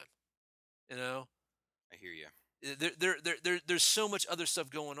lifetime. You know? I hear you. There's so much other stuff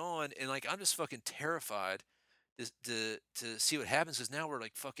going on, and like I'm just fucking terrified to see what happens because now we're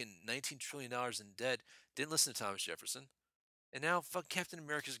like fucking $19 trillion in debt. Didn't listen to Thomas Jefferson, and now fuck Captain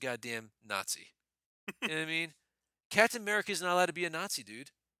America's a goddamn Nazi. You know what I mean? Captain America's not allowed to be a Nazi,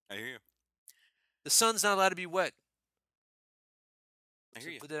 dude. I hear you. The sun's not allowed to be wet. I So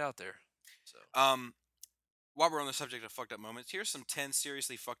hear you. put that out there. So Um, While we're on the subject of fucked up moments, here's some 10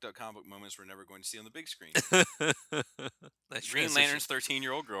 seriously fucked up comic book moments we're never going to see on the big screen. Nice Green transition. Lantern's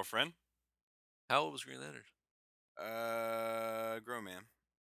 13-year-old girlfriend. How old was Green Lantern? Grown man.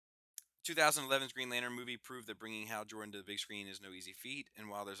 2011's Green Lantern movie proved that bringing Hal Jordan to the big screen is no easy feat, and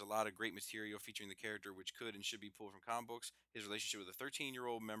while there's a lot of great material featuring the character which could and should be pulled from comic books, his relationship with a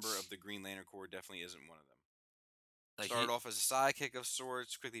 13-year-old member of the Green Lantern Corps definitely isn't one of them. Like Started off as a sidekick of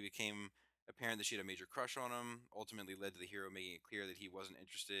sorts, quickly became apparent that she had a major crush on him, ultimately led to the hero making it clear that he wasn't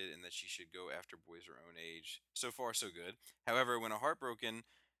interested and that she should go after boys her own age. So far, so good. However, when a heartbroken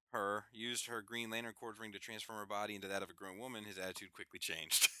her used her Green Lantern Corps ring to transform her body into that of a grown woman, his attitude quickly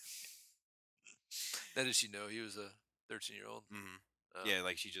changed. Now did she know he was a 13-year-old? Mm-hmm. Yeah,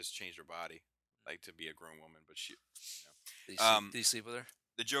 like she just changed her body, like to be a grown woman. But she, Did he sleep with her?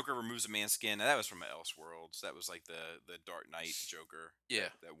 The Joker removes a man's skin. Now, that was from Elseworlds. That was like the Dark Knight Joker. Yeah.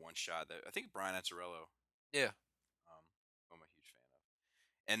 That one shot. That I think Brian Azzarello. Yeah. I'm a huge fan of.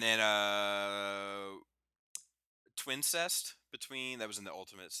 And then Twincest between that was in the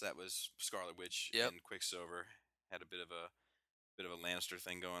Ultimates. That was Scarlet Witch and Quicksilver. Had a bit of a Lannister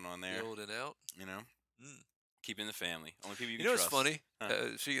thing going on there. The old and out. You know, keeping the family. Only people you can know trust. what's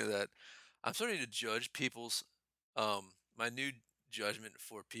funny? Speaking of that, I'm starting to judge people's. My new judgment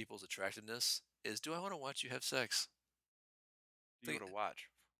for people's attractiveness is: do I want to watch you have sex? You want to watch?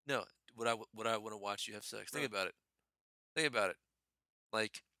 No. Would I want to watch you have sex? Think about it. Think about it.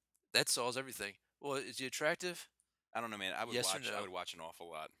 Like, that solves everything. Well, is he attractive? I don't know, man. I would Yes or watch. no? I would watch an awful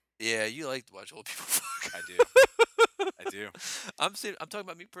lot. Yeah, you like to watch old people fuck. I do. I do. I'm talking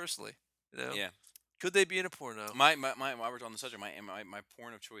about me personally. You know? Yeah. Could they be in a porno? While we're on the subject, my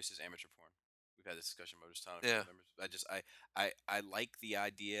porn of choice is amateur porn. We've had this discussion about this time. Yeah. I like the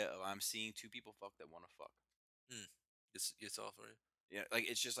idea of I'm seeing two people fuck that want to fuck. It's all for you. Yeah, like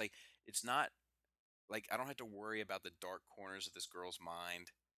it's just like it's not like I don't have to worry about the dark corners of this girl's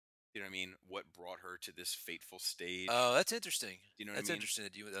mind. You know what I mean? What brought her to this fateful stage? Oh, that's interesting. You know what That's I mean? interesting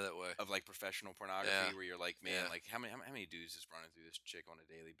that you went that way. Of like professional pornography, Yeah. where you're like, man, Yeah. like how many dudes is running through this chick on a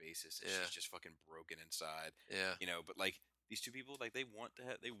daily basis, and Yeah. she's just fucking broken inside. Yeah. You know, but like these two people, like they want to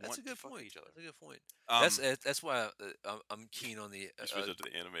That's a good fuck point. each other. That's a good point. That's That's why I'm keen on the switch up to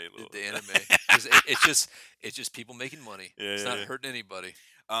the anime a little. the anime, 'cause it's just people making money. Yeah, it's yeah, not yeah. hurting anybody.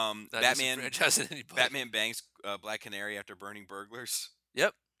 Not Batman disenfranchising anybody. Batman bangs Black Canary after burning burglars.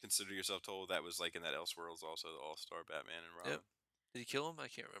 Yep. Consider yourself told that was like in that Elseworlds also the All-Star Batman and Robin. Yep. Did he kill him? I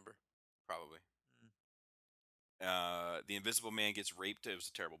can't remember. Probably. The Invisible Man gets raped. It was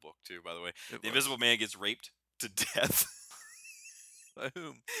a terrible book too, by the way. The Invisible Man gets raped to death. By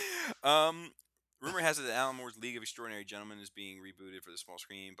whom? Rumor has it that Alan Moore's League of Extraordinary Gentlemen is being rebooted for the small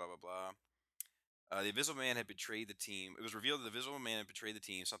screen. Blah blah blah. The Invisible Man had betrayed the team. It was revealed that the Invisible Man had betrayed the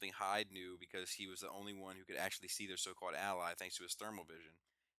team, something Hyde knew because he was the only one who could actually see their so-called ally thanks to his thermal vision.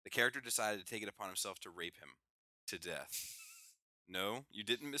 The character decided to take it upon himself to rape him to death. No, you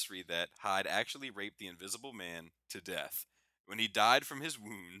didn't misread that. Hyde actually raped the Invisible Man to death. When he died from his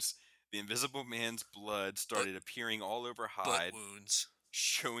wounds, the Invisible Man's blood started appearing all over Hyde, Butt wounds.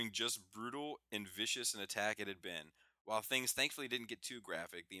 showing just brutal and vicious an attack it had been. While things thankfully didn't get too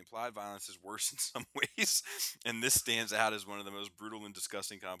graphic, the implied violence is worse in some ways, and this stands out as one of the most brutal and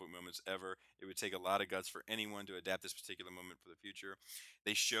disgusting comic book moments ever. It would take a lot of guts for anyone to adapt this particular moment for the future.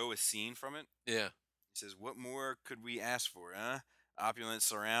 They show a scene from it. Yeah. He says, "What more could we ask for, huh? Opulent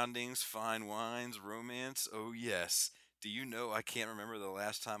surroundings, fine wines, romance. Oh, yes. Do you know I can't remember the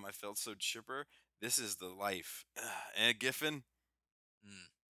last time I felt so chipper? This is the life. Giffen?"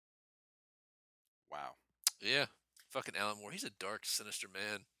 Wow. Yeah. Fucking Alan Moore. He's a dark, sinister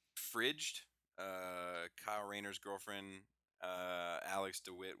man. Fridged. Kyle Rayner's girlfriend, Alex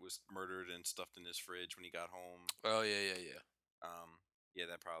DeWitt, was murdered and stuffed in his fridge when he got home. Oh, yeah. Yeah,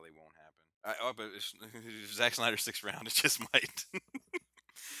 that probably won't happen. But Zack Snyder's sixth round, it just might.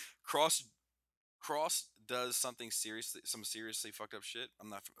 Cross does some seriously fucked up shit. I'm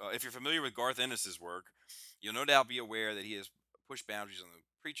not. If you're familiar with Garth Ennis's work, you'll no doubt be aware that he has pushed boundaries on the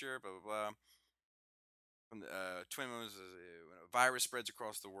Preacher. Blah blah blah. From the Twin Moons, when a virus spreads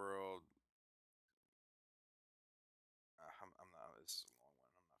across the world. I'm not. This is a long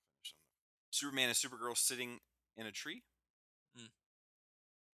one. I'm not finished. Superman and Supergirl sitting in a tree.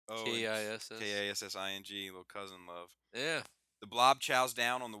 Oh, Kiss. Kissing, little cousin love. Yeah. The Blob chows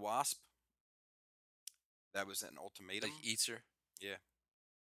down on the Wasp. That was an ultimatum. Like eats her. Yeah.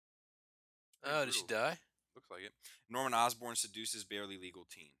 Oh, did she die? Looks like it. Norman Osborn seduces barely legal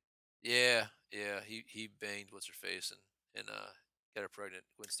teen. Yeah. He banged what's her face and got her pregnant,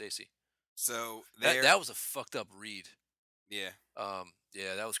 Gwen Stacy. So that was a fucked up read. Yeah.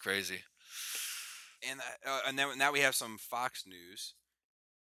 Yeah, that was crazy. And then now we have some Fox news.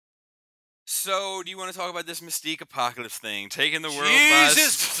 So, do you want to talk about this Mystique Apocalypse thing taking the world by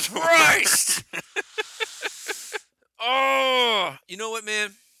Jesus storm? Christ! Oh, you know what,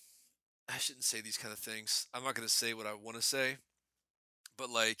 man? I shouldn't say these kind of things. I'm not going to say what I want to say, but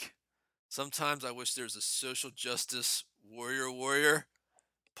like sometimes I wish there's a social justice warrior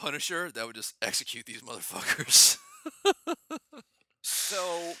Punisher that would just execute these motherfuckers.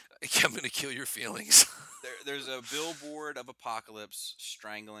 So, I'm going to kill your feelings. there's a billboard of Apocalypse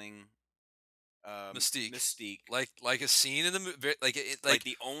strangling Mystique. Like a scene in the movie, like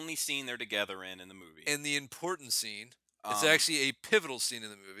the only scene they're together in the movie. and the important scene. It's Um, actually a pivotal scene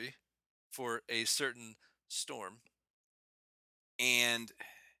in the movie for a certain storm. And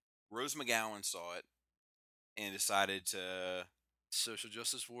Rose McGowan saw it and decided to Social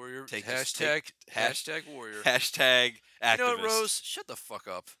justice warrior. Take this- Hashtag warrior. hashtag activist. You know what, Rose? Shut the fuck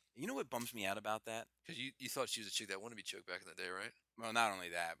up. You know what bums me out about that? Because you thought she was a chick that wanted to be choked back in the day, right? Well, not only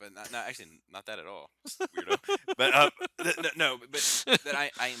that, but actually not that at all. Weirdo. But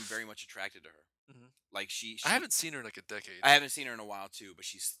that I am very much attracted to her. Mhm. Like she I haven't seen her in like a decade. I haven't seen her in a while too, but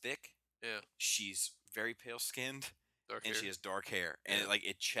she's thick. Yeah. She's very pale skinned, Dark and hair. she has dark hair, and Yeah.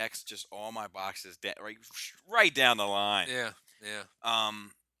 it checks just all my boxes, right down the line. Yeah. And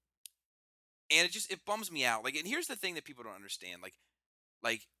it bums me out. Like, and here's the thing that people don't understand. Like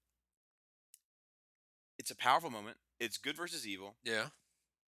it's a powerful moment. It's good versus evil. Yeah.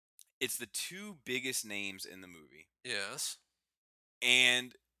 It's the two biggest names in the movie, Yes.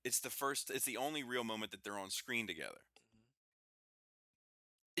 and it's the only real moment that they're on screen together.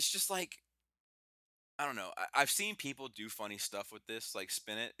 It's just like, I don't know. I've seen people do funny stuff with this, like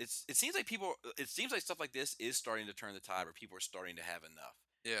spin it. It seems like stuff like this is starting to turn the tide, where people are starting to have enough.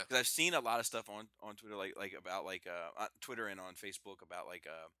 Yeah. Because I've seen a lot of stuff on Twitter, like about Twitter and on Facebook about like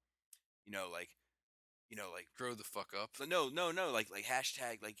Grow the fuck up. no, like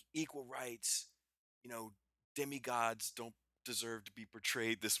hashtag like equal rights. Demigods don't deserve to be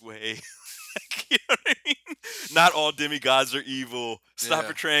portrayed this way. You know what I mean? Not all demigods are evil. Stop Yeah.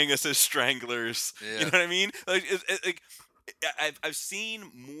 portraying us as stranglers. Yeah. You know what I mean? I've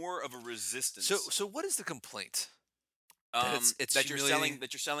seen more of a resistance. So what is the complaint? that it's that you're humiliating.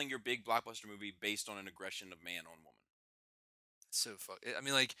 selling your big blockbuster movie based on an aggression of man on woman. So fuck. I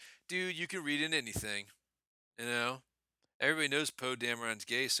mean, like, dude, you can read into anything. You know, everybody knows Poe Dameron's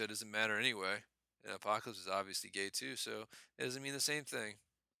gay, so it doesn't matter anyway. And Apocalypse is obviously gay too, so it doesn't mean the same thing.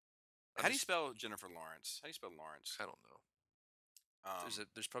 How do you spell Jennifer Lawrence? How do you spell Lawrence? I don't know.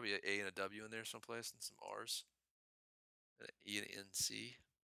 There's probably an A and a W in there someplace, and some R's, and an E and an NC.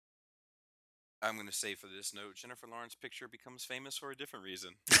 I'm going to say for this note, Jennifer Lawrence picture becomes famous for a different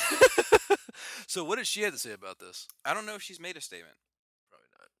reason. So what did she have to say about this? I don't know if she's made a statement. Probably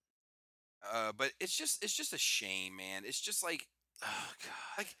not. But it's just a shame, man. It's just like, Oh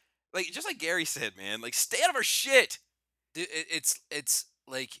god. like just like Gary said, man. Like, stay out of our shit. Dude, it's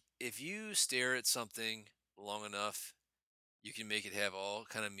like if you stare at something long enough, you can make it have all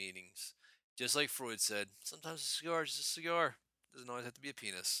kind of meanings. Just like Freud said, sometimes a cigar is just a cigar. Doesn't always have to be a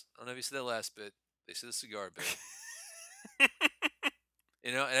penis. I don't know if you said that last bit. They said the cigar bit.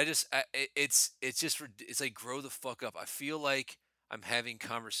 You know, and it's like grow the fuck up. I feel like I'm having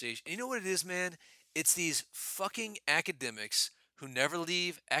conversation. You know what it is, man? It's these fucking academics who never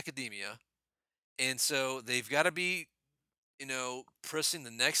leave academia, and so they've got to be, pressing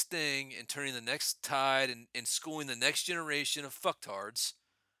the next thing and turning the next tide and schooling the next generation of fucktards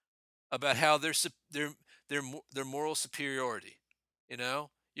about how their moral superiority. You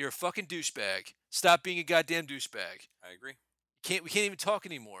know, you're a fucking douchebag. Stop being a goddamn douchebag. I agree. We can't even talk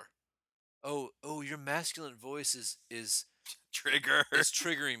anymore. Oh, your masculine voice is Trigger. is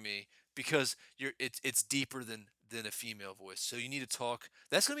triggering me because it's deeper than a female voice. So you need to talk.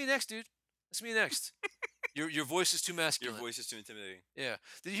 That's gonna be next, dude. That's gonna be next. Your voice is too Your masculine. voice is too intimidating. Yeah.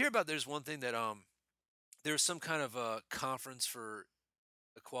 Did you hear about? There's one thing that there was some kind of a conference for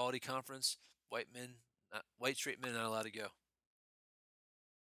equality conference. White straight men not allowed to go.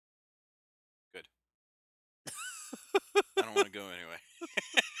 Good. I don't want to go anyway.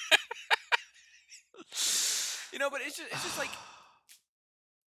 But it's just like,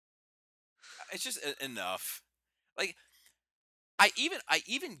 it's just enough. Like, I even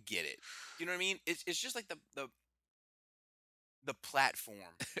get it. You know what I mean? It's just like the platform.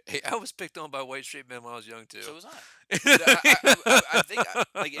 Hey, I was picked on by white straight men when I was young too. So was I. I think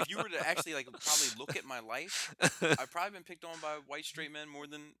like if you were to actually like probably look at my life, I've probably been picked on by white straight men more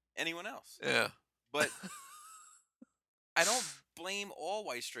than anyone else. Yeah. But I don't blame all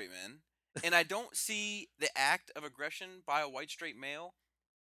white straight men, and I don't see the act of aggression by a white straight male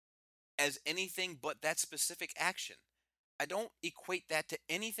as anything but that specific action. I don't equate that to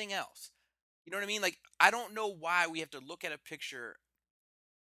anything else. You know what I mean? Like, I don't know why we have to look at a picture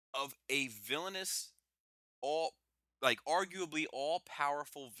of a villainous, all like arguably all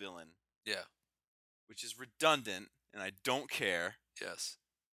powerful villain, Yeah. which is redundant, and I don't care, Yes.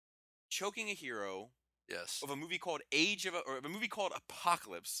 choking a hero Yes. of a movie called or a movie called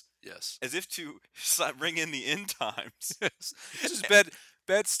Apocalypse, Yes. as if to bring in the end times. Yes. Just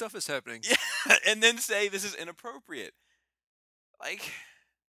bad stuff is happening. Yeah, and then say this is inappropriate. Like,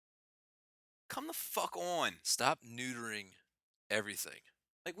 come the fuck on. Stop neutering everything.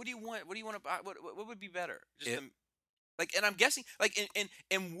 Like, what do you want? What do you want to buy? What would be better? Just It- them, like, and I'm guessing, like,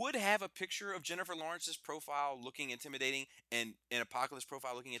 and would have a picture of Jennifer Lawrence's profile looking intimidating and an Apocalypse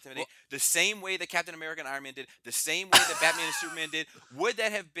profile looking intimidating, the same way that Captain America and Iron Man did, the same way that Batman and Superman did. Would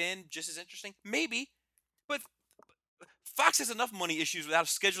that have been just as interesting? Maybe, but Fox has enough money issues without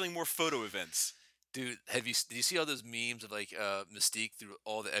scheduling more photo events. Dude, did you see all those memes of like Mystique through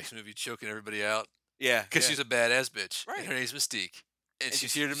all the X movie choking everybody out? Yeah, Because she's a badass bitch. Right. And her name's Mystique. And, And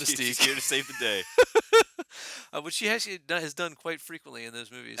she's here to Mystique. She's here to save the day. Which she actually has done quite frequently in those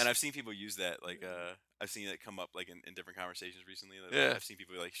movies. And I've seen people use that, like, I've seen that come up, like, in different conversations recently. Like, Yeah. I've seen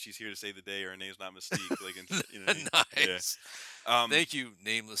people like, she's here to save the day, or her name's not Mystique. Like, you know what I mean? Nice. Yeah. Thank you,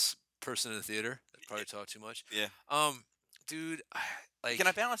 nameless person in the theater. That probably talk too much. Yeah. Dude, like, Can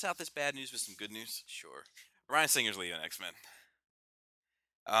I balance out this bad news with some good news? Sure. Ryan Singer's leaving X-Men.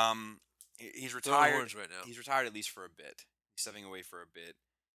 He's Throwing retired. horns right now. He's retired at least for a bit. He's stepping away for a bit.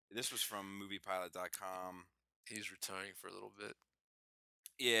 This was from MoviePilot.com. He's retiring for a little bit.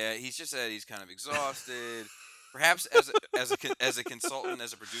 Yeah, he's just said he's kind of exhausted. Perhaps as a consultant,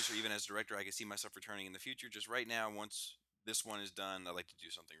 as a producer, even as director, I can see myself returning in the future. Just right now, once this one is done, I'd like to do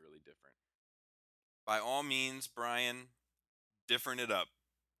something really different. By all means, Brian, different it up.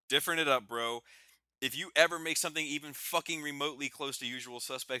 Different it up, bro. If you ever make something even fucking remotely close to Usual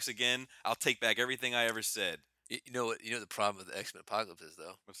Suspects again, I'll take back everything I ever said. You know what? You know the problem with the X-Men Apocalypse is,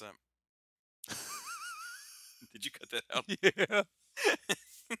 though. What's that? Did you cut that out? Yeah.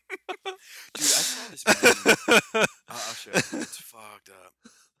 Dude, I saw this meme. I'll show you. It's fucked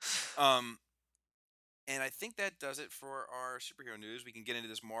up. And I think that does it for our superhero news. We can get into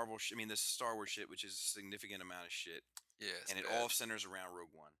this this Star Wars shit, which is a significant amount of shit. Yeah, it's and it bad. all centers around Rogue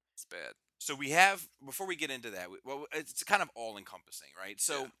One. It's bad. So we have, before we get into that, well, it's kind of all encompassing, right?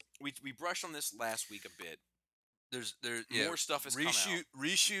 So Yeah. we brushed on this last week a bit. There's More stuff has come out.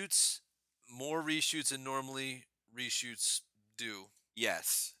 Reshoots, more reshoots than normally reshoots do.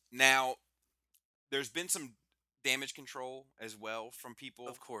 Yes. Now, there's been some damage control as well from people,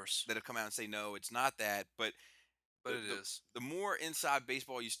 Of course. that have come out and say, no, it's not that. But But it is. The more inside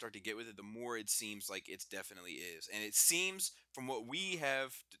baseball you start to get with it, the more it seems like it definitely is. And it seems, from what we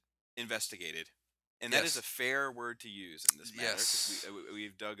have investigated, and that is Yes. a fair word to use in this matter, Yes. because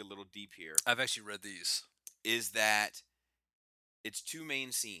we've dug a little deep here, I've actually read these. is that it's two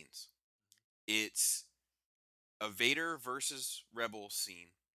main scenes. It's a Vader versus Rebel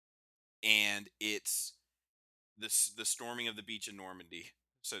scene, and it's the storming of the beach in Normandy,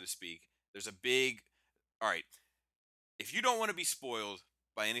 so to speak. There's a big... All right, if you don't want to be spoiled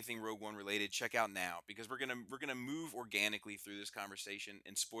by anything Rogue One related, check out now, because we're gonna move organically through this conversation,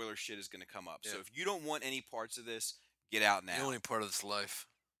 and spoiler shit is gonna come up. Yeah. So if you don't want any parts of this, get out now. The only part of this life.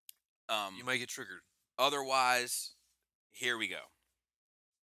 You might get triggered. Otherwise, here we go.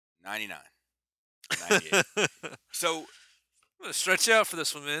 99. 98. So I'm gonna stretch out for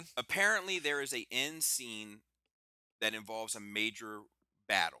this one, man. apparently there is a end scene that involves a major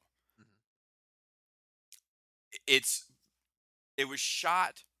battle. It was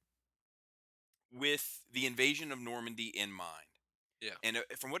shot with the invasion of Normandy in mind. Yeah. And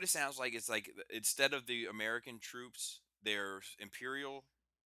from what it sounds like, it's like instead of the American troops, they're Imperial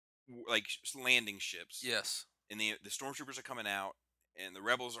landing ships. Yes. And the stormtroopers are coming out, and the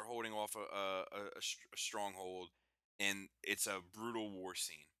rebels are holding off a stronghold, and it's a brutal war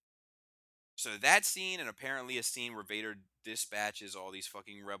scene. So that scene, and apparently a scene where Vader dispatches all these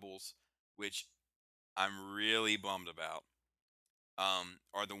fucking rebels, which I'm really bummed about,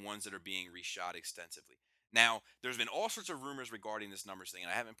 are the ones that are being reshot extensively. Now, there's been all sorts of rumors regarding this numbers thing,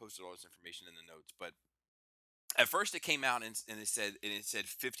 and I haven't posted all this information in the notes, but at first it came out and it said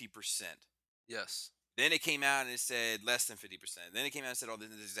 50%. Yes. Then it came out and it said less than 50%. Then it came out and said, oh, this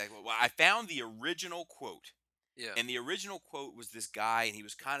is exactly what... Well, I found the original quote. Yeah. And the original quote was this guy, and he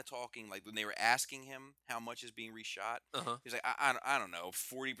was kind of talking, like, when they were asking him how much is being reshot, Uh-huh. he was like, I don't know,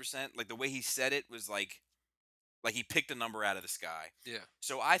 40%. Like, the way he said it was like, Like he picked a number out of the sky. Yeah.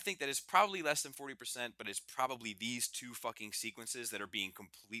 So I think that it's probably less than 40%, but it's probably these two fucking sequences that are being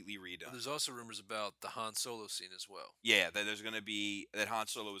completely But redone. there's also rumors about the Han Solo scene as well. Yeah, that there's gonna be that Han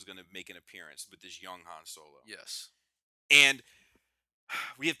Solo is gonna make an appearance with this young Han Solo. Yes. And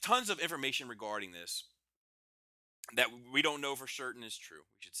we have tons of information regarding this that we don't know for certain is true.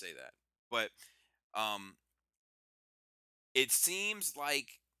 We should say that. But um it seems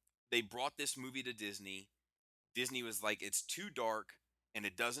like they brought this movie to Disney. Disney was like, it's too dark and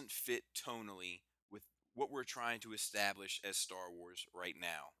it doesn't fit tonally with what we're trying to establish as Star Wars right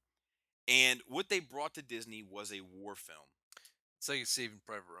now. And what they brought to Disney was a war film. It's like Saving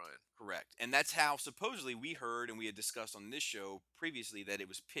Private Ryan. Correct. And that's how supposedly we heard and we had discussed on this show previously that it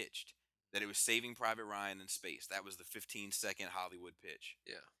was pitched, that it was Saving Private Ryan in space. That was the 15-second Hollywood pitch.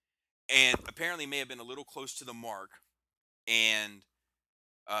 Yeah. And apparently may have been a little close to the mark. And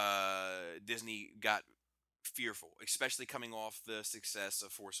Disney got fearful, especially coming off the success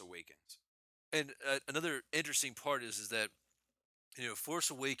of Force Awakens. And another interesting part is that, Force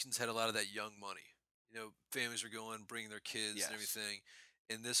Awakens had a lot of that young money. Families were going, bringing their kids Yes. and everything.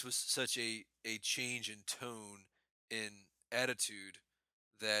 And this was such a change in tone, in attitude,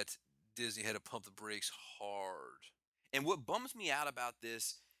 that Disney had to pump the brakes hard. And what bums me out about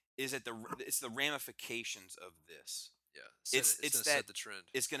this is that it's the ramifications of this. Yeah. It's gonna that set the trend.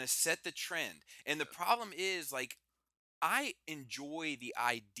 it's going to set the trend. And the Yeah. problem is, like, I enjoy the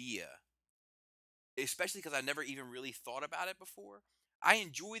idea, especially because I never even really thought about it before. I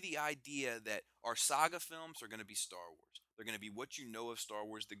enjoy the idea that our saga films are going to be Star Wars. They're going to be what you know of Star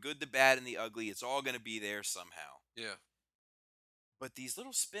Wars, the good, the bad, and the ugly. It's all going to be there somehow. Yeah. But these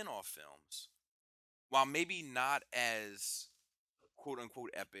little spin-off films, while maybe not as quote unquote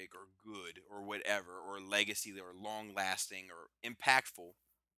epic or good or whatever, or legacy or long lasting or impactful,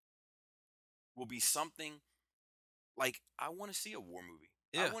 will be something like, I want to see a war movie.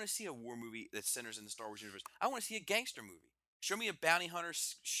 Yeah. I want to see a war movie that centers in the Star Wars universe. I want to see a gangster movie. Show me a bounty hunter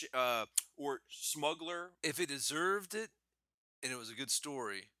or smuggler. If it deserved it and it was a good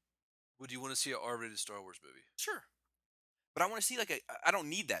story, would you want to see an R-rated Star Wars movie? Sure. But I want to see I don't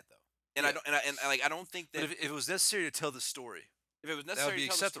need that though. And I Yeah. don't and I don't think that But if it was necessary to tell the story, if it was would necessary be to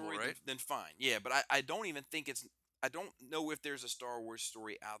tell acceptable, the story, right? then fine. Yeah, but I don't even think I don't know if there's a Star Wars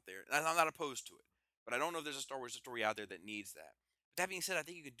story out there. And I'm not opposed to it, but I don't know if there's a Star Wars story out there that needs that. That being said, I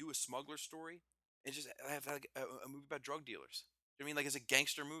think you could do a smuggler story and just have like a movie about drug dealers. You know what I mean, like, it's a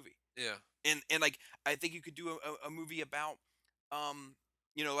gangster movie. yeah. And like, I think you could do a movie about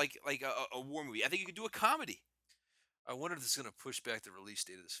like a war movie. I think you could do a comedy. I wonder if this is going to push back the release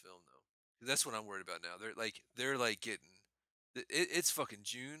date of this film, though. 'Cause that's what I'm worried about now. They're getting, it's fucking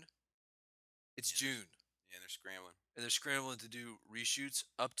June. It's Yes. June, Yeah, they're scrambling. and they're scrambling to do reshoots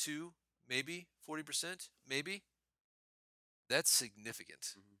up to maybe 40%, maybe. That's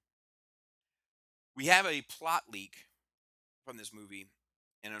significant. We have a plot leak from this movie,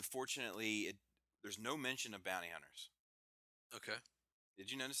 and unfortunately, there's no mention of bounty hunters. Okay.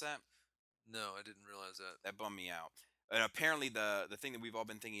 Did you notice that? No, I didn't realize that. That bummed me out. And apparently, the thing that we've all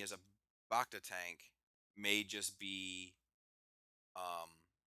been thinking is a Bacta tank may just be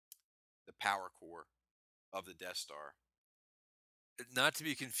the power core of the Death Star. Not to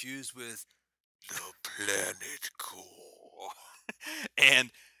be confused with the planet core.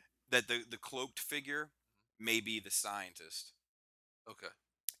 And that the cloaked figure may be the scientist, Okay.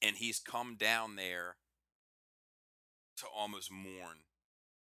 and he's come down there to almost mourn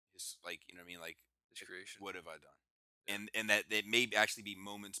his, like, you know what I mean, like, His creation. what have I done? Yeah. And that it may actually be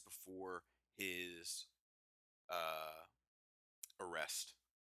moments before his arrest,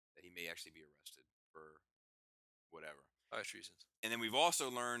 that he may actually be arrested for whatever. High treasons. And then we've also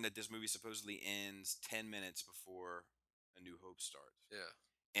learned that this movie supposedly ends 10 minutes before A New Hope starts. Yeah.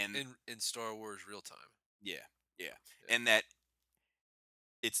 And In Star Wars real time. yeah, Yeah. and that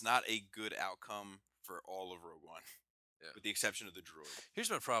it's not a good outcome for all of Rogue One, Yeah. with the exception of the droid. Here's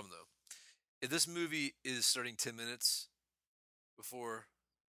my problem, though. If this movie is starting 10 minutes before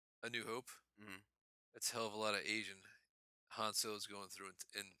A New Hope, Mhm. that's a hell of a lot of Asian Han Solo's going through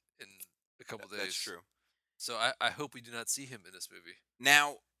in a couple days. That's true. So I hope we do not see him in this movie,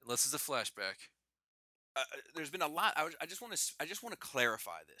 Now, unless it's a flashback. there's been a lot. I just want to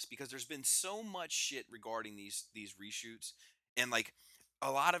clarify this, because there's been so much shit regarding these reshoots, and like, a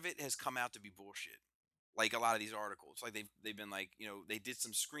lot of it has come out to be bullshit. Like, a lot of these articles, like, they've been like, they did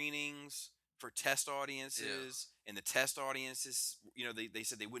some screenings for test audiences, and the test audiences, they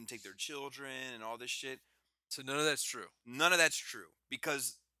said they wouldn't take their children and all this shit. So none of that's true. None of that's true,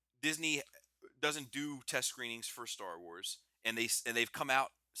 because Disney doesn't do test screenings for Star Wars, and they've come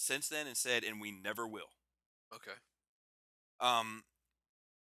out since then and said, and we never will. Okay.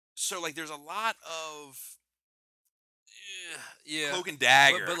 So like, there's a lot of Yeah. cloak and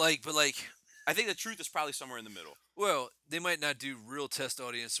dagger. But like, I think the truth is probably somewhere in the middle. well, they might not do real test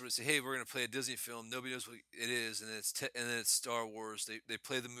audience where they say, "Hey, we're going to play a Disney film. Nobody knows what it is, and then and then it's Star Wars." They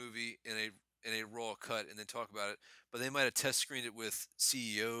play the movie in a raw cut and then talk about it. But they might have test screened it with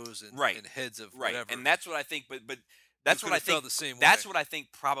CEOs Right. and heads of Right. whatever. And that's what I think. But Who that's could what I have felt think. the same That's way. what I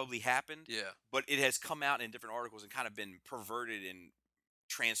think probably happened. Yeah. But it has come out in different articles and kind of been perverted and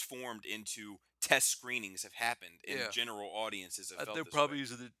transformed into test screenings have happened, and Yeah. general audiences have felt They're this probably way.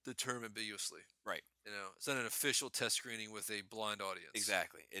 using the term ambiguously. Right. You know, it's not an official test screening with a blind audience.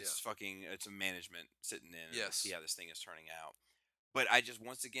 Exactly. It's fucking. It's a management sitting in. And Yes. see how this thing is turning out. But I just,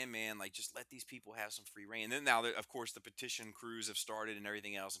 once again, man, like, just let these people have some free reign. And then now, of course, the petition crews have started and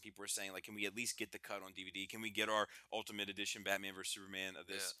everything else, and people are saying, like, can we at least get the cut on DVD? Can we get our Ultimate Edition Batman vs Superman of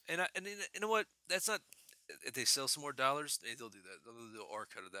this? Yeah. And you know what? That's not. If they sell some more dollars, they'll do that. They'll do the R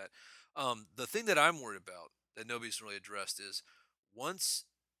cut of that. The thing that I'm worried about that nobody's really addressed is once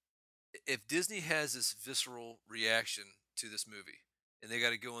if Disney has this visceral reaction to this movie and they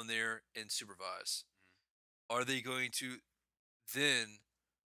got to go in there and supervise, are they going to then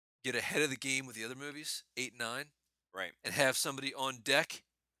get ahead of the game with the other movies, 8 and 9, Right. and have somebody on deck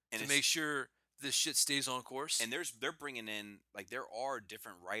And to it's- make sure this shit stays on course? And they're bringing in, like, there are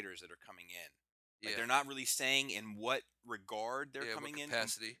different writers that are coming in. Like, Yeah. they're not really saying in what regard they're Yeah, what coming in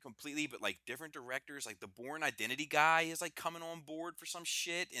capacity. completely, but like different directors, like the Born Identity guy is like coming on board for some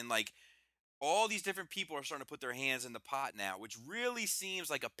shit, and like all these different people are starting to put their hands in the pot now, which really seems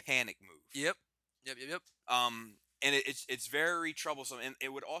like a panic move. Yep. And it's very troublesome,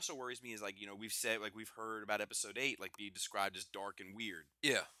 and what also worries me is, like, you know, we've heard about episode 8 like be described as dark and weird,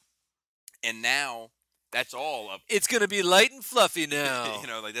 Yeah. and now that's all up. It's gonna be light and fluffy now. You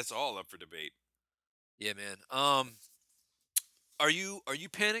know, like, that's all up for debate. Yeah, man. Are you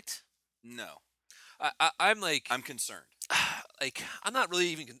panicked? No, I'm like I'm concerned. like I'm not really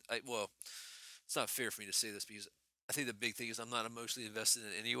even. Well, it's not fair for me to say this because I think the big thing is I'm not emotionally invested in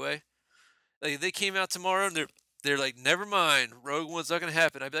it anyway. Like if they came out tomorrow and they're like, never mind, Rogue One's not gonna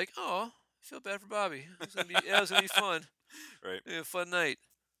happen. I'd be like, oh, I feel bad for Bobby. It's gonna be it's gonna be fun. Right. A fun night.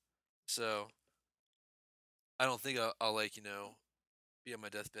 So I don't think I'll like be on my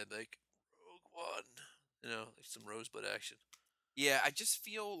deathbed like Rogue One. Like some Rosebud action. Yeah, I just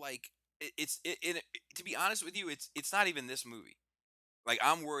feel like to be honest with you, it's not even this movie. Like,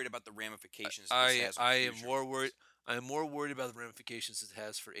 I'm worried about the ramifications this has on I am future more movies. worried. I am more worried about the ramifications it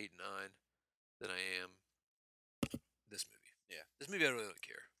has for 8 and 9 than I am this movie. Yeah. This movie I really don't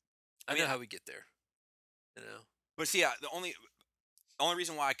care. I mean, know how we get there. You know. But see, the only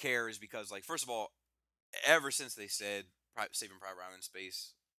reason why I care is because, like, first of all, ever since they said Saving Private Ryan in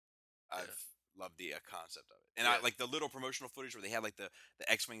space, I've loved the concept of it. And I Yeah. like the little promotional footage where they had like the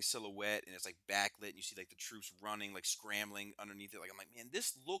X-wing silhouette and it's like backlit and you see like the troops running, like scrambling underneath it. Like, I'm like, man,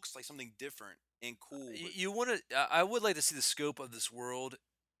 this looks like something different and cool. But- You want to? I would like to see the scope of this world,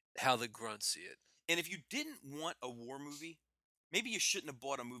 how the grunts see it. and if you didn't want a war movie, maybe you shouldn't have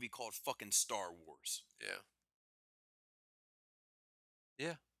bought a movie called fucking Star Wars. Yeah.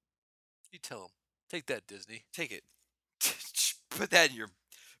 Yeah. You tell them. Take that, Disney. Take it. Put that in your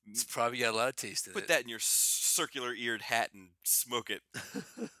It's probably got a lot of taste in put it. that in your circular eared hat and smoke it.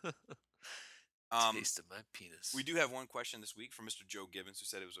 Taste of my penis. We do have one question this week from Mr. Joe Gibbons, who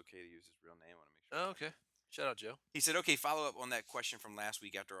said it was okay to use his real name. I want to make sure. Oh, okay. Shout out, Joe. He said, okay, follow up on that question from last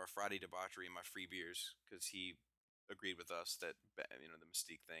week after our Friday debauchery and my free beers, because he agreed with us that, the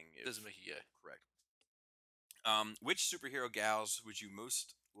Mystique thing Doesn't make you gay. correct. Which superhero gals would you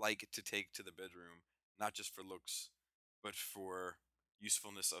most like to take to the bedroom, not just for looks, but for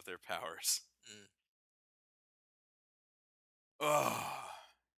usefulness of their powers? Oh,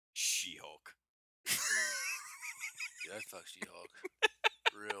 She-Hulk. Yeah, I'd fuck She-Hulk.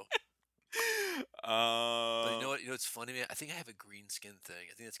 For real. But But you know what? It's funny, man. I think I have a green skin thing.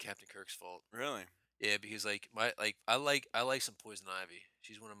 I think that's Captain Kirk's fault. Really? Yeah, because I like some Poison Ivy.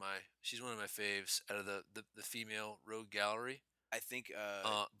 She's one of my faves out of the female rogue gallery. I think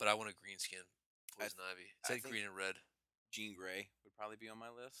But I want a green skin Poison Ivy. It's I like think- green and red. Jean Grey would probably be on my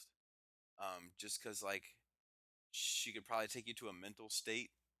list. Just because, like, she could probably take you to a mental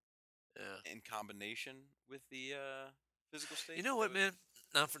state Yeah. in combination with the physical state. You know what, man?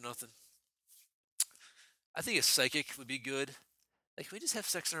 Not for nothing. I think a psychic would be good. Like, can we just have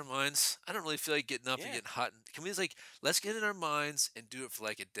sex in our minds? I don't really feel like getting up and Yeah. getting hot. Can we just like let's get in our minds and do it for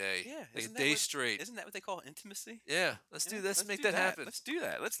like a day, Yeah, like a isn't that day what straight? isn't that what they call intimacy? Yeah, let's Yeah, do. Let's make do that happen. Let's do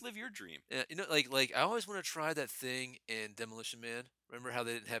that. Let's live your dream. Yeah, like I always want to try that thing in Demolition Man. Remember how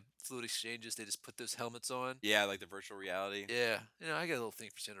they didn't have fluid exchanges? They just put those helmets on. Yeah, like the virtual reality. Yeah, I got a little thing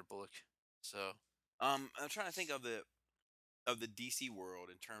for Sandra Bullock. So, I'm trying to think of the DC world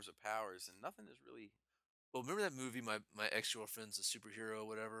in terms of powers, and nothing is really well, remember that movie? My ex girlfriend's a superhero,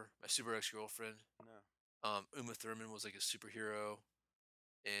 whatever. My super ex girlfriend. no. Uma Thurman was like a superhero,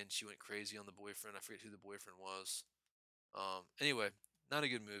 and she went crazy on the boyfriend. I forget who the boyfriend was. Anyway, not a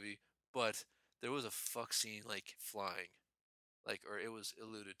good movie, but there was a fuck scene like flying, like or it was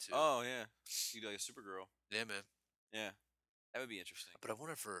alluded to. Oh yeah, you do like a Supergirl. Yeah, man. Yeah, that would be interesting. But I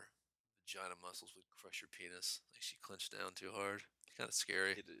wonder if her vagina muscles would crush her penis. Like she clenched down too hard. Kind of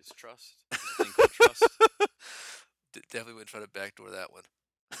scary. It is trust. There's a thing called trust. Definitely wouldn't try to backdoor that one.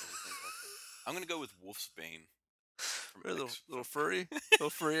 There's a thing called trust. I'm gonna go with Wolfsbane. From Little, X- little from- furry, little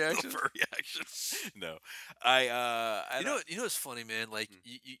furry Little action. furry action. No, I You know what's funny, man? Like Hmm.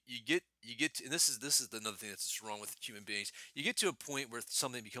 you get to, and this is another thing that's just wrong with human beings. You get to a point where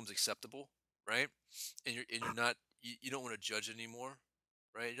something becomes acceptable, right? And you're not you don't want to judge it anymore,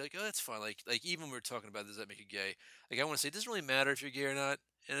 right? You're like, oh, that's fine. Like even when we're talking about does that make you gay? Like I want to say, it doesn't really matter if you're gay or not.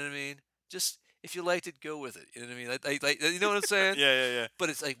 You know what I mean? Just if you liked it, go with it. You know what I mean? Like you know what I'm saying? yeah. But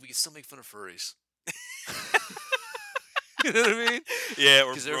it's like we can still make fun of furries. You know what I mean? Yeah,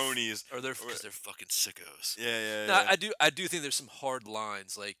 or 'Cause they're f- bronies. Or because they're fucking sickos. Yeah. No, I do think there's some hard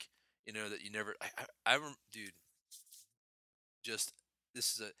lines, like that you never. Dude, just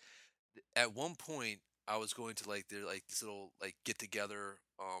this is a. At one point, I was going to like like this little like get together,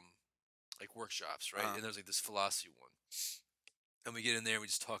 like workshops, right? Uh-huh. And there's like this philosophy one, and we get in there and we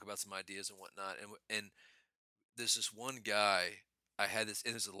just talk about some ideas and whatnot, and there's this one guy. I had this,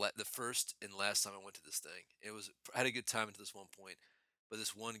 and it was the first and last time I went to this thing. I had a good time until this one point, but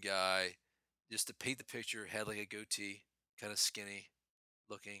this one guy, just to paint the picture, had like a goatee, kind of skinny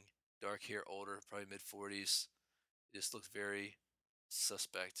looking, dark hair, older, probably mid 40s. Just looked very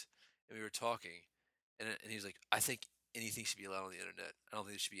suspect. And we were talking, and he's like, I think anything should be allowed on the internet. I don't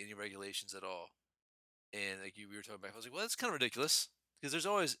think there should be any regulations at all. And like we were talking about, I was like, well, that's kind of ridiculous because there's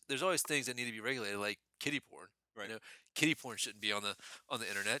always things that need to be regulated, like kiddie porn. Right. Kiddie porn shouldn't be on the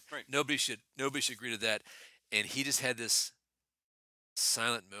internet. Right. Nobody should agree to that. And he just had this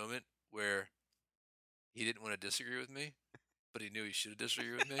silent moment where he didn't want to disagree with me, but he knew he should have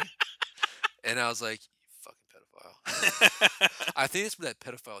disagreed with me. And I was like, you fucking pedophile. I think that's where that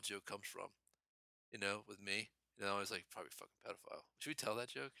pedophile joke comes from. With me. I was like, probably fucking pedophile. Should we tell that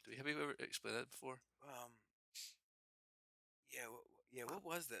joke? Have you ever explained that before? Yeah. What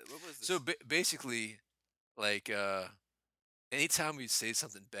was that? What was this? So basically, like, anytime we say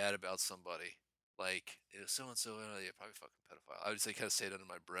something bad about somebody, like, so and so, yeah, probably fucking pedophile. I would just kind of say it under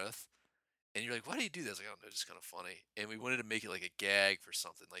my breath. And you're like, why do you do this? Like, I don't know, it's just kind of funny. And we wanted to make it like a gag for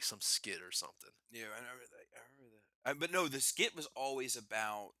something, like some skit or something. Yeah, I remember that. But no, the skit was always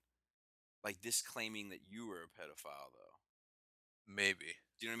about like disclaiming that you were a pedophile, though. Maybe.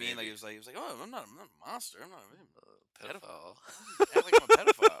 Do you know what I mean? Like Maybe. it was like, oh, I'm not a monster. I'm not a Pedophile. Act like I'm a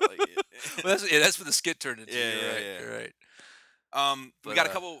pedophile. Like, Well, that's what the skit turned into. Yeah, You're yeah, right. yeah. You're right. we But, got a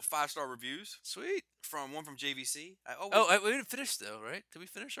couple 5-star reviews Sweet. from JVC. We didn't finish though, right? Did we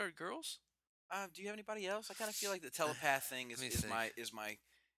finish our girls? Do you have anybody else? I kind of feel like the telepath thing Let me is think. my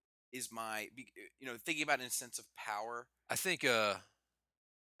thinking about it in a sense of power. I think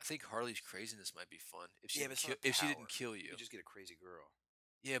Harley's craziness might be fun if she Yeah, but didn't it's kill, not if she didn't power. kill you. You just get a crazy girl.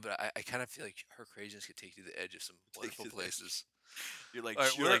 Yeah, but I kind of feel like her craziness could take you to the edge of some wonderful you to the edge. places. You're like, All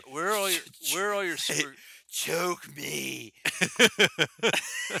right, you're like, where are all your super? choke me.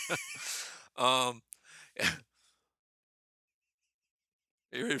 um, are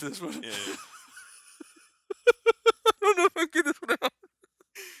you ready for this one? Yeah. I don't know if I can get this one out.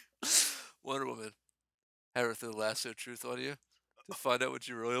 Wonder Woman. Have her throw the lasso of truth on you to find out what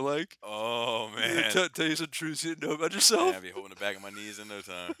you really like. Oh man. Tell you some truths you didn't know about yourself. I'd be holding the back of my knees in no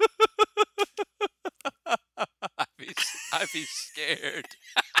time. I'd be scared.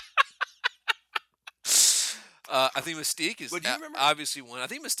 I think Mystique is Well, do you remember- obviously one. I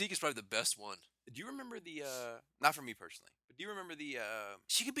think Mystique is probably the best one. Do you remember the not for me personally, but do you remember the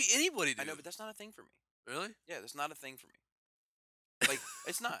She could be anybody, dude. I know, but that's not a thing for me. Really? Yeah, that's not a thing for me. Like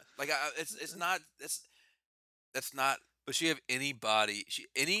it's not. Like it's not that's not But she have any body,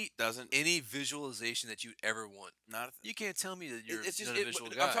 doesn't any visualization that you'd ever want. not a thing. You can't tell me that you're It's just not a visual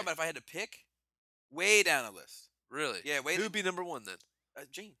I'm guy. talking about if I had to pick way down the list. Really? Yeah, Who would be number one then?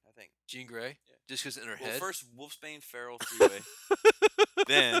 Jean, I think. Jean Grey? Yeah. Just because in her Well, head? first Wolfsbane, Farrell, Freeway,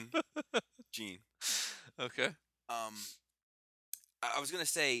 then Jean. Okay. I was gonna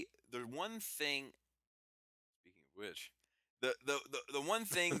say the one thing. Speaking of which, the one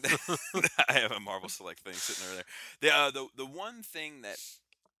thing that I have a Marvel Select thing sitting over there. The one thing that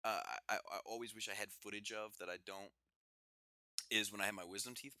I always wish I had footage of that I don't is when I had my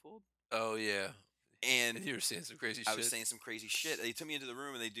wisdom teeth pulled. Oh, yeah. And And you were saying some crazy I shit. was saying some crazy shit. They took me into the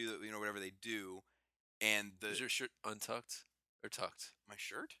room and they do whatever they do, and Was your shirt untucked or tucked? my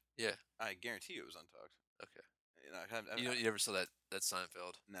shirt. Yeah. I guarantee you it was untucked. Okay. You know, You never saw that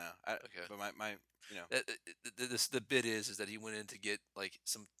Seinfeld? no. Okay. But my you know. The bit is that he went in to get like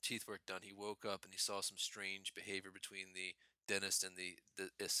some teeth work done. He woke up and he saw some strange behavior between the dentist and the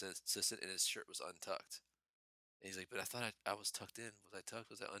assistant, and his shirt was untucked. And he's like, "But I thought I was tucked in. Was I tucked?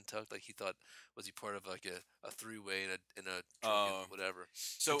 Was I untucked?" Like he thought, was he part of like a three-way in a drunken whatever?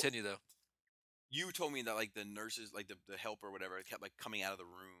 So Continue though. you told me that like the nurses, like the help or whatever, kept like coming out of the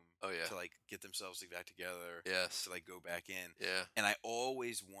room. Oh, yeah. To like get themselves back together. Yes. To like go back in. Yeah. And I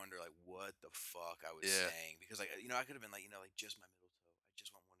always wonder like what the fuck I was Yeah. saying, because like I could have been like like just my middle toe. I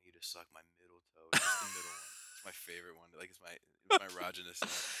just want one of you to suck my middle toe, just the middle one. It's my favorite one. Like it's my erogenous.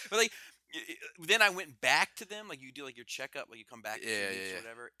 But like then I went back to them. Like you do like your checkup, like you come back in 2 weeks or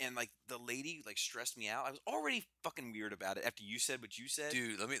whatever. And like the lady like stressed me out. I was already fucking weird about it after you said what you said.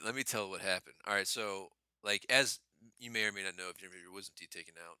 Dude, let me tell what happened. All right, so like as you may or may not know, if you have your wisdom teeth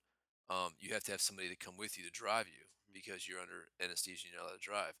taken out, you have to have somebody to come with you to drive you because you're under anesthesia and you're not allowed to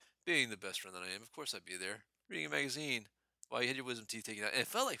drive. Being the best friend that I am, of course I'd be there reading a magazine while you had your wisdom teeth taken out, and it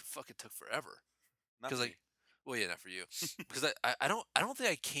felt like fucking took forever. Not Because for like, well, yeah, not for you, because I don't think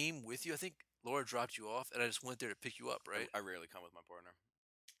I came with you. I think Laura dropped you off, and I just went there to pick you up, me. right? I rarely come with my partner.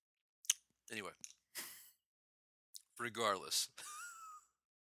 Anyway, regardless,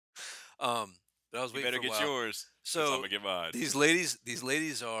 but I was You waiting better for a get while. yours. 'Cause So I'm gonna get mine. these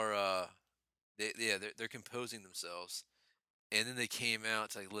ladies are they're composing themselves, and then they came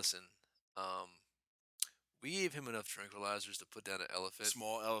out to like listen. Um, we gave him enough tranquilizers to put down an elephant.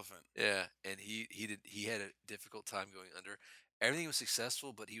 Small elephant. Yeah, and he had a difficult time going under. Everything was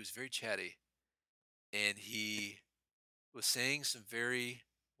successful, but he was very chatty, and he was saying some very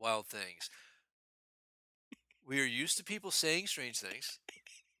wild things. We are used to people saying strange things.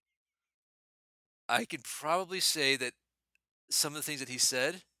 I can probably say that some of the things that he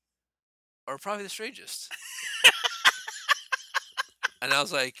said are probably the strangest. And I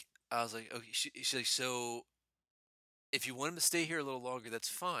was like, okay. She's like, so if you want him to stay here a little longer, that's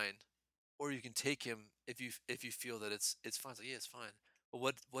fine, or you can take him if you feel that it's fine. I was like, yeah, it's fine.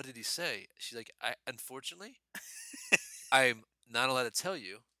 Well, what did he say? She's like, unfortunately, I'm not allowed to tell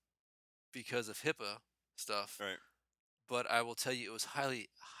you because of HIPAA stuff. Right. But I will tell you it was highly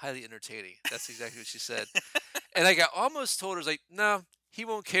entertaining. That's exactly what she said. And like I almost told her, I was like, no, he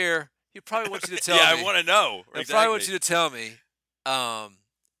won't care. He probably wants you to tell Yeah, me. I want to know. He Exactly. probably wants you to tell me.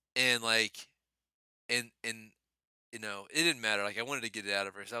 And like, and you know, it didn't matter. Like I wanted to get it out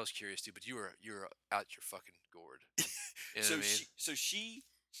of her because I was curious too. But you were out your fucking gourd. You know So what I mean? she,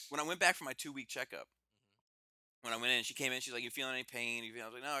 when I went back for my 2-week checkup, when I went in, she came in. She's like, "You feeling any pain?" I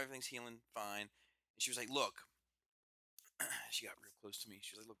was like, "No, everything's healing fine." And she was like, "Look," she got real close to me.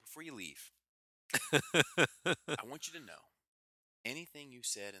 She was like, "Look, before you leave, I want you to know anything you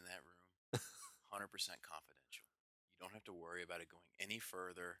said in that room, 100% confidential. You don't have to worry about it going any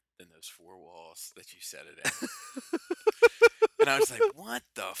further than those 4 walls that you said it in." And I was like, "What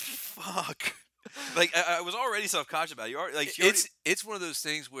the fuck?" Like I was already self-conscious about it. You already, like she already, It's one of those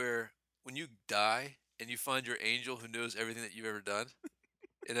things where when you die and you find your angel who knows everything that you've ever done,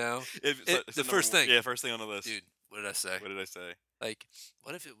 you know, it's the number first one- thing. Yeah, first thing on the list. Dude, what did I say? What did I say? Like,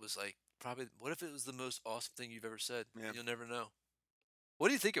 what if it was like what if it was the most awesome thing you've ever said? Yeah. You'll never know. What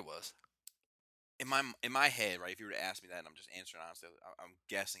do you think it was? In my head, right? If you were to ask me that, and I'm just answering honestly, I'm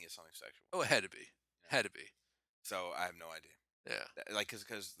guessing it's something sexual. Oh, it had to be. Had to be. So I have no idea. Yeah. Like,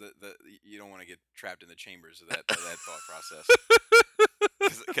 because the you don't want to get trapped in the chambers of that thought process.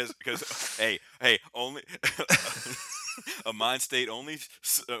 Because hey, only a mind state a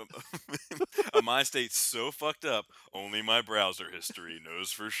mind state so fucked up. Only my browser history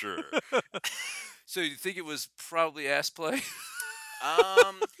knows for sure. So you think it was probably ass play?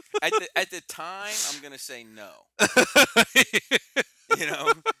 At the time, I'm gonna say no. You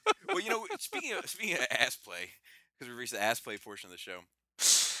know, well, speaking of ass play, because we reached the ass play portion of the show.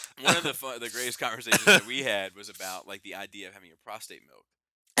 One of the greatest conversations that we had was about like the idea of having your prostate milked.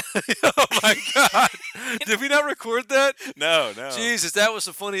 Oh my God! Did we not record that? No. Jesus, that was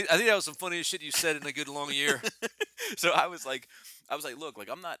some funny. I think that was some funniest shit you said in a good long year. So I was like, look, like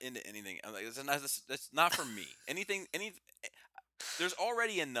I'm not into anything. I'm like, that's not for me. There's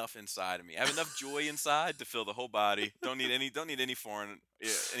already enough inside of me. I have enough joy inside to fill the whole body. Don't need any foreign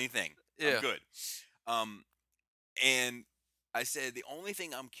anything. Yeah. I'm good. And I said the only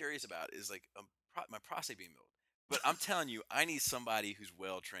thing I'm curious about is like my prostate being milked. But I'm telling you, I need somebody who's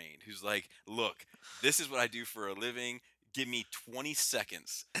well trained, who's like, look, this is what I do for a living. Give me 20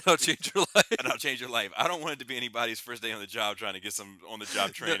 seconds And I'll change your life. and I'll change your life. I don't want it to be anybody's first day on the job trying to get some on the job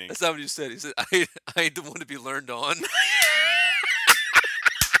No, training. that's not what you said. He said, I ain't the one to be learned on.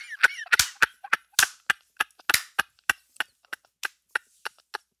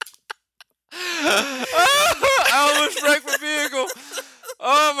 I almost wrecked my vehicle.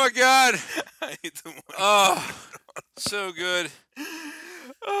 Oh my God. I need the one. Oh, so good.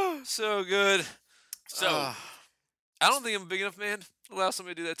 Oh, so good. So, I don't think I'm a big enough man to allow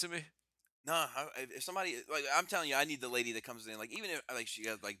somebody to do that to me. no, if somebody like I'm telling you, I need the lady that comes in like even if like she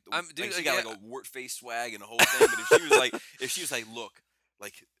got like, Dude, she like, got yeah. like a wart face swag and the whole thing. But if she was like, look,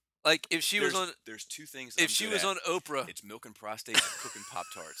 like Like if she was on, there's two things. if I'm she good was at. on Oprah, It's milking prostates and cooking Pop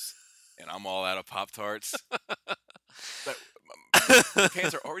Tarts, and I'm all out of Pop Tarts. But your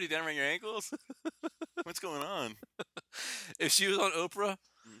pants are already down around your ankles. What's going on? if she was on Oprah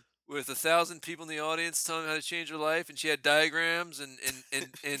Mhm. with 1,000 people in the audience telling her how to change her life, and she had diagrams and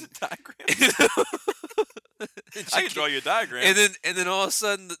Diagram. and I she can draw you a diagram. and then all of a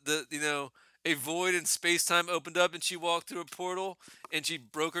sudden the a void in space time opened up and she walked through a portal and she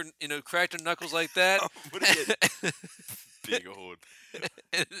broke her cracked her knuckles like that What is it? Big old.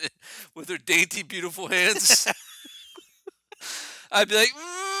 and, with her dainty beautiful hands. I'd be like,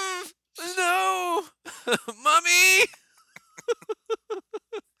 no, mommy.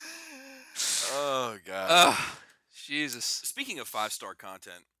 Oh God. Ah, Jesus. Speaking of 5-star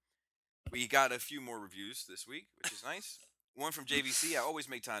content, we got a few more reviews this week, which is nice. One from JVC. I always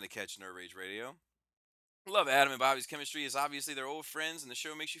make time to catch Nerd Rage Radio. Love Adam and Bobby's chemistry. Is obviously they're old friends, and the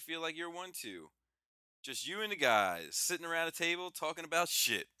show makes you feel like you're one too. Just you and the guys sitting around a table talking about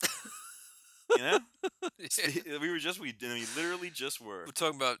shit. You know, Yeah. we literally just were. We're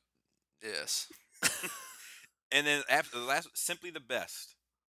talking about yes. And then after the last, simply the best.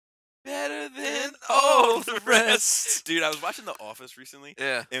 Better than Than all all the the rest. rest. Dude, I was watching The Office recently,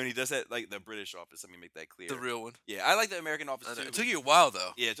 Yeah, and when he does that, like the British Office, let me make that clear. the real one. Yeah, I like the American Office I know. too. It but- took you a while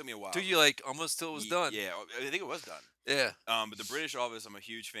though. Yeah, it took me a while. It took you like almost till it was done. Yeah, I think it was done. Yeah. But the British Office, I'm a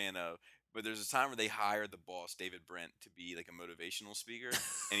huge fan of. But there's a time where they hired the boss, David Brent, to be like a motivational speaker,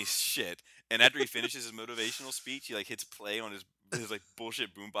 and he's shit. And after he finishes his motivational speech, he like hits play on his like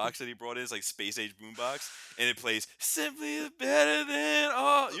bullshit boombox that he brought in, his like space age boombox, and it plays "Simply better than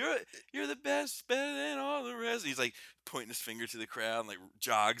all." You're the best, better than all the rest. And he's like pointing his finger to the crowd, and like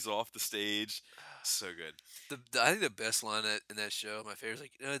jogs off the stage. So good. I think the best line in that show, my favorite, is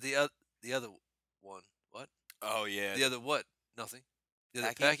like the other one. What? Oh yeah. The other what? Nothing. The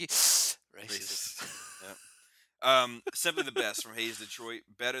other Packy? Packy? Racist. Yep. Simply the best from Hayes, Detroit.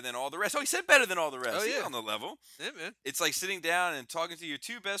 Better than all the rest. Oh, he said better than all the rest. Oh, He's yeah. on the level. Yeah, man. It's like sitting down and talking to your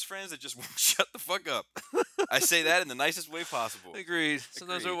two best friends that just won't shut the fuck up. I say that in the nicest way possible. Agreed.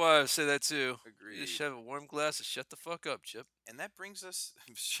 Sometimes our Agreed. wives say that too. You Agreed. just have a warm glass and shut the fuck up, Chip. And that brings us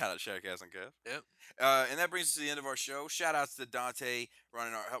shout out Shattercast and Kev. Yep. And that brings us to the end of our show. Shout outs to Dante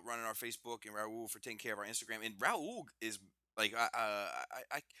help running our Facebook and Raul for taking care of our Instagram. And Raul is like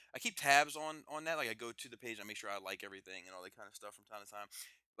I keep tabs on that. Like I go to the page, I make sure I like everything and all that kind of stuff from time to time.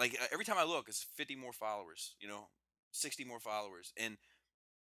 Like every time I look, it's 50 more followers. 60 more followers, and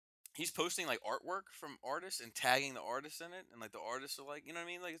he's posting like artwork from artists and tagging the artists in it, and like the artists are like, you know what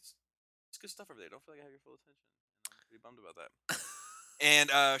I mean? Like it's good stuff over there. Don't feel like I have your full attention. And I'm pretty bummed about that.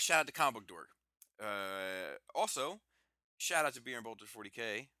 And shout out to Comic Book Dork. Also, shout out to Beer and Bolter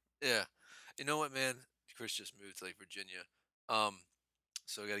 40K. Yeah. You know what, man? Chris just moved to like Virginia.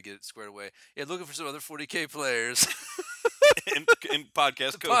 So I got to get it squared away. Yeah, looking for some other 40K players. and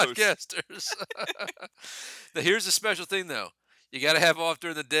podcast co-host. Podcasters. Now here's the special thing though. You got to have off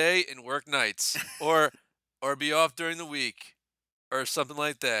during the day and work nights, or be off during the week, or something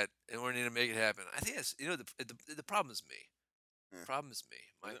like that, and we need to make it happen. I think that's the problem is me. Yeah. Problem is me.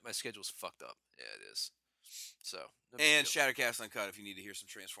 Is it? My schedule's fucked up. Yeah, it is. So no big And deal. Shattercast Uncut if you need to hear some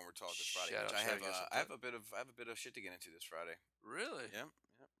Transformer talk this Friday. Shout Which out I have Shattercast I have Uncut. a bit of shit to get into this Friday. Really? Yeah.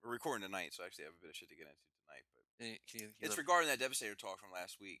 We're recording tonight, so I actually have a bit of shit to get into tonight. But Can you it's let- regarding that Devastator talk from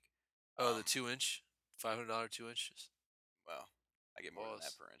last week. the um, $2-inch, $500 2 inches. Well, I get more than that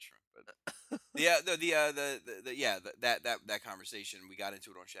Pause. per instrument, but yeah, that conversation we got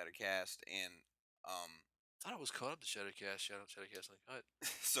into it on Shattercast, and Thought I was caught up to Shadowcast. Shadowcast Uncut.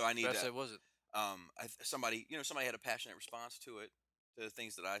 so I need Perhaps to I wasn't. somebody had a passionate response to it, to the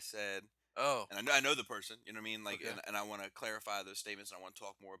things that I said, Oh, and I know the person, you know what I mean, like, Okay. and I want to clarify those statements, and I want to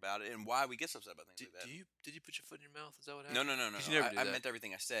talk more about it and why we get so upset about things like that. did you put your foot in your mouth? Is that what No, happened? no, no, no, 'Cause no. you never do I that. meant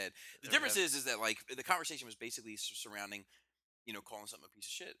everything I said. The Never difference have. is that, like, the conversation was basically surrounding, calling something a piece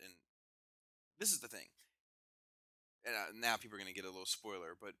of shit. And this is the thing. And now people are gonna get a little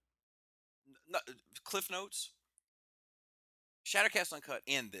spoiler, but Cliff Notes, Shattercast Uncut,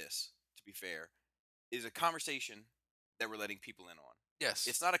 and this, to be fair, is a conversation that we're letting people in on. Yes.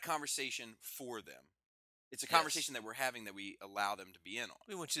 It's not a conversation for them. It's a Yes. conversation that we're having that we allow them to be in on.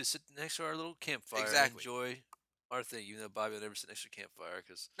 We want you to sit next to our little campfire Exactly. and enjoy our thing, even though Bobby will never sit next to a campfire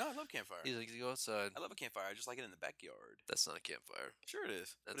because No, I love campfire. he's like to go outside. I love a campfire. I just like it in the backyard. That's not a campfire. Sure it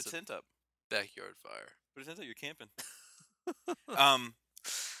is. Put That's a a- tent up. Backyard fire. Put a tent up. You're camping.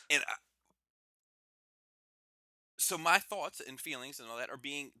 And so my thoughts and feelings and all that are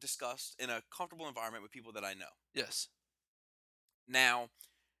being discussed in a comfortable environment with people that I know. Yes. Now,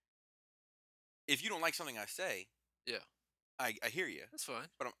 if you don't like something I say, Yeah. I hear you, That's fine.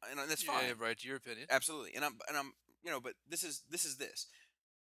 but and that's You fine. have right to your opinion. Absolutely. And I'm but this is this.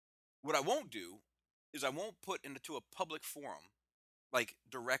 What I won't do is I won't put into a public forum, like,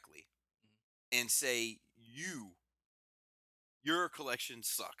 directly, and say your collection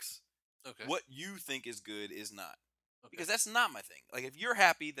sucks. Okay. What you think is good is not. Okay. Because that's not my thing. Like, if you're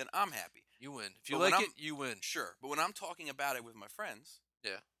happy, then I'm happy. You win. If you But when like it, I'm- you win. Sure. But when I'm talking about it with my friends,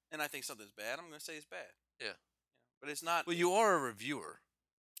 Yeah. and I think something's bad, I'm going to say it's bad. Yeah. But it's not Well, you are a reviewer,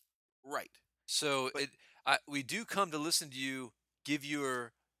 right. so But- we do come to listen to you give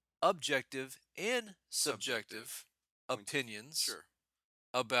your objective and subjective Points. opinions Sure.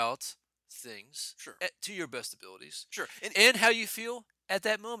 about things Sure. to your best abilities Sure. And and how you feel at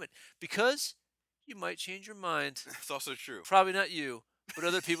that moment, because you might change your mind. it's also true. Probably not you, but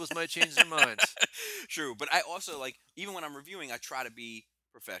other people's might change their minds. True. But I also, like, even when I'm reviewing, I try to be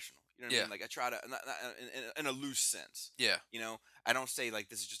professional. You know what I Yeah. mean? Like, I try to, not, in a loose sense. Yeah. I don't say, like,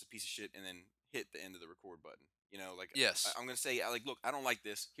 this is just a piece of shit and then hit the end of the record button. Like, Yes. I'm going to say, like, look, I don't like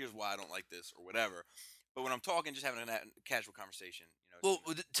this. Here's why I don't like this, or whatever. But when I'm talking, just having a casual conversation, Well,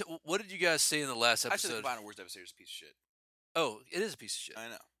 what did you guys say in the last I said the episode? Combined Awards episode is a piece of shit. Oh, it is a piece of shit. I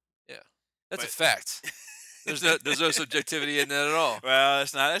know. That's a but- fact. There's no subjectivity in that at all. Well,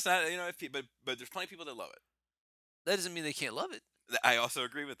 it's not. But there's plenty of people that love it. That doesn't mean they can't love it. I also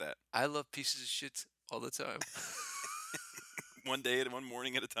agree with that. I love pieces of shit all the time. One day and one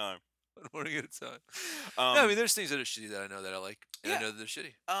morning at a time. One morning at a time. Um, No, I mean, there's things that are shitty that I know that I like, and I Yeah. know that they're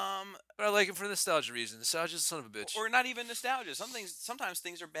shitty. um, But I like them for nostalgia reasons. Nostalgia's a son of a bitch. or not even nostalgia. Sometimes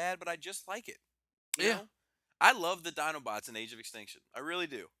things are bad, but I just like it. You Yeah. know? I love the Dinobots in Age of Extinction. I really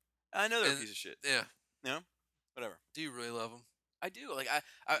do. I know they're a And- piece of shit. Yeah. Whatever. Do you really love them? I do. Like,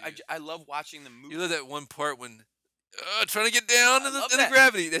 You- I love watching them move. You love that one part when trying to get down I in the love in the that.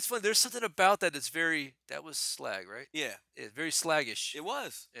 gravity. That's fun. There's something about that that's that was slag, right? Yeah, It's very slaggish. it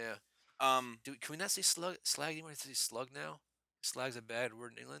was. Yeah. Can Can we not say slag anymore? Say slug now. Slag's a bad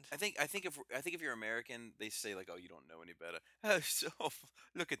word in England. I think if you're American, they say, like, oh, you don't know any better. Oh, so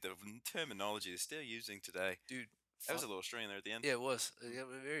look at the terminology they're still using today. Dude. That was a fuck. little Australian there at the end. Yeah, it was. Yeah,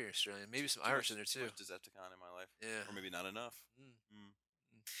 very Australian. Maybe some Too Irish much- in there too too. much Decepticon in my life, Yeah. or maybe not enough. Mm.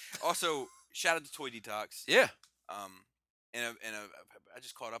 Also, shout out to Toy Detox. Yeah. I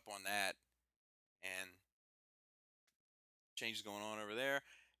just caught up on that, and changes going on over there.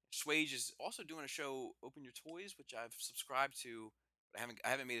 Swage is also doing a show, Open Your Toys, which I've subscribed to, but I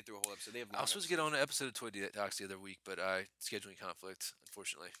haven't made it through a whole episode. They have I was supposed to get on an episode of Toy Detox the other week, but I scheduling conflict,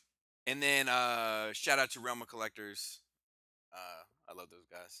 unfortunately. And then shout out to Realm of Collectors. I love those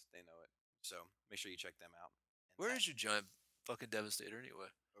guys. They know it. So make sure you check them out. And Where that- is your giant fucking Devastator anyway?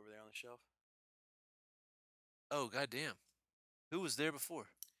 over there on the shelf? Oh, goddamn. Who was there before?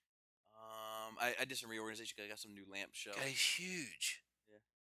 I did some reorganization. 'Cause I got some new lamp shelves. God, he's huge. Yeah.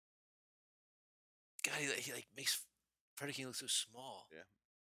 God, he like makes Predaking look so small. Yeah.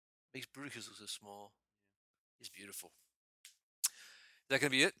 Makes Bruticus look so small. He's beautiful. Is that gonna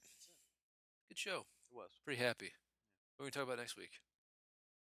be it? Good show. It was. Pretty happy. What are we talk about next week?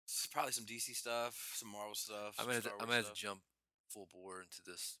 Probably some DC stuff, some Marvel stuff. I'm some gonna Star I'm Wars gonna have to stuff. jump full bore into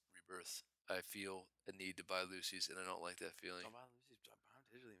this rebirth. I feel a need to buy Lucy's, and I don't like that feeling. Don't buy Lucy's, buy them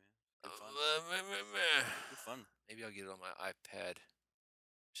digitally, man. Good fun. Good fun. Maybe I'll get it on my iPad,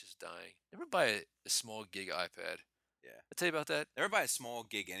 which is dying. Never buy a small gig iPad. Yeah. I tell you about that. Never buy a small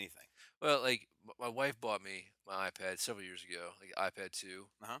gig anything. Well, like my wife bought me my iPad several years ago, like iPad 2,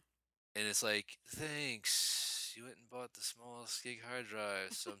 Uh-huh. and it's like, thanks, you went and bought the smallest gig hard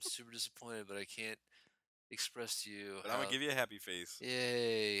drive, so I'm super disappointed, but I can't express to you But I'm how gonna give you a happy face.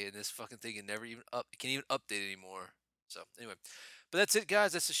 yay, and this fucking thing can never even it can't even update anymore. So anyway, but that's it,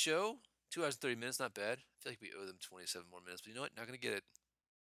 guys. That's the show. 2 hours and 30 minutes, not bad. I feel like we owe them 27 more minutes, but you know what? Not gonna get it.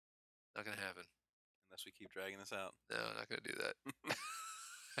 Not gonna happen. Unless we keep dragging this out. No, not gonna do that.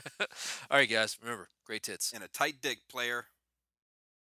 All right, guys. Remember, great tits. And a tight dick, player.